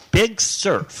called Big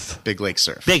Surf. Big Lake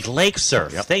Surf. Big Lake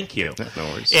Surf. Yep. Thank you. Yeah, no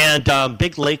worries. And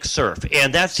Big Lake Surf.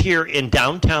 And that's here in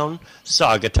downtown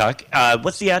Saugatuck.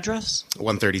 What's the address?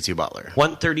 132 Butler.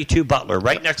 132 Butler,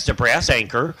 right next to Brass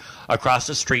Anchor, across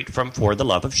the street from For the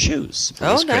Love of Shoes.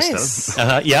 Oh, nice.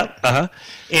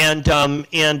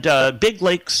 And Big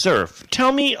Lake Surf.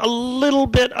 Tell me a little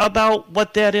bit about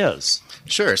what that is.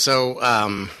 Sure. So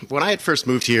when I had first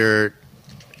moved here,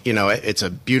 it's a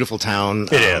beautiful town.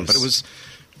 It is. But it was,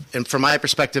 and from my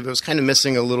perspective, it was kind of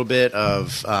missing a little bit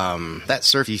of that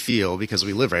surfy feel because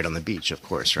we live right on the beach, of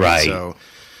course, right? Right. So,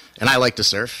 and I like to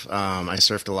surf. I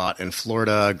surfed a lot in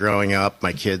Florida growing up.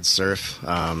 My kids surf,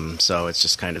 so it's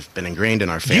just kind of been ingrained in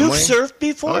our family. You've surfed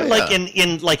before, Oh,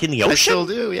 yeah. like in the ocean? I still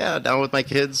do, yeah. Down with my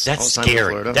kids. That's all the time in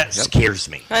scary. Florida. That Yep. scares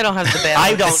me. I don't have the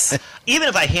balance. I don't. Even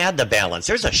if I had the balance,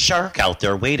 there's a shark out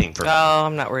there waiting for me. Oh,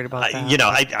 I'm not worried about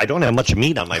that. I don't have much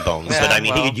meat on my bones, Yeah, but I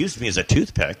mean, he well. could use me as a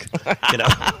toothpick.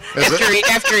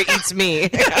 after he eats me.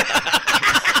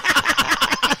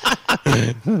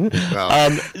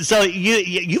 So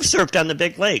you've surfed on the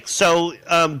Big Lake. So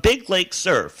Big Lake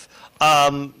Surf.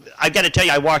 I got to tell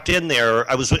you, I walked in there.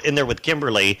 I was in there with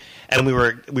Kimberly, and we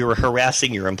were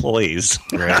harassing your employees.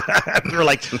 Right. We were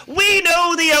like, "We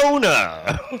know the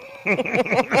owner."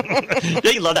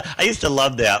 They love that. I used to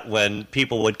love that when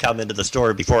people would come into the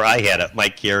store before I had it.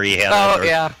 Mike Carey had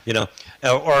it.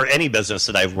 Or any business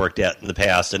that I've worked at in the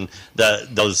past, and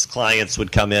those clients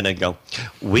would come in and go,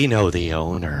 "We know the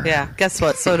owner." Yeah, guess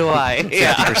what? So do I.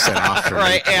 50% off for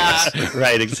right, me. yeah.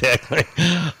 Right, exactly.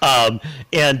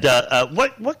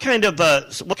 What kind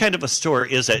of a store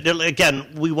is it? Again,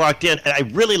 we walked in, and I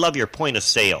really love your point of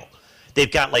sale. They've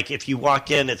got, like, if you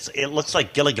walk in, it looks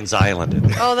like Gilligan's Island in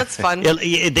there. Oh, that's fun.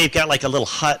 They've got like a little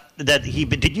hut that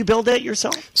did you build that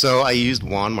yourself? So I used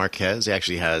Juan Marquez. He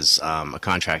actually has a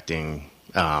contracting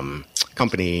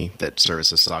company that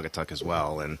services Saugatuck as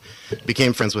well, and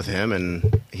became friends with him,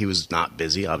 and he was not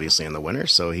busy, obviously, in the winter,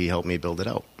 so he helped me build it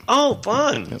out. Oh,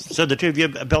 fun. So the two of you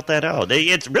built that out.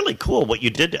 It's really cool what you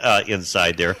did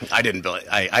inside there. I didn't build it.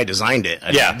 I designed it.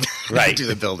 I Yeah, didn't right. do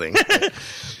the building.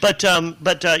 But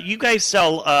you guys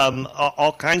sell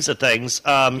all kinds of things.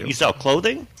 You sell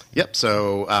clothing? Yep.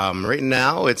 So right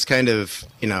now it's kind of,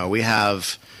 we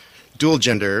have dual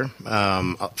gender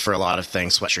for a lot of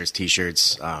things, sweatshirts,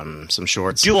 T-shirts, some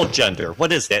shorts. Dual gender.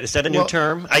 What is that? Is that a new Well-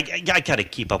 term? I got to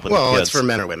keep up with Well, the kids. it's for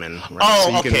men or women. Right? Oh, So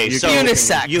you can- okay. you So can-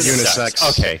 Unisex. Unisex.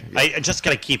 Okay. I just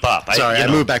got to keep up. Sorry, I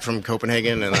moved back from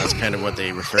Copenhagen, and that's kind of what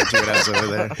they refer to it as over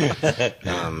there.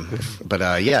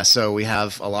 So we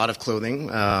have a lot of clothing,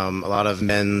 a lot of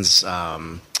men's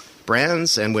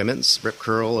brands and women's, Rip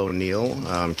Curl, O'Neill,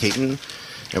 Caton.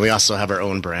 And we also have our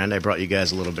own brand. I brought you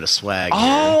guys a little bit of swag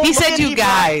here. He said you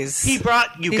guys. He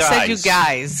brought you He guys. said you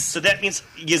guys. So that means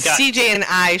you got CJ and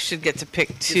I should get to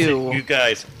pick two. You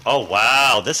guys. Oh,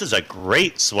 wow. This is a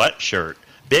great sweatshirt.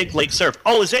 Big Lake Surf.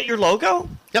 Oh, is that your logo?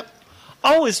 Yep.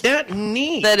 Oh, is that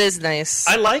neat? That is nice.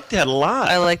 I like that a lot.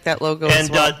 I like that logo as And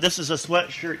well. this is a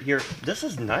sweatshirt here. This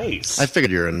is nice. I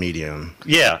figured you're a medium.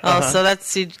 Yeah. Oh, so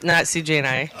that's not CJ and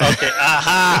I. Okay.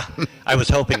 Aha. I was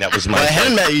hoping that was my. I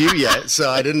hadn't met you yet, so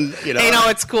I didn't, Hey, no,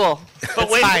 it's cool. But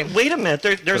It's fine. wait a minute.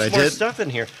 There's But I more did. stuff in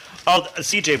here. Oh,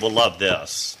 CJ will love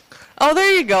this. Oh,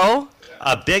 there you go.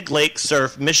 A Big Lake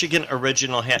Surf Michigan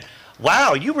original hat.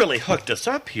 Wow, you really hooked us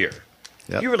up here.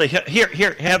 Yep. You really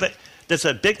here have it. That's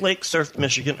a Big Lake Surf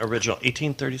Michigan original,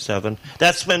 1837.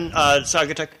 That's when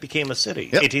Saugatuck became a city,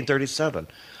 1837.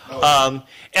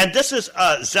 And this is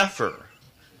Zephyr.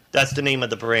 That's the name of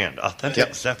the brand,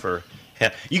 Authentic Zephyr.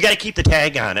 Yeah. You got to keep the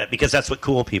tag on it because that's what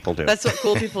cool people do. That's what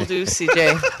cool people do,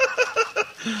 CJ.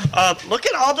 Look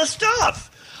at all the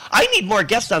stuff. I need more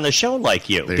guests on the show like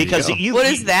you There you because go. What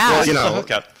is that? This Well, is a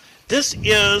hookup. This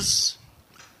is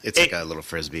It's like a little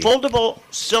frisbee. foldable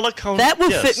silicone. That would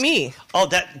disc. fit me. Oh,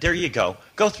 there you go.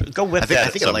 Go whip I think, that. I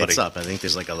think at it lights somebody. up. I think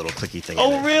there's like a little clicky thing. in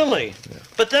Oh, it. really?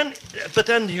 But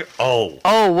then here. Oh,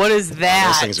 Oh, what is that?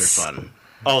 Those things are fun.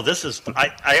 oh, this is.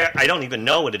 I don't even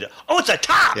know what it is. Oh, it's a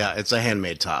top. Yeah, it's a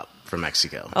handmade top from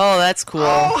Mexico. Oh, that's cool.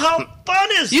 Oh, how fun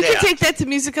is You that? can take that to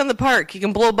Music on the Park. You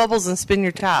can blow bubbles and spin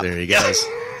your top. There you guys.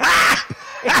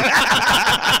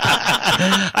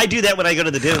 I do that when I go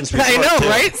to the dunes. I know, too.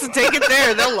 right? So take it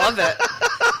there. They'll love it.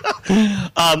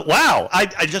 Wow,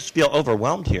 I just feel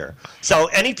overwhelmed here. So,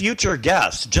 any future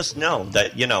guests, just know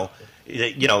that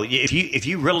if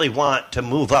you really want to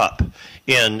move up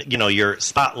in your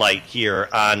spotlight here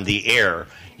on the air,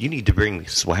 You need to bring me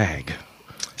swag.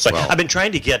 So I've been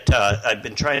trying to get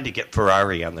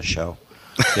Ferrari on the show.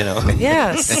 You know.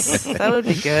 Yes, that would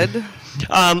be good.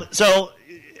 So,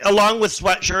 along with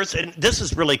sweatshirts, and this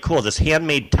is really cool. This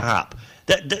handmade top.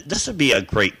 This would be a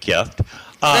great gift.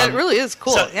 That really is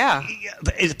cool. So, yeah.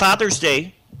 Father's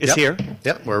Day is here.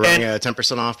 Yep, we're running a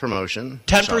 10% off promotion.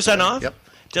 10% off. Yep.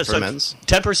 Just for men's.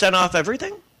 10% off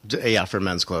everything. Yeah, for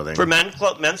men's clothing. For men's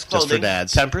clothing. Just for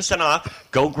dads. 10% off.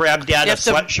 Go grab dad a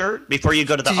sweatshirt before you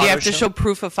go to the auto show. Do you have to show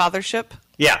proof of fathership?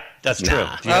 Yeah, that's true.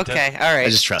 Okay, all right. I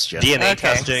just trust you. DNA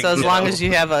testing. So as long as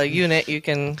you have a unit, you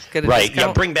can get a discount.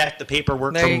 Yeah, bring back the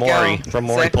paperwork from Maury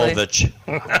Povich.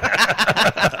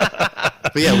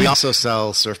 But yeah, we also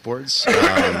sell surfboards.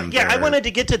 I wanted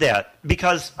to get to that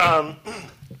because I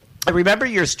remember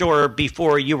your store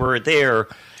before you were there.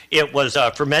 It was,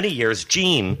 for many years,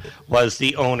 Gene was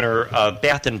the owner of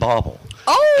Bath and Bauble.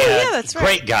 Oh, yeah, that's right.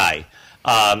 Great guy.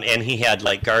 And he had,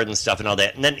 like, garden stuff and all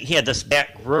that. And then he had this back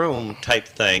room type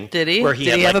thing. Did he? Where he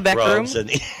did had, he have a back room? And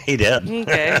he did.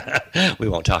 Okay. We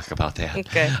won't talk about that.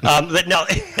 Okay. But no,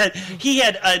 he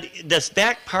had this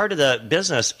back part of the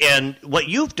business. And what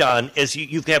you've done is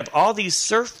you have all these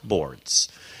surfboards.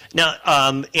 Now,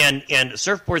 and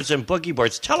surfboards and boogie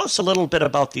boards. Tell us a little bit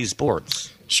about these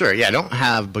boards. Sure, yeah, I don't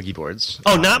have boogie boards.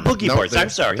 Oh, not boogie boards. I'm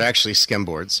sorry. They're actually skim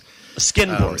boards.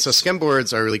 Skim boards. So skim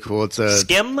boards are really cool. It's a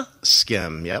skim?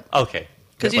 Skim, yep. Okay.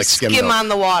 Because you skim on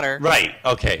the water. Right,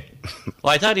 okay.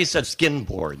 Well, I thought he said skin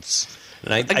boards.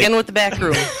 And with the back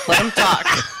room. Let him talk.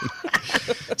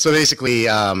 So basically,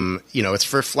 it's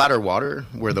for flatter water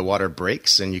where the water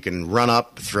breaks, and you can run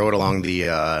up, throw it along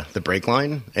the break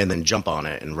line, and then jump on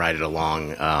it and ride it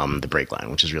along the break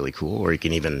line, which is really cool. Or you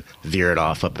can even veer it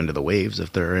off up into the waves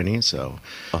if there are any. So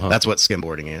that's what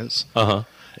skimboarding is.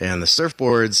 And the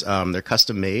surfboards, they're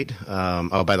custom made.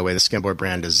 By the way, the skimboard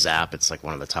brand is Zap. It's like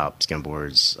one of the top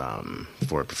skimboards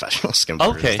for professional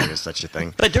skimboarders. Okay. There is such a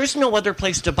thing. But there's no other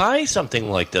place to buy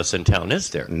something like this in town,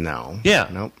 is there? No. Yeah.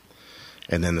 Nope.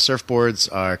 And then the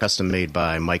surfboards are custom made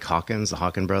by Mike Hawkins, the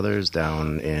Hawkins brothers,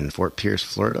 down in Fort Pierce,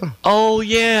 Florida. Oh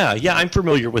yeah, I'm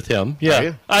familiar with him. Yeah, Are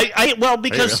you? I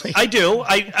because really? I do.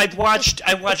 I've watched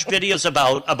videos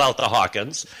about the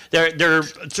Hawkins. They're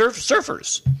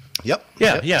surfers. Yep.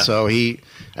 Yeah. So I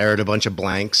ordered a bunch of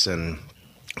blanks and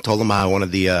told him how I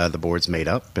wanted the boards made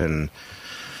up, and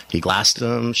he glassed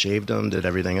them, shaved them, did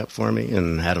everything up for me,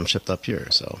 and had them shipped up here.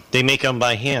 So they make them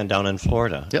by hand down in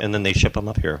Florida, and then they ship them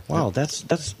up here. Wow, that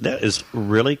is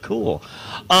really cool.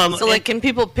 Can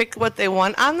people pick what they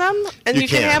want on them, and you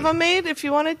can have them made if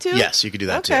you wanted to? Yes, you could do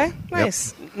that too. Okay,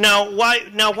 nice. Yep. Now,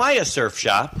 why a surf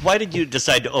shop? Why did you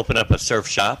decide to open up a surf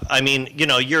shop? I mean,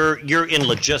 you're in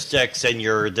logistics and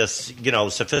you're this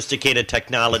sophisticated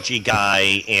technology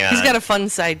guy, and he's got a fun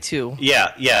side too.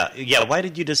 Yeah. Why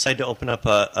did you decide to open up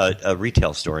a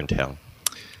retail store in town?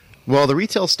 Well, the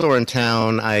retail store in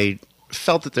town, I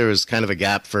felt that there was kind of a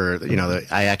gap for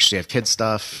I actually have kids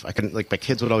stuff. I couldn't, my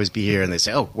kids would always be here, and they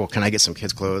say, "Oh, well, can I get some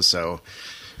kids clothes?" So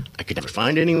I could never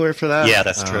find anywhere for that. Yeah,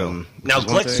 that's true. Now,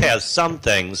 Glicks has some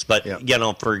things, but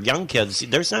for young kids,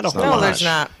 there's not a whole lot. No, there's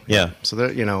not. Yeah. So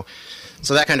there,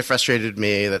 so that kind of frustrated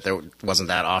me that there wasn't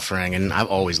that offering. And I've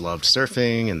always loved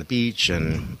surfing and the beach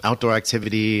and outdoor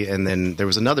activity. And then there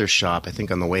was another shop, I think,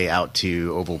 on the way out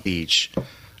to Oval Beach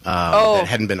that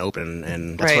hadn't been open,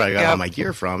 and that's where I got all my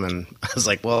gear from. And I was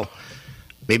like, well,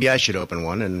 maybe I should open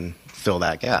one and fill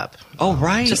that gap. Oh,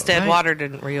 right. Just Dead Water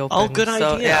didn't reopen. Oh, good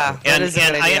idea. Yeah, and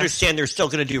I understand they're still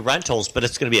going to do rentals, but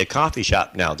it's going to be a coffee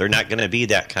shop now. They're not going to be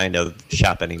that kind of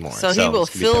shop anymore. So he will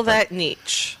fill that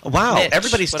niche. Wow. Niche,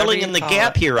 everybody's filling in the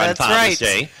gap here on Father's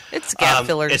Day. It's gap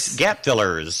fillers. It's gap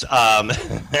fillers. And,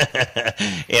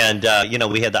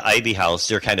 we had the Ivy House.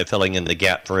 They're kind of filling in the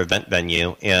gap for event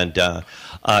venue. And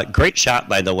great shop,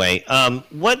 by the way.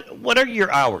 What are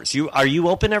your hours? Are you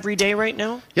open every day right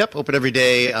now? Yep, open every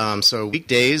day. So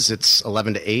weekdays, it's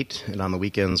 11 to 8, and on the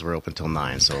weekends, we're open till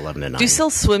 9, so 11 to 9. Do you sell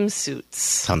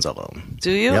swimsuits? Tons of them.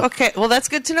 Do you? Yep. Okay, well, that's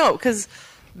good to know, because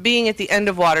being at the end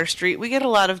of Water Street, we get a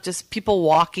lot of just people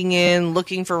walking in,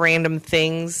 looking for random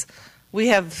things. We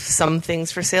have some things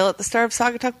for sale at the Star of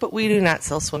Saugatuck, but we do not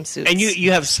sell swimsuits. And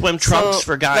you have swim trunks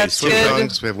for guys. That's swim good.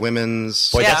 trunks, we have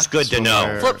women's. Boy, that's good to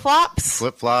know. Flip-flops?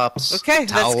 Flip-flops. Okay,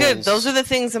 towels. that's good. Those are the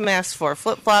things I'm asked for.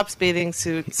 Flip-flops, bathing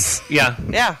suits. Yeah.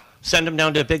 Yeah. Send them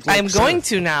down to Big Lake I'm going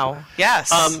to now.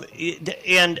 Yes.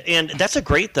 And that's a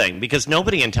great thing, because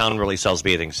nobody in town really sells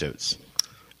bathing suits.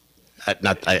 I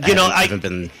haven't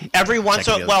been every once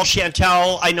in a while.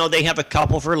 Chantel, I know they have a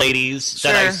couple for ladies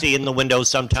Sure. that I see in the windows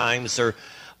sometimes,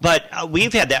 But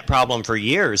we've had that problem for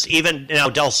years. Even now,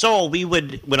 Del Sol,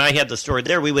 when I had the store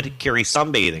there, we would carry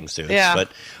some bathing suits. Yeah.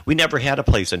 But we never had a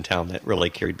place in town that really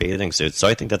carried bathing suits. So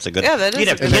I think that's a good. Yeah, that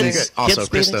is a good idea. Also,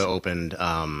 Krista opened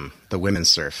the women's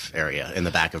surf area in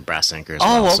the back of Brass Anchor as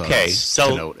Oh, well. okay.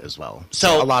 So, to note as well.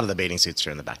 So a lot of the bathing suits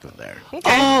are in the back of there.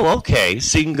 Okay. Oh, okay.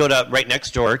 So you can go to right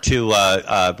next door to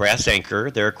Brass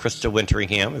Anchor. There, Krista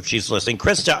Winteringham, if she's listening.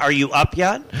 Krista, are you up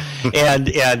yet?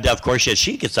 and of course, yes,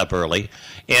 she gets up early,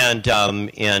 and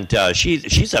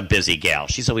she's a busy gal.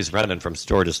 She's always running from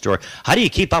store to store. How do you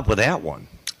keep up with that one?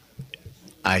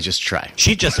 I just try.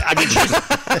 She's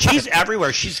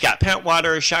everywhere. She's got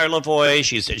Pentwater, Charlevoix.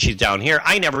 She's down here.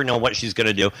 I never know what she's going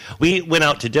to do. We went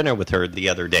out to dinner with her the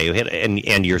other day,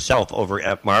 and yourself over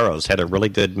at Maro's had a really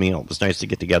good meal. It was nice to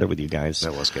get together with you guys.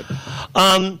 That was good.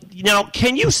 Now,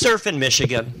 can you surf in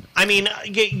Michigan? I mean,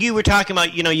 you were talking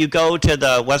about, you go to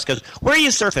the West Coast. Where are you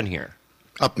surfing here?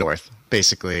 Up north,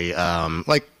 basically,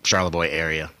 like Charlevoix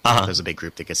area. There's a big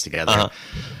group that gets together.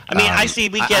 I mean, I see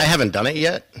I haven't done it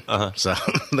yet, so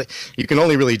you can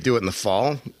only really do it in the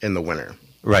fall, in the winter.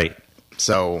 Right.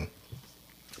 So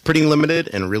pretty limited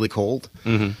and really cold.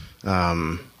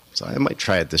 Mm-hmm. So I might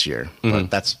try it this year,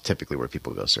 but that's typically where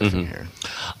people go surfing here.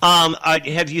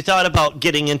 Have you thought about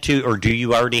getting into, or do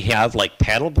you already have, like,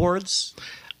 paddle boards?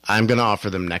 I'm going to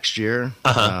offer them next year.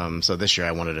 So this year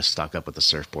I wanted to stock up with the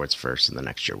surfboards first, and the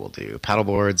next year we'll do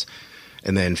paddleboards.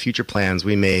 And then future plans,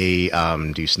 we may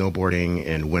do snowboarding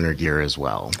in winter gear as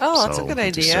well. Oh, that's a good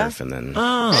idea. Surf and then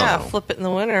flip it in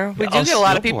the winter. We do get a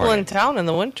lot of people in town in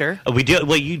the winter. We do.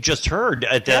 Well, you just heard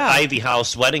at the Ivy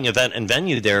House wedding event and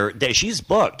venue there, she's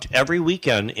booked every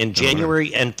weekend in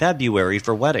January and February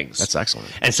for weddings. That's excellent.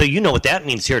 And so you know what that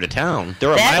means here to town.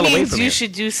 They're a mile away from you. That means you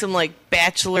should do some like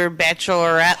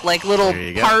bachelorette, like little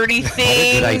party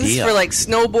things for like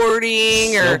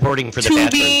snowboarding or for the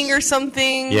tubing or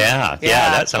something. Yeah,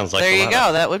 that sounds like there you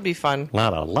go. That would be fun. A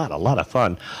lot of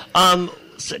fun.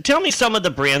 So tell me some of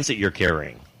the brands that you're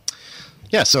carrying.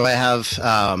 Yeah, so I have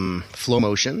Flow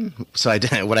Motion. So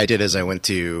what I did is I went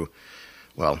to,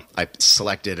 I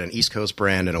selected an East Coast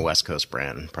brand and a West Coast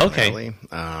brand primarily.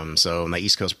 Okay. So my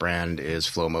East Coast brand is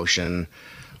Flow Motion.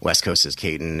 West Coast is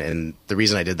Katin, and the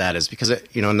reason I did that is because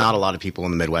not a lot of people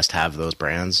in the Midwest have those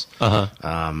brands,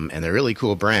 and they're really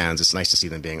cool brands. It's nice to see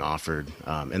them being offered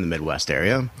in the Midwest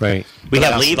area. Right. We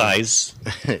have Levi's.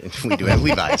 We do have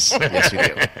Levi's. Yes, we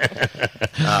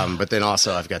do. But then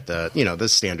also I've got the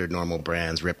standard normal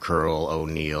brands: Rip Curl,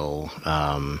 O'Neill.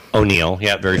 O'Neill,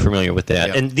 yeah, very familiar with that.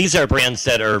 Yep. And these are brands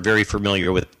that are very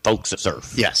familiar with folks that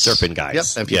surf. Yes, surfing guys. Yep,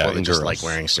 and people that just like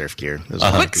wearing surf gear.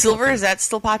 Quicksilver, is that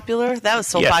still popular? That was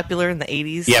so popular in the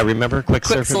 80s. Yeah, remember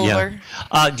Quicksilver?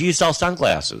 Yeah. Do you sell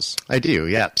sunglasses? I do,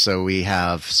 yeah. So we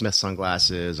have Smith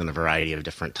sunglasses and a variety of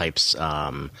different types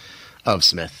of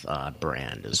Smith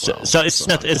brand as well. So it's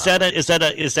Smith. Is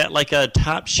that like a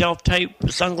top shelf type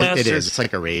sunglass? It is. It's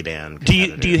like a Ray-Ban. Do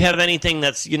you have anything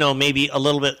that's maybe a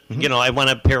little bit I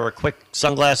want a pair of quick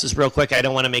sunglasses real quick. I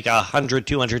don't want to make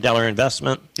 $100-$200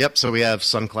 investment. Yep. So we have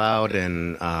SunCloud,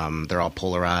 and they're all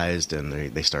polarized, and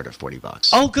they start at $40.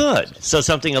 Oh, good. So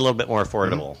something a little bit more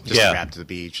affordable. Just grab to the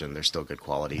beach, and they're still good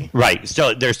quality. Right.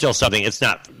 So there's still something. It's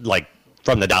not like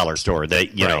from the dollar store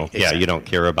that you don't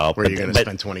care about. Where you're going to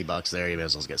spend $20 there, you may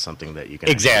as well get something that you can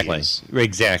exactly use.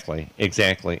 Exactly.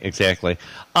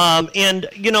 And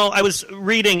I was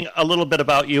reading a little bit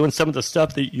about you and some of the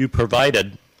stuff that you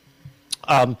provided.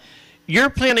 Are you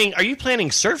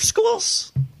planning surf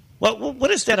schools? What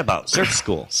is that about, surf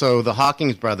school? So the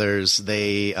Hawkins brothers,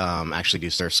 they actually do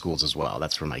surf schools as well.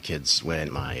 That's where my kids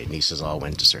went. My nieces all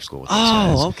went to surf school with those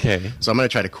guys. Okay. So I'm going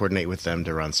to try to coordinate with them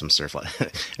to run some surf.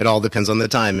 It all depends on the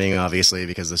timing, obviously,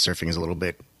 because the surfing is a little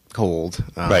bit cold.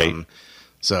 Right.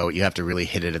 So you have to really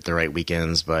hit it at the right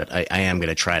weekends. But I am going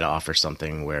to try to offer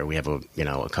something where we have a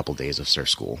couple days of surf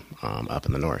school up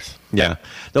in the north. Yeah,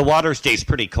 the water stays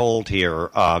pretty cold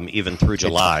here, even through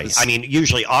July. I mean,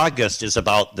 usually August is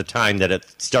about the time that it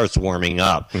starts warming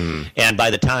up, and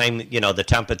by the time the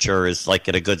temperature is like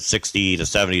at a good 60 to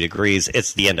 70 degrees,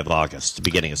 it's the end of August, the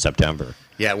beginning of September.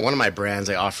 Yeah, one of my brands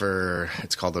I offer,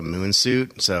 it's called a Moon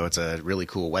Suit. So it's a really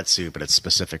cool wetsuit, but it's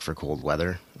specific for cold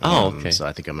weather. Okay. So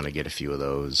I think I'm going to get a few of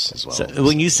those as well. So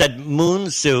when you said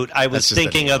moon suit, I was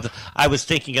thinking of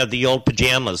the old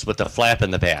pajamas with the flap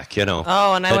in the back.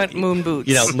 Oh, and I went moon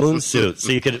boots. Moon suit,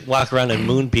 so you could walk around and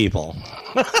moon people.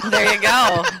 There you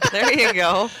go. There you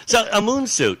go. So a moon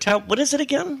suit. What is it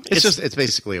again? It's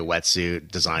basically a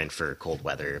wetsuit designed for cold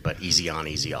weather, but easy on,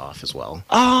 easy off as well.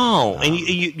 Oh, and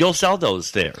you'll sell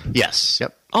those there? Yes.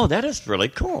 Yep. Oh, that is really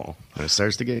cool. When it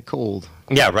starts to get cold.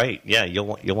 Yeah, right. Yeah, you'll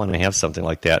want to have something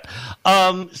like that.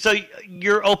 So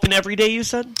you're open every day, you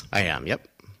said? I am. Yep.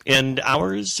 And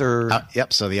hours or?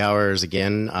 Yep. So the hours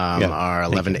again are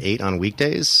 11 to 8 on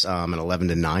weekdays and 11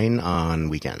 to 9 on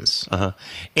weekends.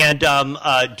 And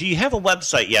do you have a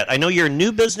website yet? I know you're a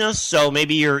new business, so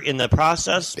maybe you're in the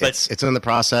process. But it's in the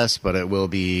process, but it will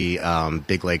be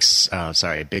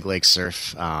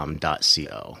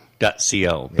biglakesurf.co.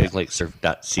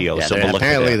 biglakesurf.co. Yeah, So we'll look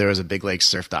apparently at there was a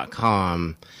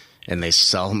biglakesurf.com, and they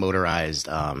sell motorized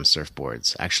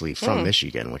surfboards, actually from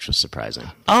Michigan, which was surprising.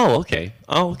 Oh, okay.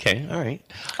 All right.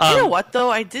 You know what though?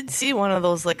 I did see one of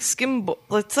those like it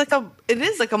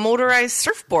is like a motorized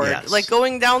surfboard, like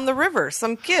going down the river.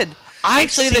 Some kid.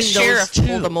 Actually, the sheriff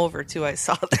pulled them over too. I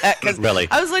saw that because really?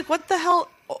 I was like, "What the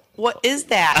hell? What is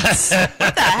that?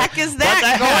 What the heck is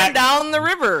that going down the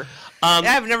river?"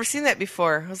 Yeah, I've never seen that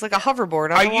before. It was like a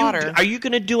hoverboard on the water. Are you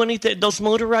going to do anything? Those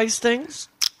motorized things?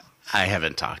 I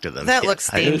haven't talked to them. That looks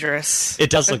dangerous.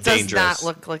 It does look dangerous. It does not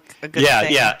look like a good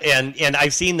thing. Yeah, and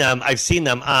I've seen them. I've seen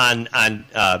them on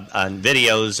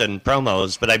videos and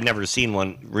promos, but I've never seen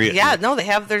one. Yeah, no, they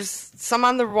have. There's some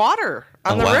on the water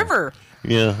on the river.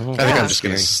 Yeah, I think I'm just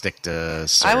going to stick to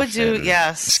surf. I would do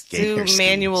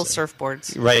manual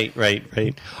surfboards. Right.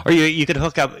 Or you could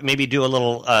hook up, maybe do a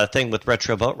little thing with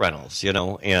retro boat rentals,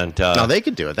 and no, they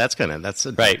could do it. That's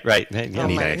a right. Yeah,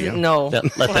 neat idea. No,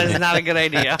 that is not a good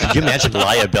idea. Could you imagine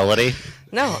liability?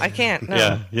 No, I can't.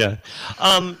 No. Yeah.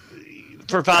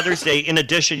 For Father's Day, in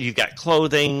addition, you've got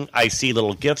clothing. I see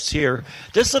little gifts here.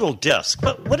 This little disc.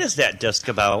 What is that disc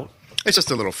about? It's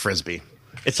just a little frisbee.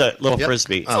 It's a little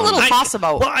frisbee. It's a little toss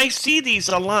about. Well, I see these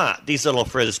a lot, these little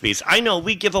frisbees. I know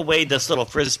we give away this little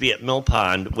frisbee at Mill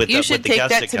Pond with the guests that come in. You should take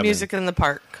that to Music in the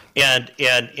Park. And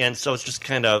so it's just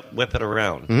kind of whip it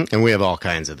around. Mm-hmm. And we have all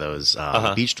kinds of those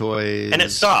beach toys. And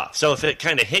it's soft, so if it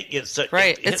kind of hit you,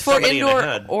 it's for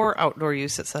indoor or outdoor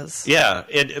use, it says. Yeah,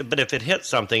 but if it hit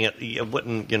something, it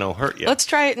wouldn't, hurt you. Let's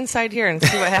try it inside here and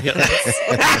see what happens.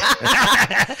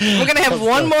 We're going to have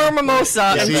one more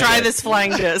mimosa and try this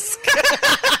flying disc.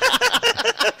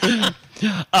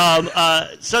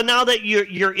 So now that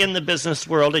you're in the business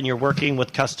world and you're working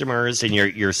with customers and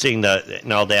you're seeing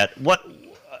and all that, what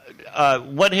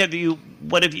have you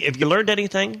learned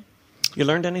anything? You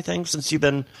learned anything since you've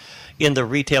been in the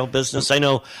retail business? I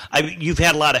know you've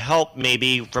had a lot of help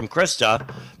maybe from Krista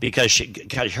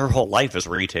because her whole life is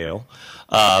retail,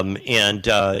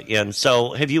 and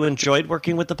so have you enjoyed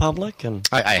working with the public? And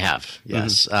I have,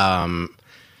 yes. Mm-hmm.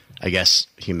 I guess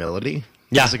humility.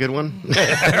 Yeah. That's a good one.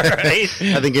 Right.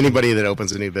 I think anybody that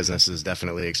opens a new business is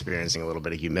definitely experiencing a little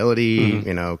bit of humility,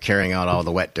 carrying out all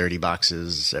the wet, dirty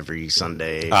boxes every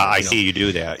Sunday. I see you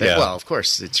do that. Yeah. Well, of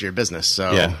course, it's your business.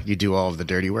 So you do all of the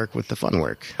dirty work with the fun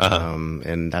work.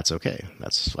 And that's okay.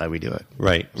 That's why we do it.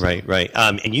 Right.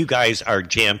 And you guys are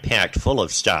jam-packed full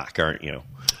of stock, aren't you?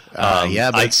 But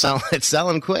it's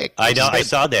selling quick. I know. I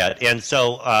saw that. And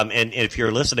so, and if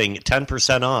you're listening,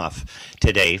 10% off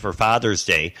today for Father's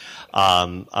Day,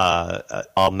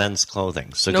 all men's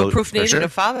clothing. So no proof needed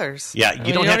of fathers. Yeah,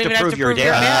 you don't have to prove your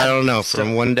dad. I don't know.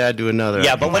 From one dad to another.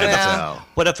 Yeah, but what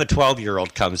if a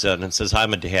 12-year-old comes in and says,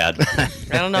 "I'm a dad"?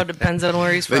 I don't know. Depends on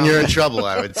where he's from. Then you're in trouble,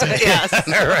 I would say. Yes.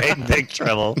 Right. Big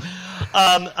trouble.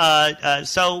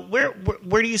 So where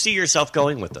do you see yourself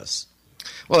going with this?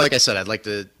 Well, like I said, I'd like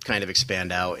to kind of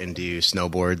expand out and do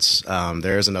snowboards.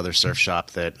 There is another surf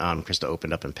shop that Krista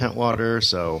opened up in Pentwater,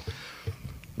 so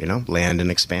land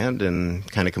and expand and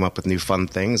kind of come up with new fun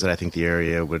things that I think the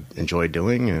area would enjoy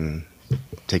doing and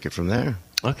take it from there.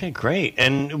 Okay, great.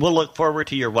 And we'll look forward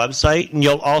to your website. And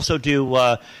you'll also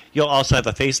have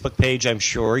a Facebook page, I'm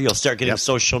sure. You'll start getting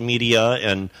social media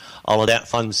and all of that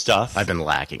fun stuff. I've been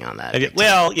lacking on that.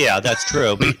 Well, yeah, that's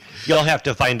true. But you'll have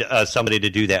to find somebody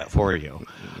to do that for you.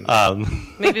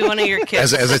 Maybe one of your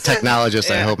kids. As a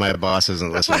technologist, I hope my boss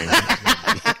isn't listening.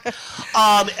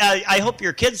 I hope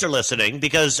your kids are listening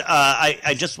because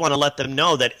I just want to let them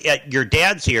know that your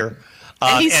dad's here.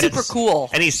 And he's super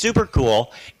cool. And he's super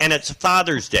cool. And it's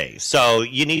Father's Day. So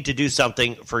you need to do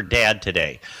something for Dad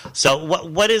today. So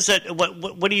what is it?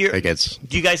 What are your... Do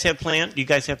you guys have plans? Do you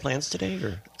guys have plans today?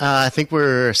 Or? I think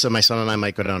my son and I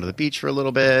might go down to the beach for a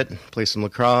little bit, play some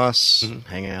lacrosse,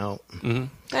 hang out. Mm-hmm.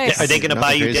 Nice. Are they going to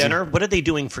buy you dinner? What are they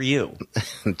doing for you?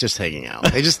 Just hanging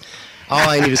out. All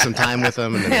I need is some time with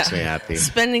them, and it makes me happy.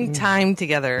 Spending time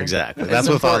together. Exactly. That's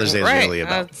what Father's Day is really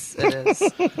about. It is.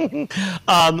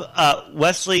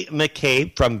 Wesley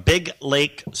McCabe from Big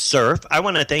Lake Surf. I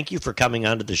want to thank you for coming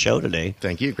onto the show today.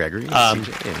 Thank you, Gregory.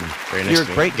 Very nice. You're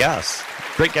a great guest.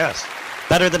 Great guest.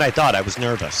 Better than I thought. I was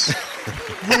nervous.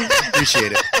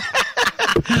 Appreciate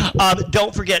it.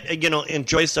 Don't forget,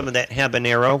 enjoy some of that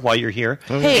habanero while you're here.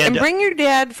 Hey, and bring your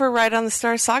dad for a ride on the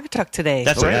Star Saugatuck today.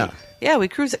 That's right. Yeah, we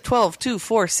cruise at 12, 2,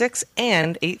 4, 6,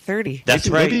 and 8:30. That's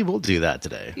right. Maybe we'll do that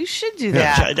today. You should do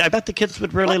that. I bet the kids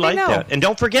would really like that. And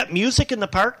don't forget, Music in the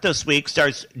Park this week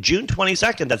starts June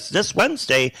 22nd. That's this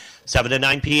Wednesday, 7 to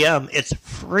 9 p.m. It's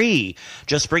free.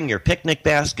 Just bring your picnic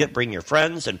basket, bring your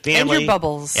friends and family. And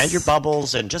your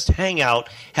bubbles. And just hang out,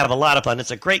 have a lot of fun.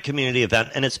 It's a great community event,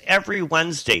 and it's every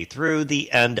Wednesday through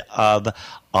the end of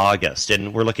August.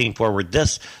 And we're looking forward.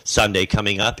 This Sunday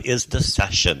coming up is The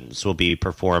Sessions will be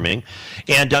performing.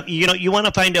 And, you want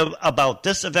to find out about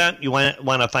this event, you want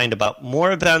to find about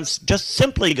more events, just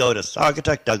simply go to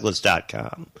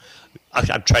SaugatuckDouglas.com.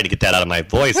 I'm trying to get that out of my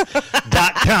voice,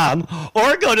 .com,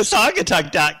 or go to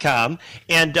Saugatuck.com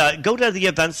and go to the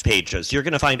events pages. You're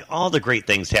going to find all the great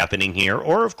things happening here.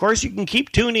 Or, of course, you can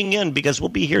keep tuning in because we'll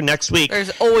be here next week. There's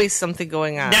always something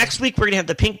going on. Next week, we're going to have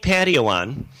the Pink Patio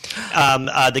on.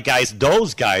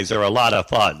 Those guys are a lot of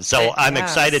fun. So I'm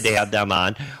excited to have them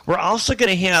on. We're also going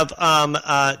to have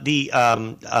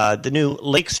the new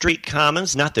Lake Street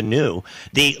Commons,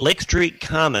 the Lake Street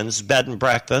Commons bed and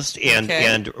breakfast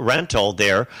and rental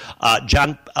there.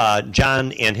 John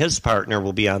and his partner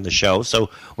will be on the show,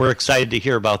 so we're excited to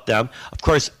hear about them. Of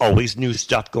course, always new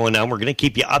stuff going on. We're going to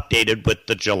keep you updated with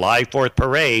the July 4th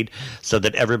parade so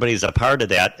that everybody's a part of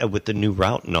that with the new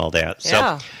route and all that.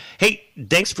 Yeah. So, hey,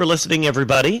 thanks for listening,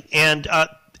 everybody. And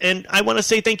I want to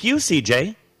say thank you,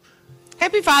 CJ.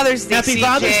 Happy Father's Day, Happy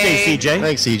Father's Day, CJ.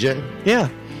 Thanks, CJ. Yeah.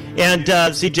 And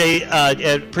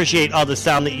CJ, appreciate all the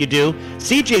sound that you do.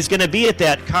 CJ's going to be at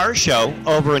that car show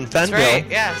over in Fenville. That's right,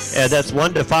 yes. That's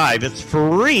 1 to 5. It's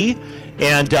free.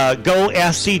 And go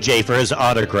ask CJ for his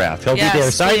autograph. He'll be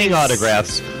there signing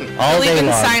autographs all day long. He'll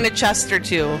even sign a chest or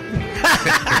two.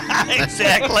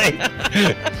 Exactly.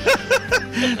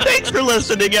 Thanks for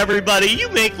listening, everybody. You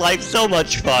make life so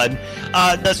much fun.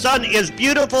 The sun is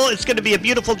beautiful. It's going to be a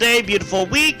beautiful day, beautiful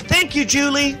week. Thank you,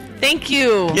 Julie. Thank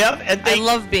you. Yep. And I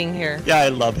love being here. Yeah, I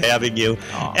love having you.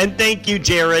 Aww. And thank you,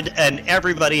 Jared, and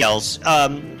everybody else.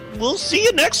 We'll see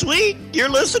you next week. You're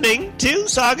listening to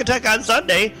Saugatuck on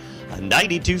Sunday on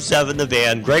 92.7 The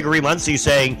Van. Gregory Muncie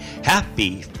saying,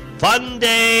 Happy Fun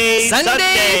Day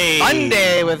Sunday. Fun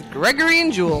Day with Gregory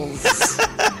and Jules.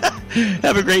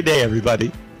 Have a great day,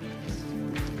 everybody.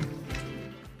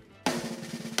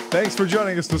 Thanks for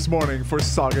joining us this morning for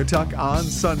Saugatuck on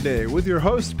Sunday with your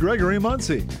host, Gregory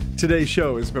Muncie. Today's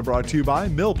show has been brought to you by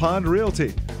Mill Pond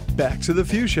Realty, Back to the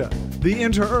Fuchsia, The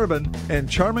Interurban, and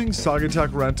Charming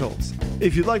Saugatuck Rentals.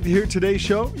 If you'd like to hear today's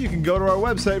show, you can go to our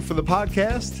website for the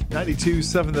podcast,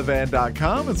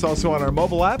 927thevan.com. It's also on our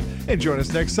mobile app. And join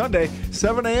us next Sunday,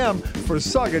 7 a.m. for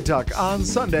Saugatuck on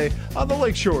Sunday on the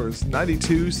Lakeshores,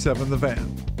 92.7 The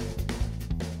Van.